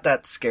it's not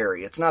that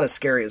scary. It's not as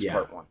scary as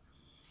Part 1.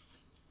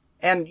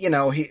 And, you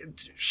know,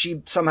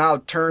 she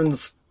somehow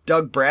turns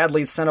Doug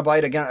Bradley's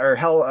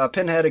Cenobite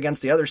Pinhead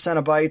against the other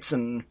Cenobites,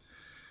 and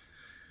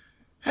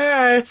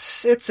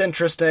it's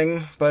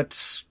interesting,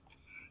 but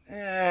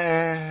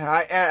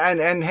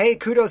and hey,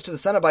 kudos to the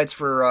Cenobites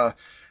for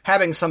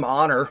having some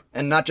honor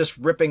and not just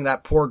ripping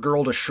that poor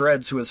girl to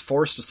shreds who is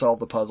forced to solve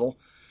the puzzle.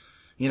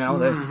 You know,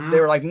 they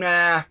were like,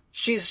 nah,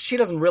 she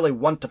doesn't really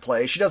want to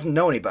play. She doesn't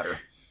know any better. I'm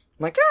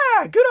like,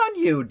 good on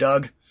you,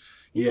 Doug.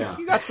 Yeah.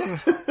 You got some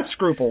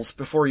scruples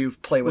before you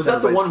play with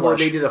everybody's flesh. Was that the one where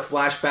flesh. they did a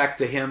flashback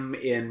to him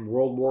in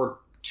World War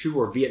II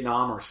or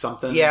Vietnam or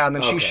something? Yeah, and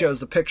then she shows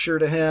the picture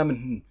to him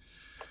and...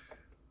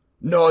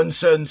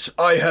 Nonsense,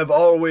 I have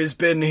always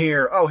been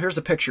here. Oh, here's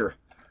a picture.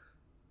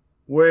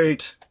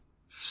 Wait.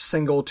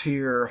 Single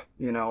tear,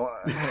 you know.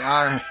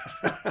 All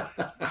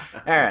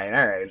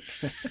right.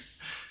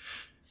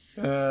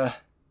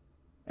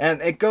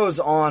 And it goes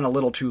on a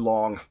little too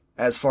long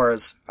as far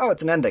as,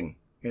 it's an ending.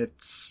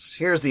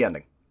 Here's the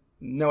ending.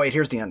 No, wait,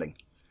 here's the ending.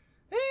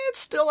 It's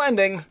still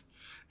ending.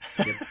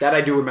 Yeah, that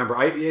I do remember.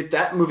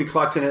 That movie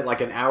clocks in at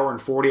like an hour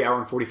and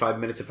 45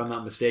 minutes, if I'm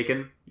not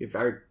mistaken.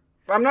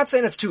 I'm not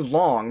saying it's too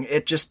long.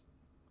 It just,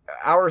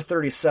 hour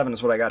 37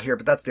 is what I got here,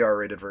 but that's the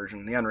R-rated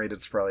version. The unrated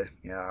is probably,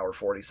 hour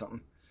 40 something.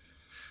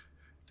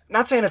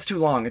 Not saying it's too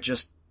long. It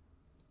just,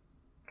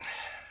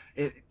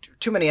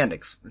 too many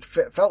endings. It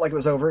felt like it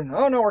was over.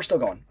 Oh no, we're still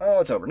going. Oh,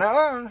 it's over.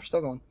 No, we're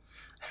still going.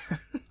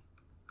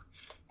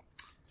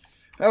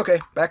 Okay,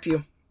 back to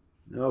you.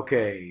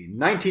 Okay,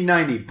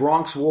 1990,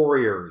 Bronx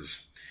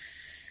Warriors.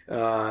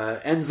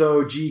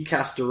 Enzo G.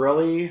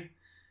 Castorelli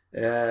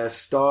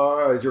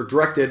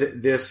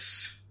directed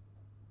this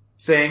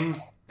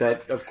thing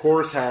that, of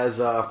course, has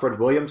Fred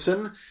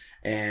Williamson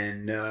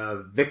and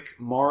Vic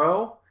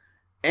Morrow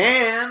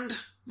and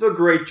the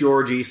great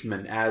George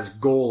Eastman as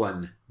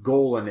Golan.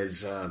 Golan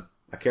is a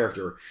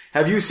character.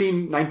 Have you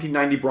seen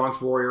 1990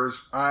 Bronx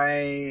Warriors?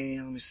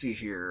 Let me see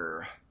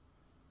here.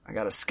 I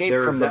got Escape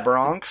from the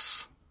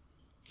Bronx.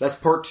 That's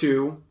part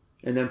 2.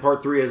 And then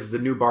part 3 is The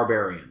New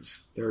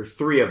Barbarians. There's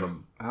 3 of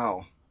them.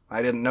 Oh,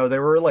 I didn't know they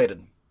were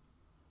related.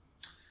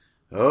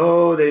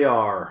 Oh, they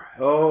are.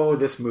 Oh,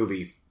 this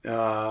movie.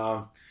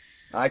 I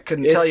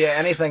couldn't tell you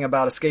anything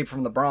about Escape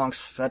from the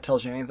Bronx, if that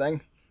tells you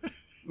anything.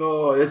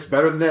 Oh, it's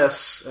better than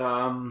this.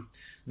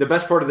 The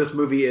best part of this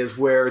movie is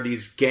where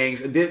these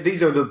gangs...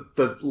 These are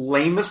the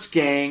lamest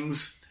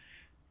gangs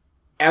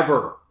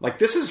ever. Like,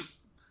 this is...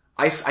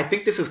 I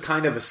think this is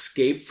kind of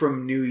Escape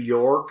from New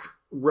York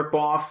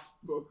ripoff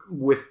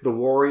with the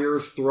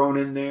Warriors thrown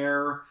in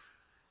there,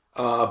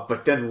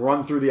 but then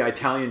run through the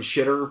Italian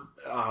shitter.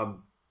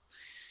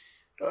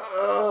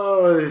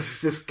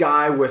 This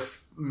guy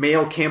with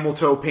male camel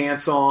toe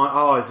pants on.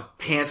 Oh, his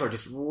pants are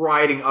just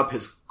riding up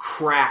his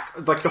crack.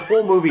 Like the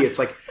whole movie, it's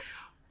like,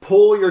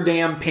 pull your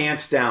damn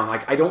pants down.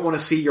 Like, I don't want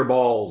to see your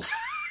balls.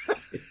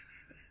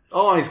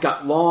 And he's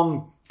got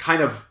long,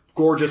 kind of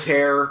gorgeous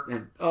hair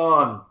and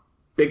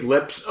big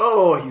lips.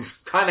 Oh, he's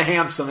kind of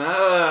handsome.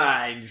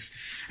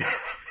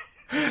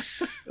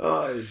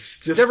 It's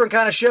just a different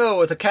kind of show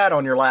with a cat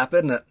on your lap,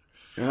 isn't it?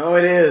 Oh,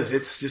 it is.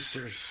 It's just,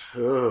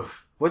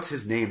 what's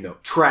his name though?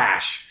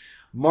 Trash.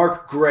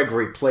 Mark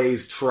Gregory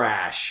plays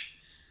Trash.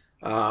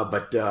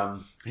 But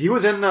he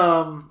was in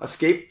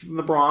Escape from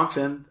the Bronx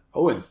and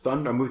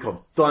Thunder, a movie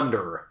called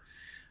Thunder.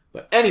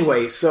 But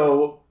anyway,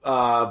 so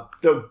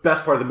the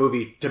best part of the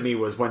movie to me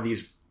was when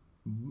these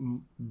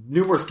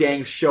numerous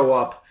gangs show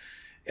up,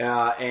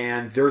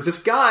 and there's this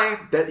guy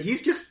that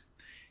he's just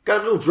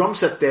got a little drum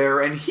set there,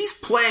 and he's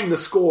playing the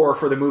score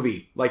for the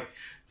movie, like.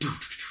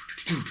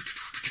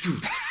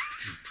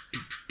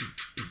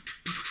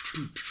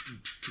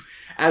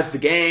 As the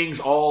gangs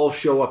all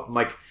show up, I'm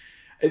like,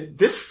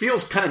 this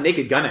feels kind of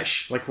Naked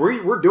Gun-ish. Like,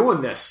 we're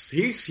doing this.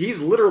 He's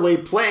literally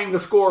playing the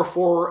score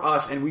for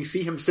us, and we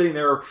see him sitting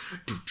there.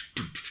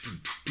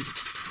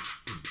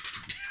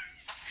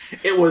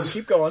 It was...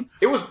 Keep going.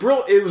 It was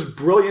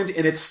brilliant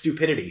in its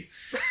stupidity.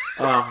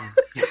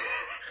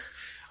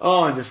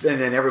 And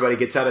then everybody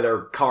gets out of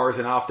their cars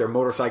and off their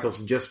motorcycles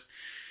and just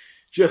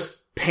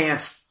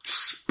pants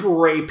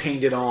spray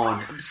painted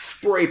on.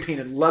 Spray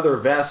painted leather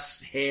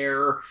vests,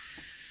 hair...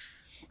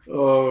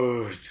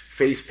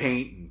 face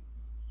paint. And,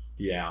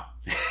 yeah.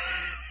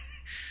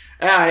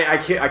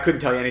 I couldn't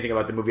tell you anything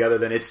about the movie other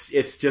than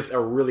it's just a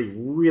really,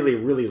 really,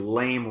 really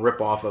lame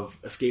ripoff of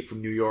Escape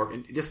from New York.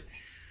 And just,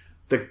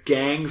 the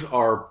gangs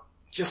are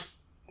just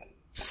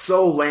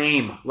so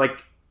lame.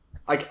 Like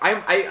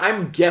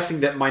I'm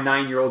guessing that my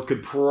 9-year-old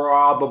could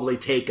probably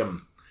take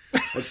him.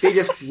 Like, they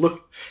just look...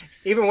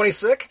 Even when he's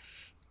sick?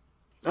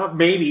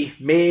 Maybe.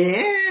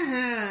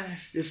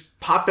 Just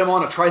pop him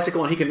on a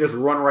tricycle and he can just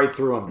run right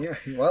through them. Yeah,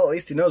 well, at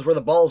least he knows where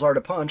the balls are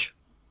to punch.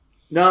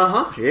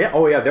 Uh-huh. Yeah.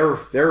 Oh, yeah.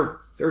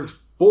 There's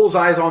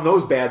bullseyes on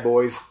those bad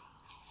boys.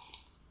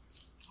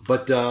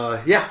 But,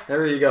 yeah,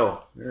 there you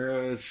go.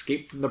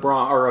 Escape from the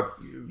Bronx, or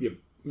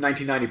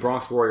 1990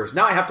 Bronx Warriors.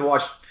 Now I have to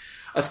watch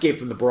Escape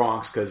from the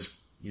Bronx because,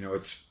 you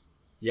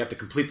have to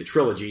complete the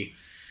trilogy.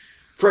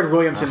 Fred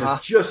Williamson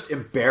is just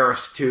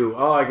embarrassed, too.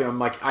 Oh, I'm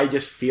like, I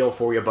just feel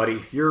for you,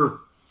 buddy. You're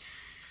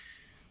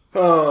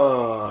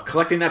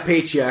collecting that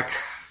paycheck.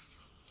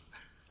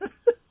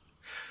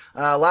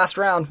 Last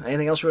round.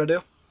 Anything else you want to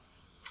do?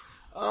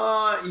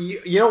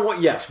 You know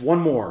what? Yes, one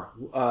more.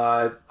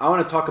 I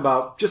want to talk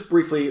about, just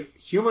briefly,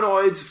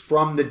 Humanoids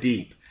from the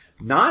Deep.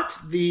 Not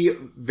the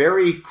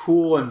very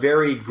cool and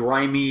very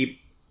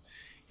grimy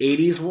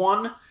 80s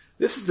one.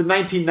 This is the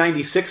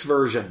 1996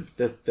 version,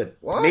 the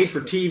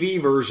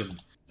made-for-TV version.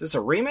 Is this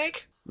a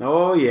remake?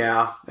 Oh,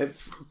 yeah.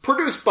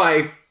 Produced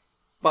by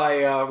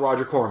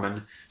Roger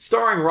Corman.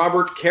 Starring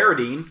Robert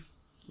Carradine,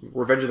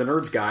 Revenge of the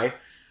Nerds guy.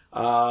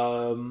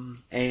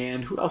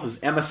 And who else is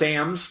Emma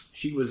Samms?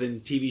 She was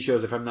in TV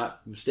shows, if I'm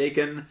not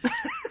mistaken.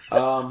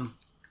 How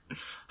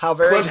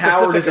very Clint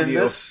specific Howard is of in you.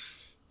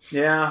 this.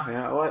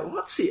 Yeah. Well,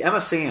 let's see. Emma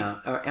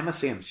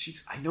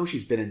Samms. I know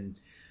she's been in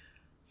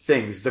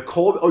things.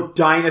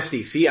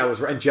 Dynasty. See, I was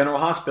right. And General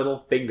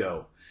Hospital.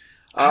 Bingo.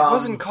 I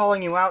wasn't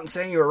calling you out and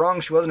saying you were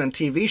wrong. She wasn't in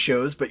TV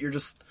shows, but you're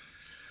just...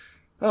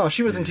 Oh,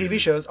 she was in TV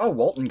shows. Oh,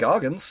 Walton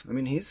Goggins. I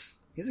mean, he's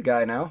a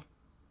guy now.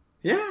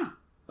 Yeah.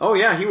 Oh,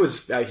 yeah, he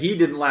was. He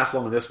didn't last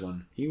long in this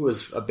one. He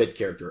was a bit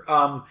character.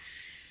 I'll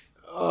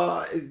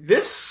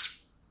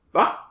just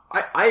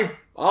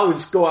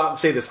go out and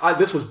say this.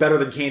 This was better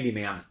than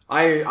Candyman.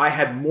 I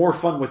had more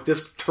fun with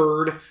this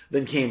turd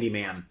than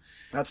Candyman.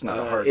 That's not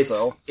a hard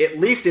sell. At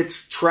least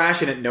it's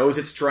trash and it knows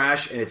it's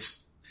trash, and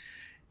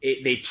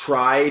they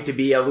try to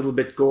be a little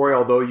bit gory,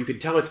 although you can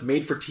tell it's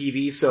made for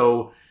TV,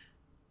 so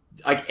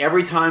like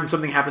every time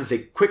something happens, they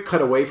quick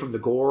cut away from the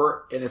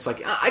gore, and it's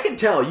like, I can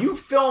tell you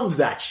filmed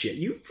that shit.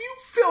 You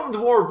filmed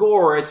more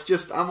gore. It's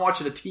just I'm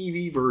watching a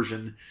TV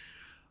version.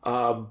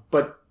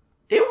 But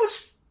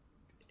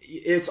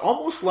it's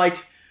almost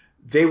like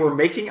they were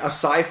making a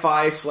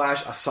sci-fi /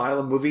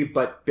 asylum movie,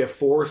 but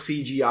before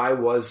CGI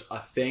was a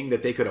thing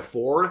that they could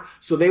afford.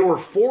 So they were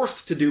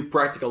forced to do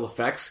practical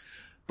effects,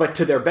 but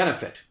to their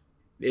benefit.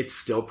 It's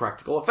still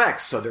practical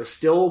effects. So there's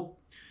still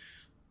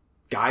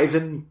guys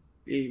in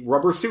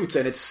rubber suits,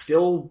 and it's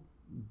still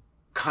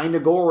kind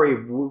of gory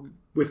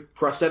with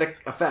prosthetic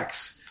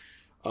effects.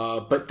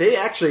 But they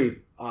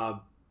actually,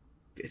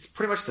 it's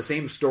pretty much the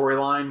same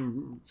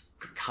storyline,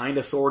 kind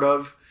of, sort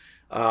of.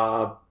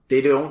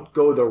 They don't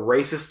go the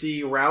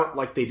racist-y route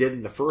like they did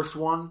in the first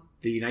one,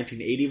 the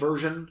 1980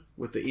 version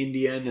with the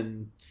Indian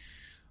and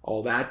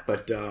all that,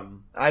 but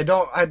I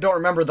don't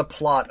remember the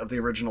plot of the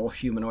original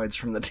Humanoids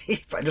from the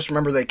Deep. I just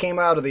remember they came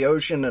out of the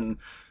ocean and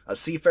a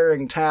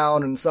seafaring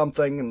town and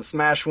something, and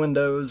smash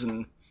windows,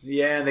 and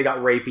yeah, and they got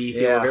rapey.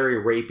 They were very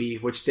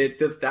rapey, which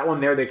that one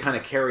there they kind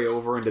of carry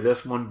over into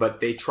this one, but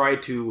they try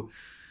to.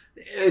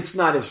 It's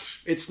not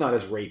as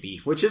rapey,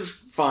 which is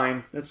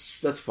fine.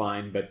 That's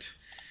fine, but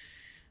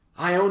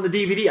I own the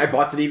DVD. I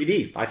bought the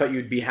DVD. I thought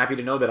you'd be happy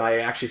to know that I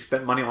actually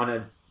spent money on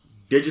a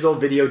digital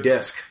video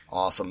disc.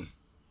 Awesome.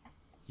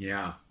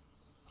 Yeah.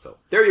 So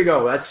there you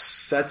go.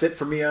 That's it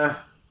for me.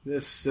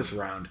 This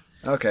round.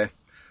 Okay,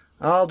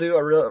 I'll do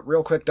a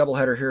real quick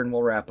doubleheader here, and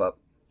we'll wrap up.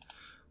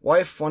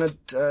 Wife wanted,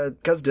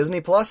 cause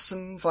Disney Plus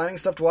and finding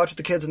stuff to watch with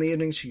the kids in the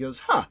evenings. She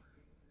goes,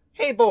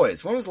 "Hey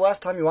boys, when was the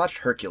last time you watched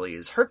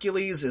Hercules?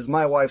 Hercules is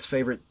my wife's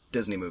favorite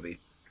Disney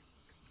movie."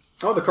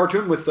 Oh, the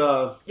cartoon with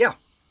Yeah.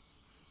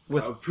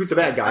 Who's the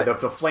bad guy?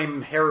 The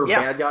flame hair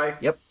bad guy.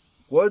 Yep.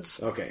 Woods.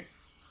 Okay.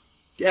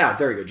 Yeah,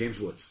 there you go, James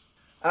Woods.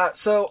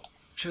 So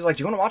she was like,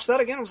 "Do you want to watch that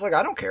again?" I was like,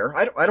 "I don't care.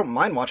 I don't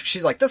mind watching."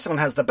 She's like, "This one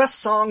has the best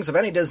songs of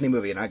any Disney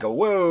movie." And I go,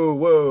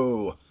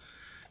 whoa.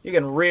 You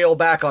can reel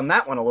back on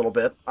that one a little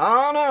bit.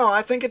 "Oh, no,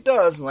 I think it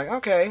does." I'm like,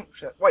 "Okay.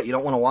 What, you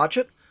don't want to watch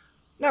it?"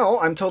 "No,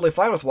 I'm totally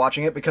fine with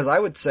watching it because I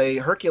would say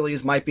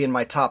Hercules might be in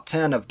my top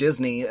 10 of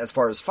Disney as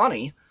far as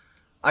funny.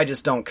 I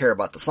just don't care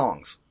about the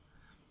songs."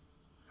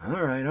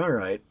 All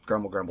right.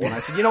 Grumble. And I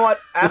said, "You know what?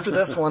 After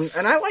this one,"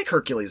 and I like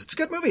Hercules. It's a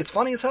good movie. It's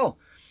funny as hell.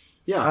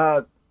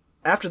 Yeah.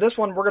 After this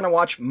one, we're going to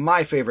watch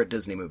my favorite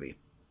Disney movie.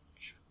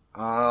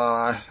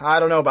 I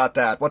don't know about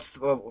that.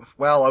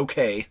 Well,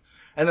 okay.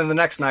 And then the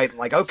next night, I'm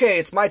like, "Okay,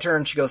 it's my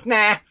turn." She goes, "Nah."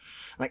 I'm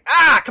like,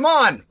 come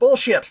on.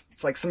 Bullshit.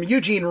 It's like some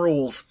Eugene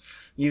rules.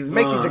 You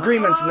make these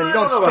agreements and then you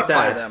don't stick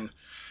by them.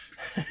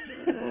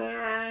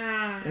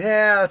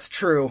 Yeah, it's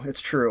true.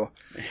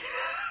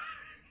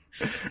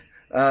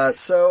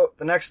 So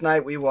the next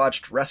night we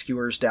watched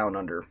Rescuers Down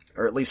Under,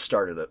 or at least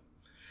started it.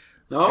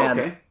 Oh, And-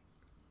 okay.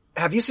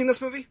 Have you seen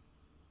this movie?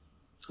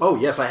 Oh,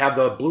 yes, I have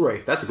the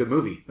Blu-ray. That's a good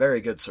movie. Very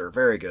good, sir.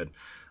 Very good.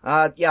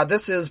 Yeah,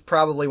 this is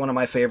probably one of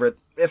my favorite,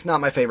 if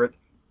not my favorite,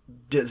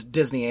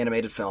 Disney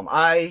animated film.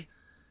 I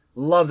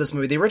love this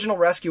movie. The original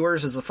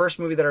Rescuers is the first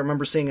movie that I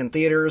remember seeing in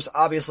theaters.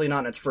 Obviously not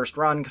in its first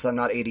run, because I'm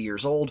not 80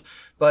 years old,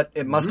 but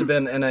it must have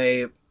been in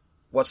a,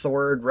 what's the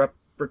word,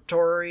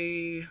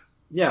 repertory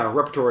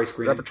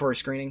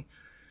screening.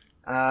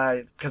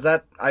 Because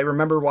I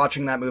remember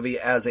watching that movie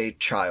as a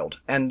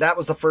child, and that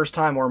was the first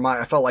time where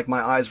I felt like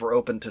my eyes were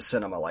open to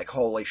cinema, like,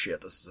 holy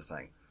shit, this is a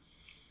thing.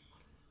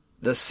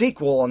 The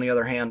sequel, on the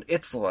other hand,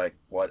 it's like,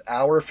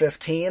 hour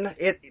 15?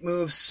 It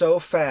moves so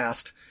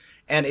fast,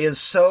 and is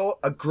so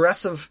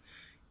aggressive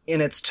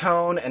in its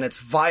tone, and its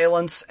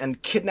violence,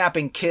 and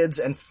kidnapping kids,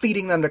 and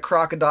feeding them to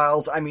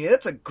crocodiles. I mean,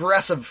 it's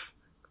aggressive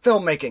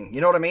filmmaking, you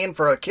know what I mean,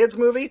 for a kid's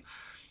movie?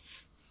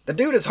 The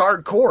dude is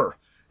hardcore,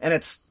 and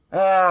it's...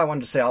 I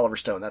wanted to say Oliver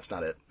Stone. That's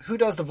not it. Who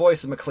does the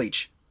voice of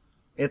McLeach?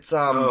 It's,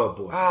 Oh,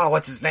 boy.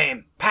 what's his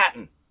name?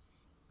 Patton.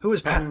 Who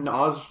is Patton?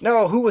 Oz?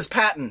 No, who was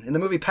Patton in the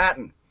movie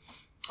Patton?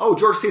 Oh,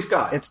 George C.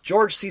 Scott. It's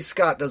George C.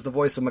 Scott does the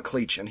voice of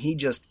McLeach, and he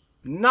just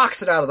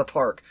knocks it out of the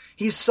park.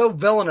 He's so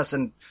villainous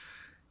and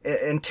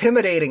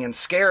intimidating and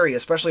scary,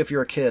 especially if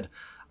you're a kid.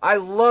 I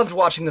loved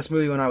watching this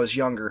movie when I was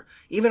younger.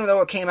 Even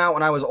though it came out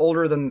when I was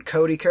older than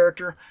Cody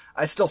character,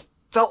 I still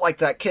felt like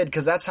that kid,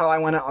 because that's how I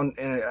went out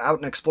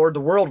and explored the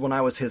world when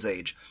I was his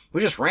age.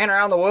 We just ran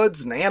around the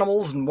woods and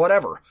animals and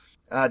whatever.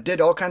 Did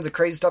all kinds of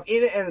crazy stuff.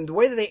 And the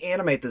way that they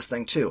animate this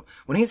thing, too.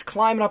 When he's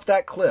climbing up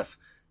that cliff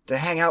to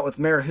hang out with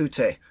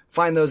Marahute,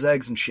 find those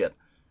eggs and shit.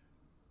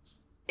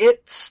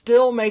 It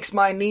still makes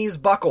my knees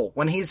buckle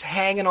when he's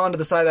hanging onto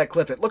the side of that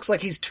cliff. It looks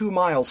like he's 2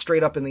 miles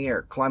straight up in the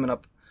air, climbing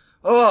up.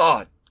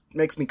 Oh, it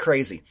makes me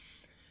crazy.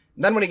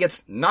 Then when he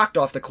gets knocked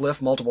off the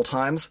cliff multiple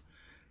times,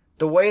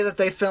 the way that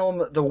they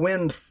film the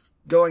wind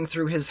going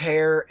through his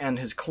hair and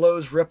his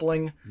clothes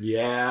rippling.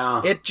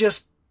 Yeah.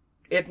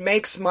 It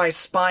makes my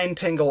spine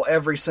tingle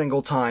every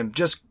single time.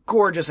 Just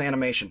gorgeous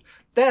animation.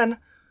 Then,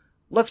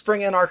 let's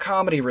bring in our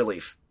comedy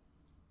relief.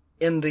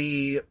 In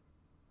the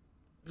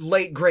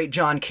late, great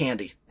John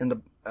Candy. In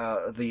the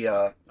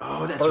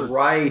Oh, that's Bird.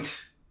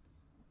 right.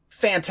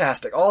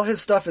 Fantastic. All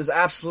his stuff is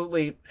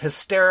absolutely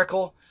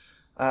hysterical.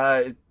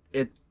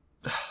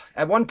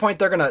 At one point,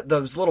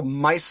 those little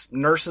mice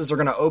nurses are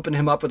gonna open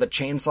him up with a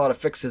chainsaw to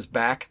fix his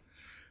back.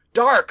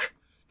 Dark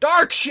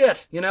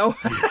shit, you know?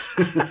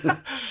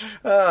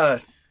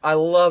 I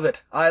love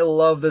it. I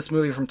love this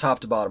movie from top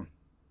to bottom.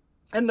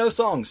 And no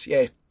songs,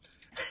 yay.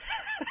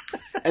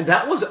 And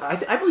that was,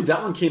 I believe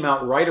that one came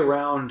out right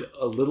around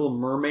A Little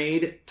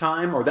Mermaid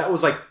time, or that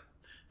was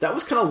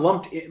kind of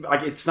lumped in,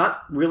 like, it's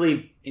not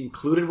really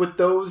included with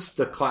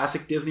the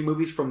classic Disney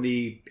movies from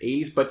the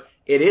 80s, but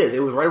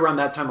it was right around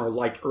that time, or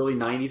like early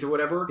 90s or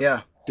whatever.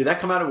 Yeah. Did that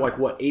come out at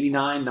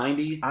 89,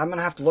 90? I'm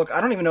gonna have to look.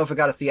 I don't even know if it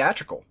got a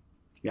theatrical.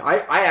 Yeah,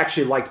 I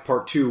actually liked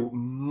part 2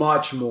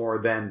 much more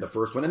than the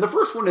first one. And the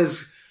first one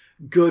is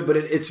good, but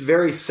it's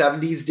very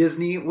 70s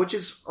Disney, which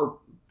is,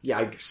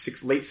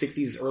 late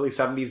 60s, early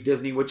 70s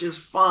Disney, which is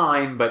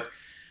fine, but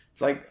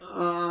it's like,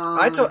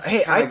 I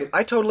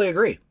totally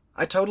agree.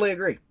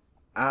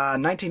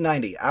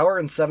 1990, hour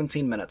and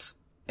 17 minutes.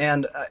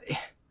 And,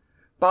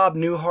 Bob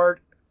Newhart,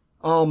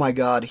 oh my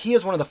god, he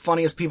is one of the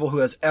funniest people who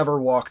has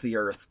ever walked the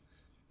earth.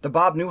 The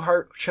Bob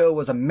Newhart show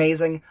was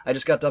amazing. I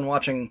just got done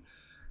watching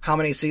how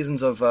many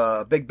seasons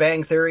of Big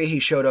Bang Theory. He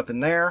showed up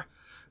in there.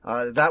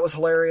 That was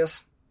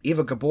hilarious.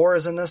 Eva Gabor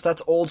is in this.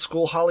 That's old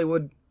school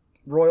Hollywood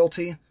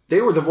royalty.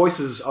 They were the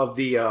voices of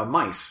the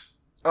mice.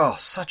 Oh,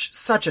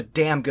 such a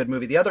damn good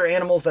movie. The other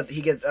animals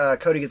that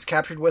Cody gets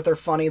captured with are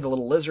funny. The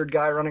little lizard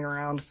guy running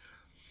around.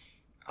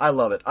 I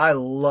love it. I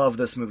love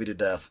this movie to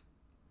death.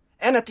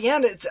 And at the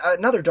end, it's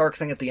another dark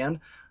thing at the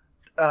end.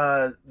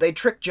 They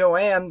trick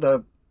Joanne,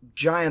 the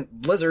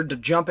giant lizard, to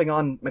jumping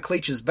on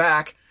McLeach's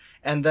back,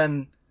 and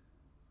then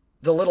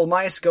the little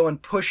mice go and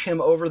push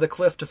him over the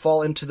cliff to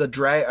fall into the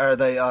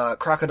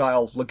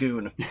crocodile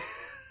lagoon.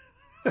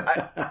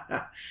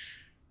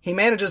 He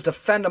manages to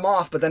fend him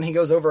off, but then he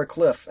goes over a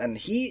cliff, and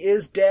he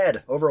is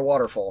dead over a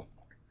waterfall.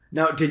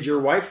 Now, did your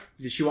wife,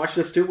 did she watch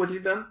this too with you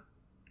then?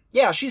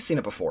 Yeah, she's seen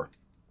it before.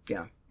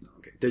 Yeah.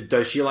 Okay.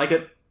 Does she like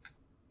it?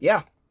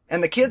 Yeah.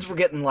 And the kids were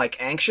getting,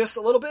 anxious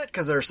a little bit,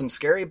 because there's some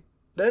scary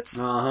bits.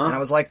 Uh-huh. And I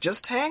was like,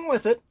 just hang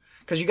with it.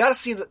 Because you gotta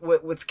see that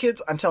with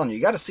kids, I'm telling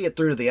you gotta see it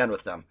through to the end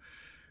with them.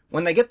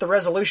 When they get the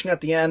resolution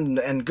at the end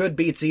and good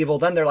beats evil,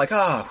 then they're like,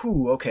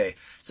 okay.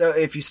 So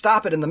if you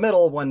stop it in the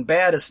middle when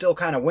bad is still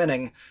kind of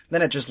winning,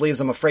 then it just leaves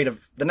them afraid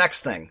of the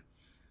next thing.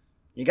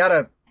 You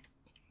gotta,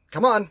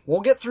 come on, we'll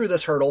get through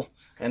this hurdle.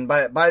 And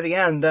by the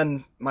end,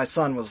 then my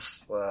son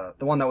was,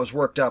 the one that was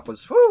worked up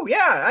was,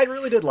 yeah, I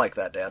really did like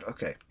that, Dad.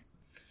 Okay.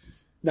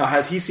 Now,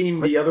 has he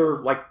seen the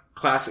other,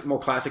 more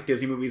classic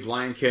Disney movies,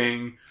 Lion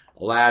King,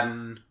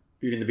 Aladdin,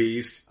 Beauty and the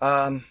Beast?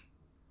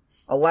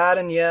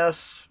 Aladdin,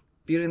 yes.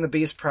 Beauty and the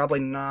Beast, probably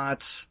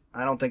not.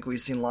 I don't think we've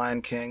seen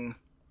Lion King.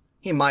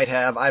 He might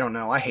have. I don't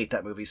know. I hate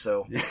that movie,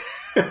 so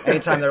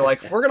anytime they're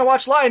like, we're going to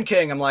watch Lion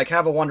King, I'm like,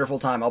 have a wonderful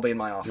time. I'll be in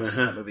my office.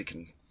 That movie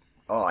can...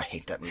 Oh, I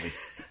hate that movie.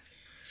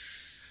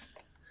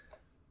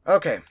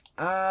 Okay.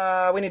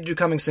 We need to do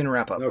coming soon and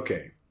wrap up.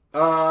 Okay.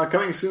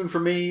 Coming soon for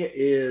me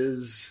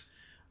is...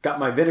 Got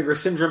my Vinegar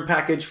Syndrome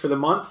package for the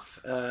month.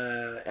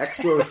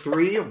 Extra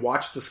 3,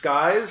 Watch the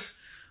Skies.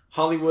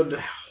 Hollywood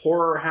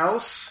Horror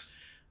House.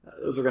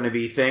 Those are going to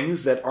be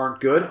things that aren't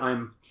good,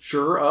 I'm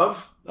sure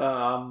of.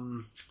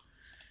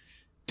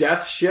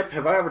 Death Ship.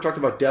 Have I ever talked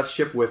about Death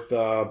Ship with...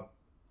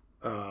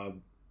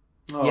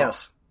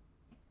 Yes.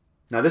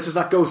 Now, this is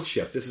not Ghost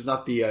Ship. This is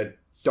not the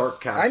Dark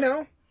Castle. I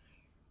know.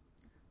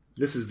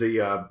 This is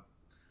the...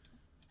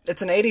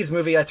 It's an 80s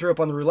movie I threw up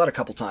on the roulette a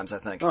couple times, I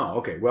think. Oh,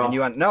 okay. Well, and you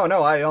went, no,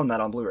 I own that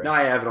on Blu-ray. No,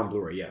 I have it on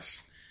Blu-ray,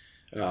 yes.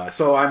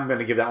 So I'm going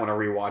to give that one a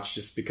rewatch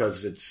just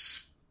because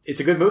it's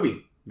a good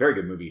movie. Very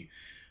good movie.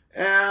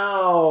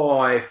 Oh,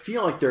 I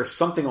feel like there's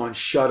something on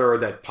Shudder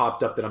that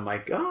popped up that I'm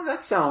like, oh,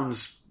 that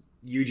sounds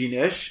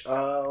Eugene-ish.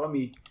 Let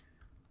me...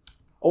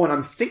 Oh, and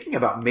I'm thinking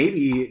about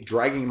maybe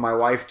dragging my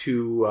wife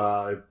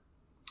to,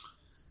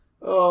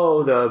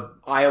 the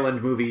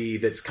Island movie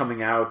that's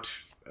coming out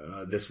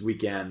this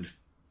weekend.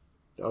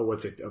 Oh,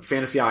 what's it?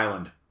 Fantasy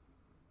Island.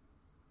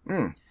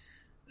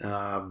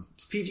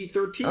 It's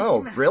PG-13.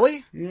 Oh,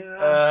 really?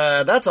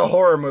 Yeah. That's a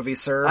horror movie,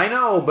 sir. I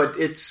know, but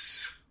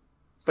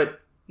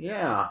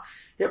yeah.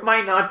 It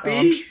might not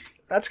be.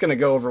 That's going to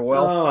go over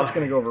well. Oh. That's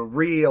going to go over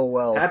real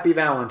well. Happy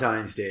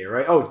Valentine's Day,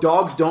 right? Oh,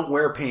 Dogs Don't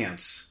Wear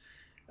Pants.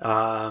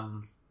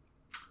 That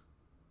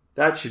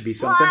should be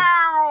something.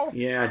 Wow!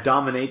 Yeah,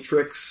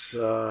 Dominatrix.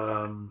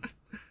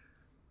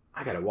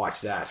 I gotta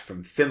watch that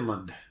from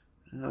Finland.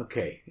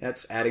 Okay,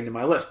 that's adding to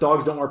my list.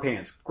 Dogs Don't Wear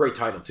Pants. Great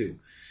title, too.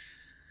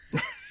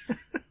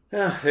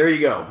 There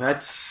you go.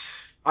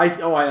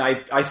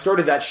 I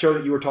started that show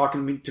that you were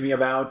talking to me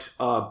about,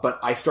 but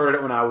I started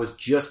it when I was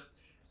just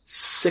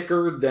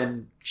sicker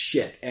than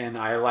shit, and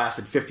I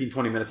lasted 15,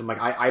 20 minutes. I'm like,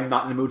 I'm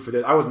not in the mood for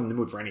this. I wasn't in the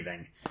mood for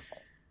anything.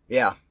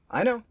 Yeah,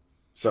 I know.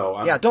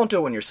 So yeah, don't do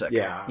it when you're sick.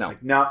 Yeah, no,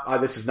 like, no,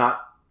 this is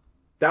not.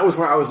 That was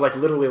where I was like,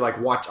 literally, like,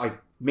 watch, like,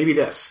 maybe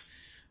this.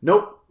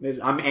 Nope,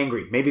 I'm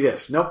angry. Maybe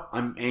this. Nope,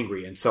 I'm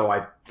angry, and so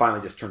I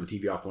finally just turned the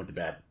TV off and went to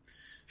bed.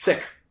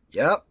 Sick.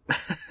 Yep.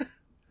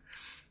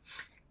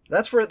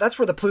 That's where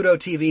the Pluto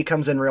TV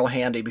comes in real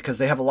handy because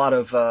they have a lot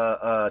of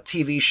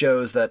TV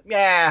shows that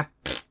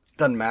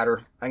doesn't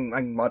matter. I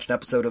can watch an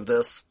episode of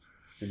this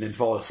and then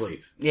fall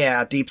asleep.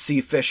 Yeah, deep sea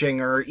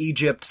fishing or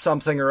Egypt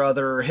something or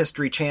other,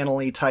 History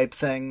Channel-y type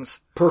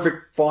things.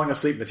 Perfect falling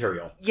asleep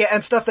material. Yeah,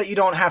 and stuff that you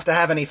don't have to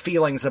have any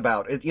feelings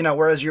about.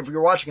 Whereas if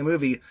you're watching a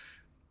movie,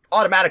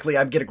 automatically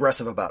I'd get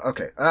aggressive about.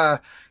 Okay,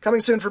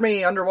 coming soon for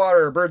me,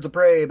 Underwater, Birds of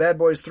Prey, Bad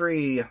Boys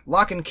 3,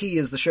 Lock and Key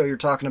is the show you're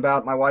talking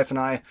about. My wife and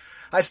I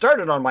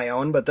started on my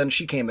own, but then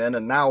she came in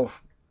and now,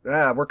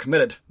 we're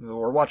committed.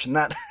 We're watching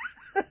that,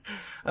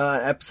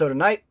 episode a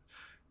night.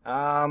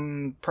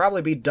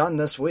 Probably be done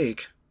this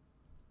week.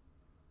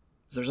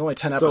 There's only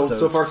 10 episodes.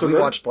 So far, so we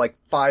good? watched like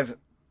 5.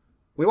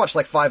 We watched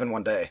like 5 in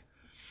one day.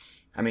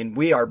 I mean,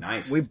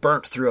 Nice. We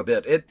burnt through a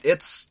bit.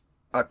 It's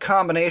a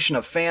combination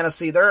of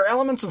fantasy. There are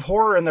elements of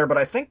horror in there, but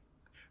I think,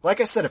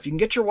 like I said, if you can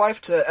get your wife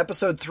to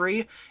episode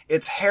 3,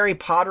 it's Harry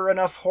Potter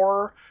enough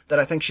horror that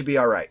I think she'd be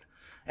alright.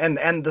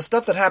 And the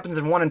stuff that happens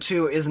in 1 and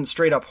 2 isn't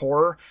straight up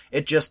horror.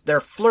 It just, they're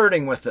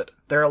flirting with it.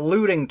 They're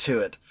alluding to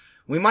it.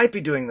 We might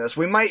be doing this.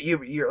 We might,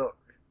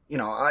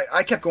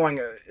 I kept going,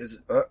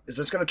 is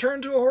this going to turn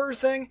into a horror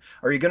thing?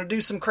 Are you going to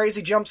do some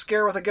crazy jump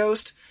scare with a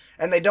ghost?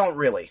 And they don't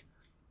really.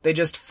 They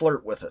just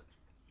flirt with it.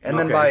 And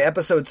then by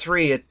episode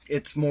 3,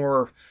 it's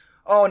more,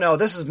 oh no,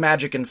 this is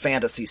magic and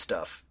fantasy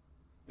stuff.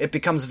 It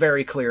becomes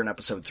very clear in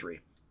episode 3.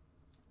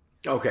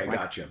 Okay,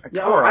 gotcha.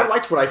 Yeah, I right.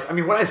 liked what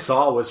I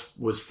saw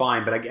was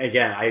fine, but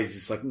again, I was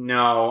just like,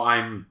 no,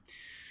 I'm,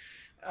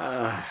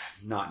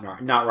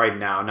 not right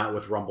now, not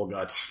with Rumble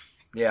Guts.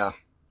 Yeah.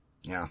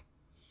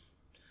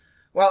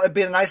 Well, it'd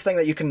be a nice thing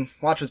that you can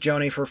watch with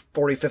Joni for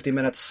 40, 50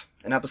 minutes,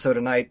 an episode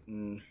a night,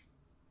 and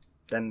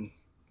then,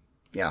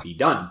 yeah. Be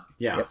done.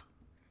 Yeah. Yep.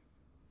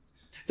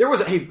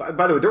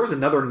 By the way, there was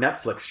another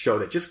Netflix show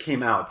that just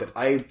came out that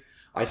I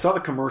saw the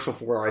commercial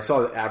for, I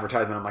saw the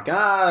advertisement, I'm like,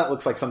 that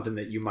looks like something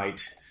that you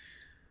might,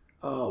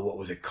 what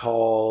was it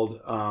called?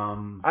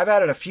 I've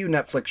added a few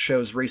Netflix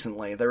shows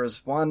recently. There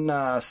was one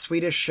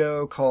Swedish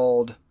show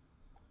called,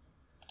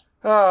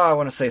 I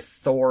want to say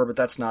Thor, but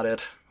that's not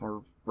it.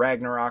 Or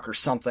Ragnarok or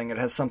something. It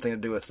has something to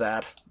do with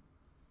that.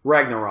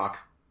 Ragnarok.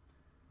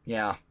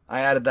 Yeah, I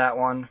added that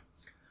one.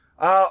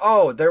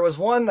 There was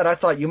one that I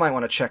thought you might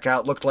want to check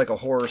out. Looked like a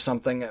horror or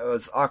something. It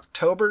was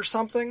October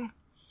something.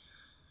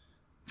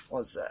 What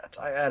was that?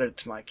 I added it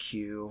to my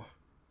queue.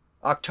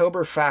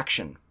 October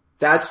Faction.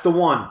 That's the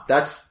one.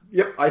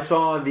 Yep, I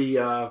saw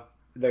the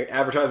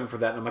advertisement for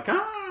that, and I'm like,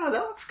 that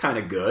looks kind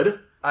of good.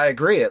 I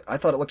agree. I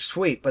thought it looked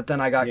sweet, but then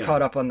I got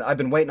caught up on... I've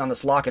been waiting on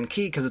this Lock and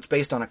Key because it's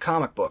based on a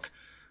comic book.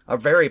 A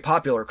very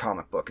popular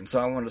comic book, and so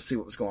I wanted to see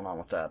what was going on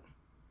with that.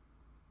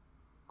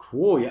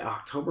 Cool. Yeah,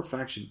 October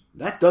Faction.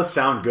 That does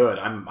sound good.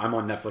 I'm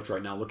on Netflix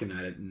right now looking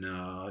at it, and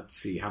let's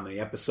see how many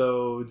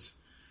episodes.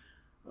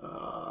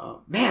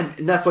 Man,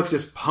 Netflix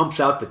just pumps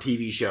out the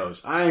TV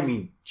shows. I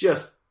mean,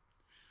 just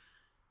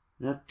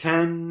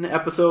 10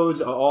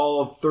 episodes,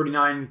 all of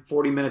 39,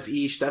 40 minutes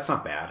each. That's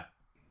not bad.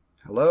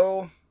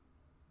 Hello?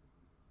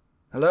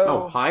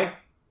 Oh, hi.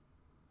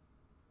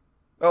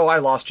 Oh, I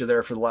lost you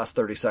there for the last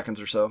 30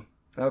 seconds or so.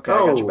 Okay, I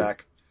got you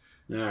back.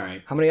 All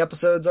right. How many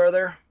episodes are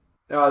there?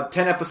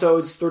 10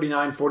 episodes,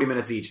 39, 40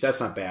 minutes each. That's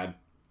not bad.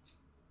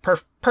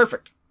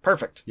 Perfect.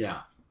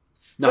 Yeah.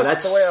 No, Just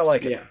that's the way I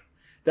like it. Yeah.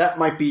 That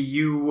might be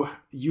you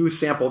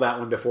sample that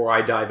one before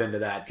I dive into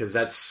that, because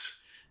that's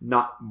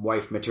not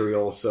wife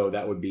material, so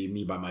that would be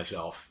me by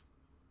myself.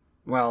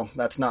 Well,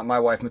 that's not my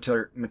wife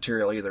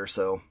material either,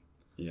 so...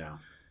 Yeah.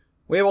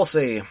 We will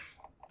see.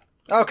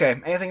 Okay,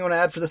 anything you want to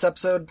add for this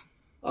episode?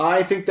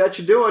 I think that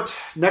should do it.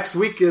 Next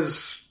week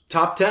is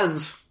top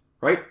 10s,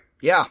 right?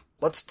 Yeah,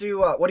 let's do...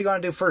 what do you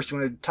want to do first? You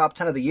want to do top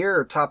 10 of the year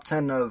or top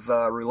 10 of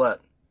roulette?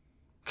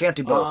 Can't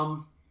do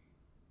both.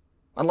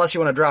 Unless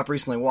you want to drop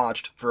recently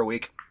watched for a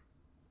week.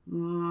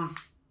 Nah,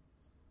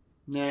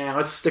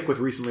 let's stick with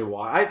recently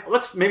watched.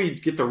 Let's maybe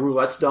get the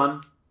roulettes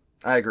done.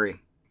 I agree.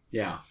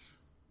 Yeah,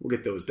 we'll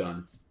get those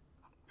done.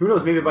 Who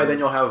knows, maybe by then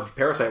you'll have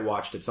Parasite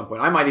watched at some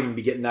point. I might even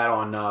be getting that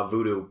on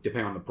Vudu,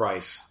 depending on the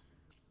price.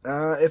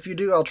 If you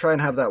do, I'll try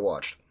and have that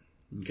watched.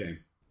 Okay.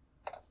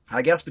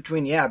 I guess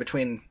between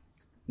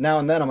now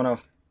and then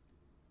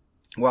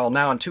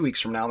now and 2 weeks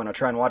from now, I'm going to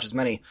try and watch as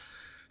many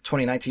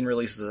 2019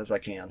 releases as I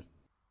can.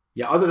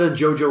 Yeah, other than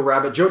Jojo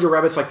Rabbit. Jojo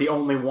Rabbit's like the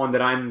only one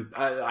that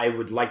I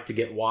would like to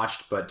get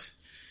watched, but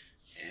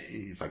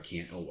if I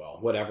can't, oh well,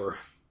 whatever.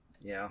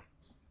 Yeah.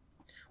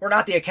 We're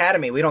not the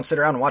Academy. We don't sit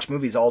around and watch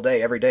movies all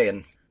day, every day,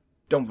 and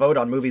don't vote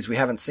on movies we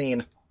haven't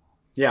seen.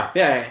 Yeah,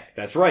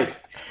 that's right.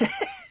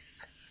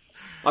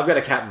 I've got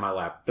a cat in my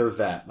lap. There's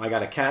that. I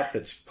got a cat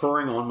that's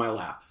purring on my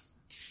lap.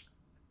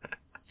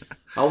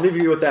 I'll leave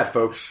you with that,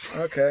 folks.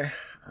 Okay.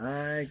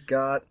 I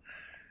got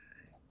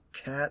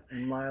cat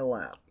in my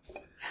lap.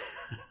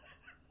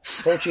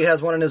 Fulci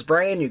has one in his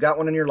brain, you got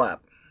one in your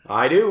lap.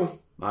 I do.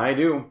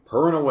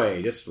 Purring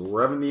away, just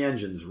revving the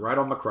engines right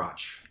on my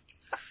crotch.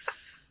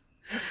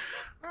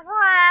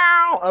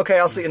 Okay,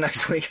 I'll see you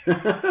next week.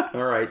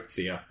 All right,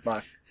 see ya.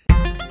 Bye.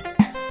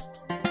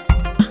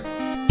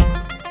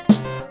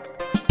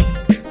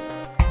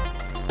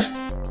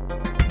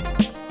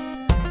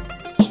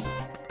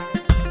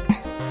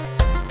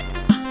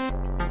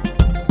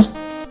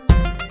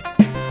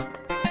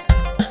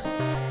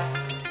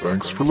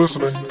 Thanks for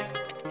listening.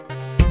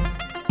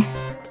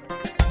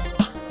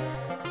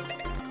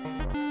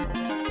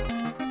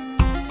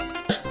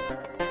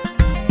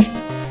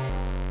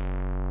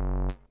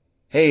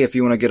 Hey, if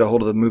you want to get a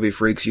hold of the Movie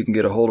Freaks, you can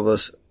get a hold of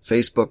us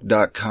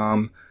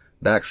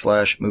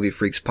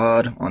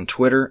facebook.com/moviefreakspod, on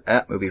Twitter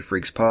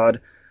 @moviefreakspod.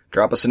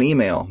 Drop us an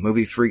email,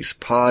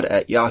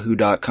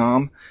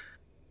 moviefreakspod@yahoo.com.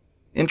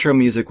 Intro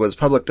music was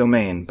public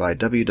domain by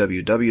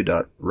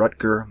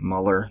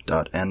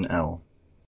www.rutgermuller.nl.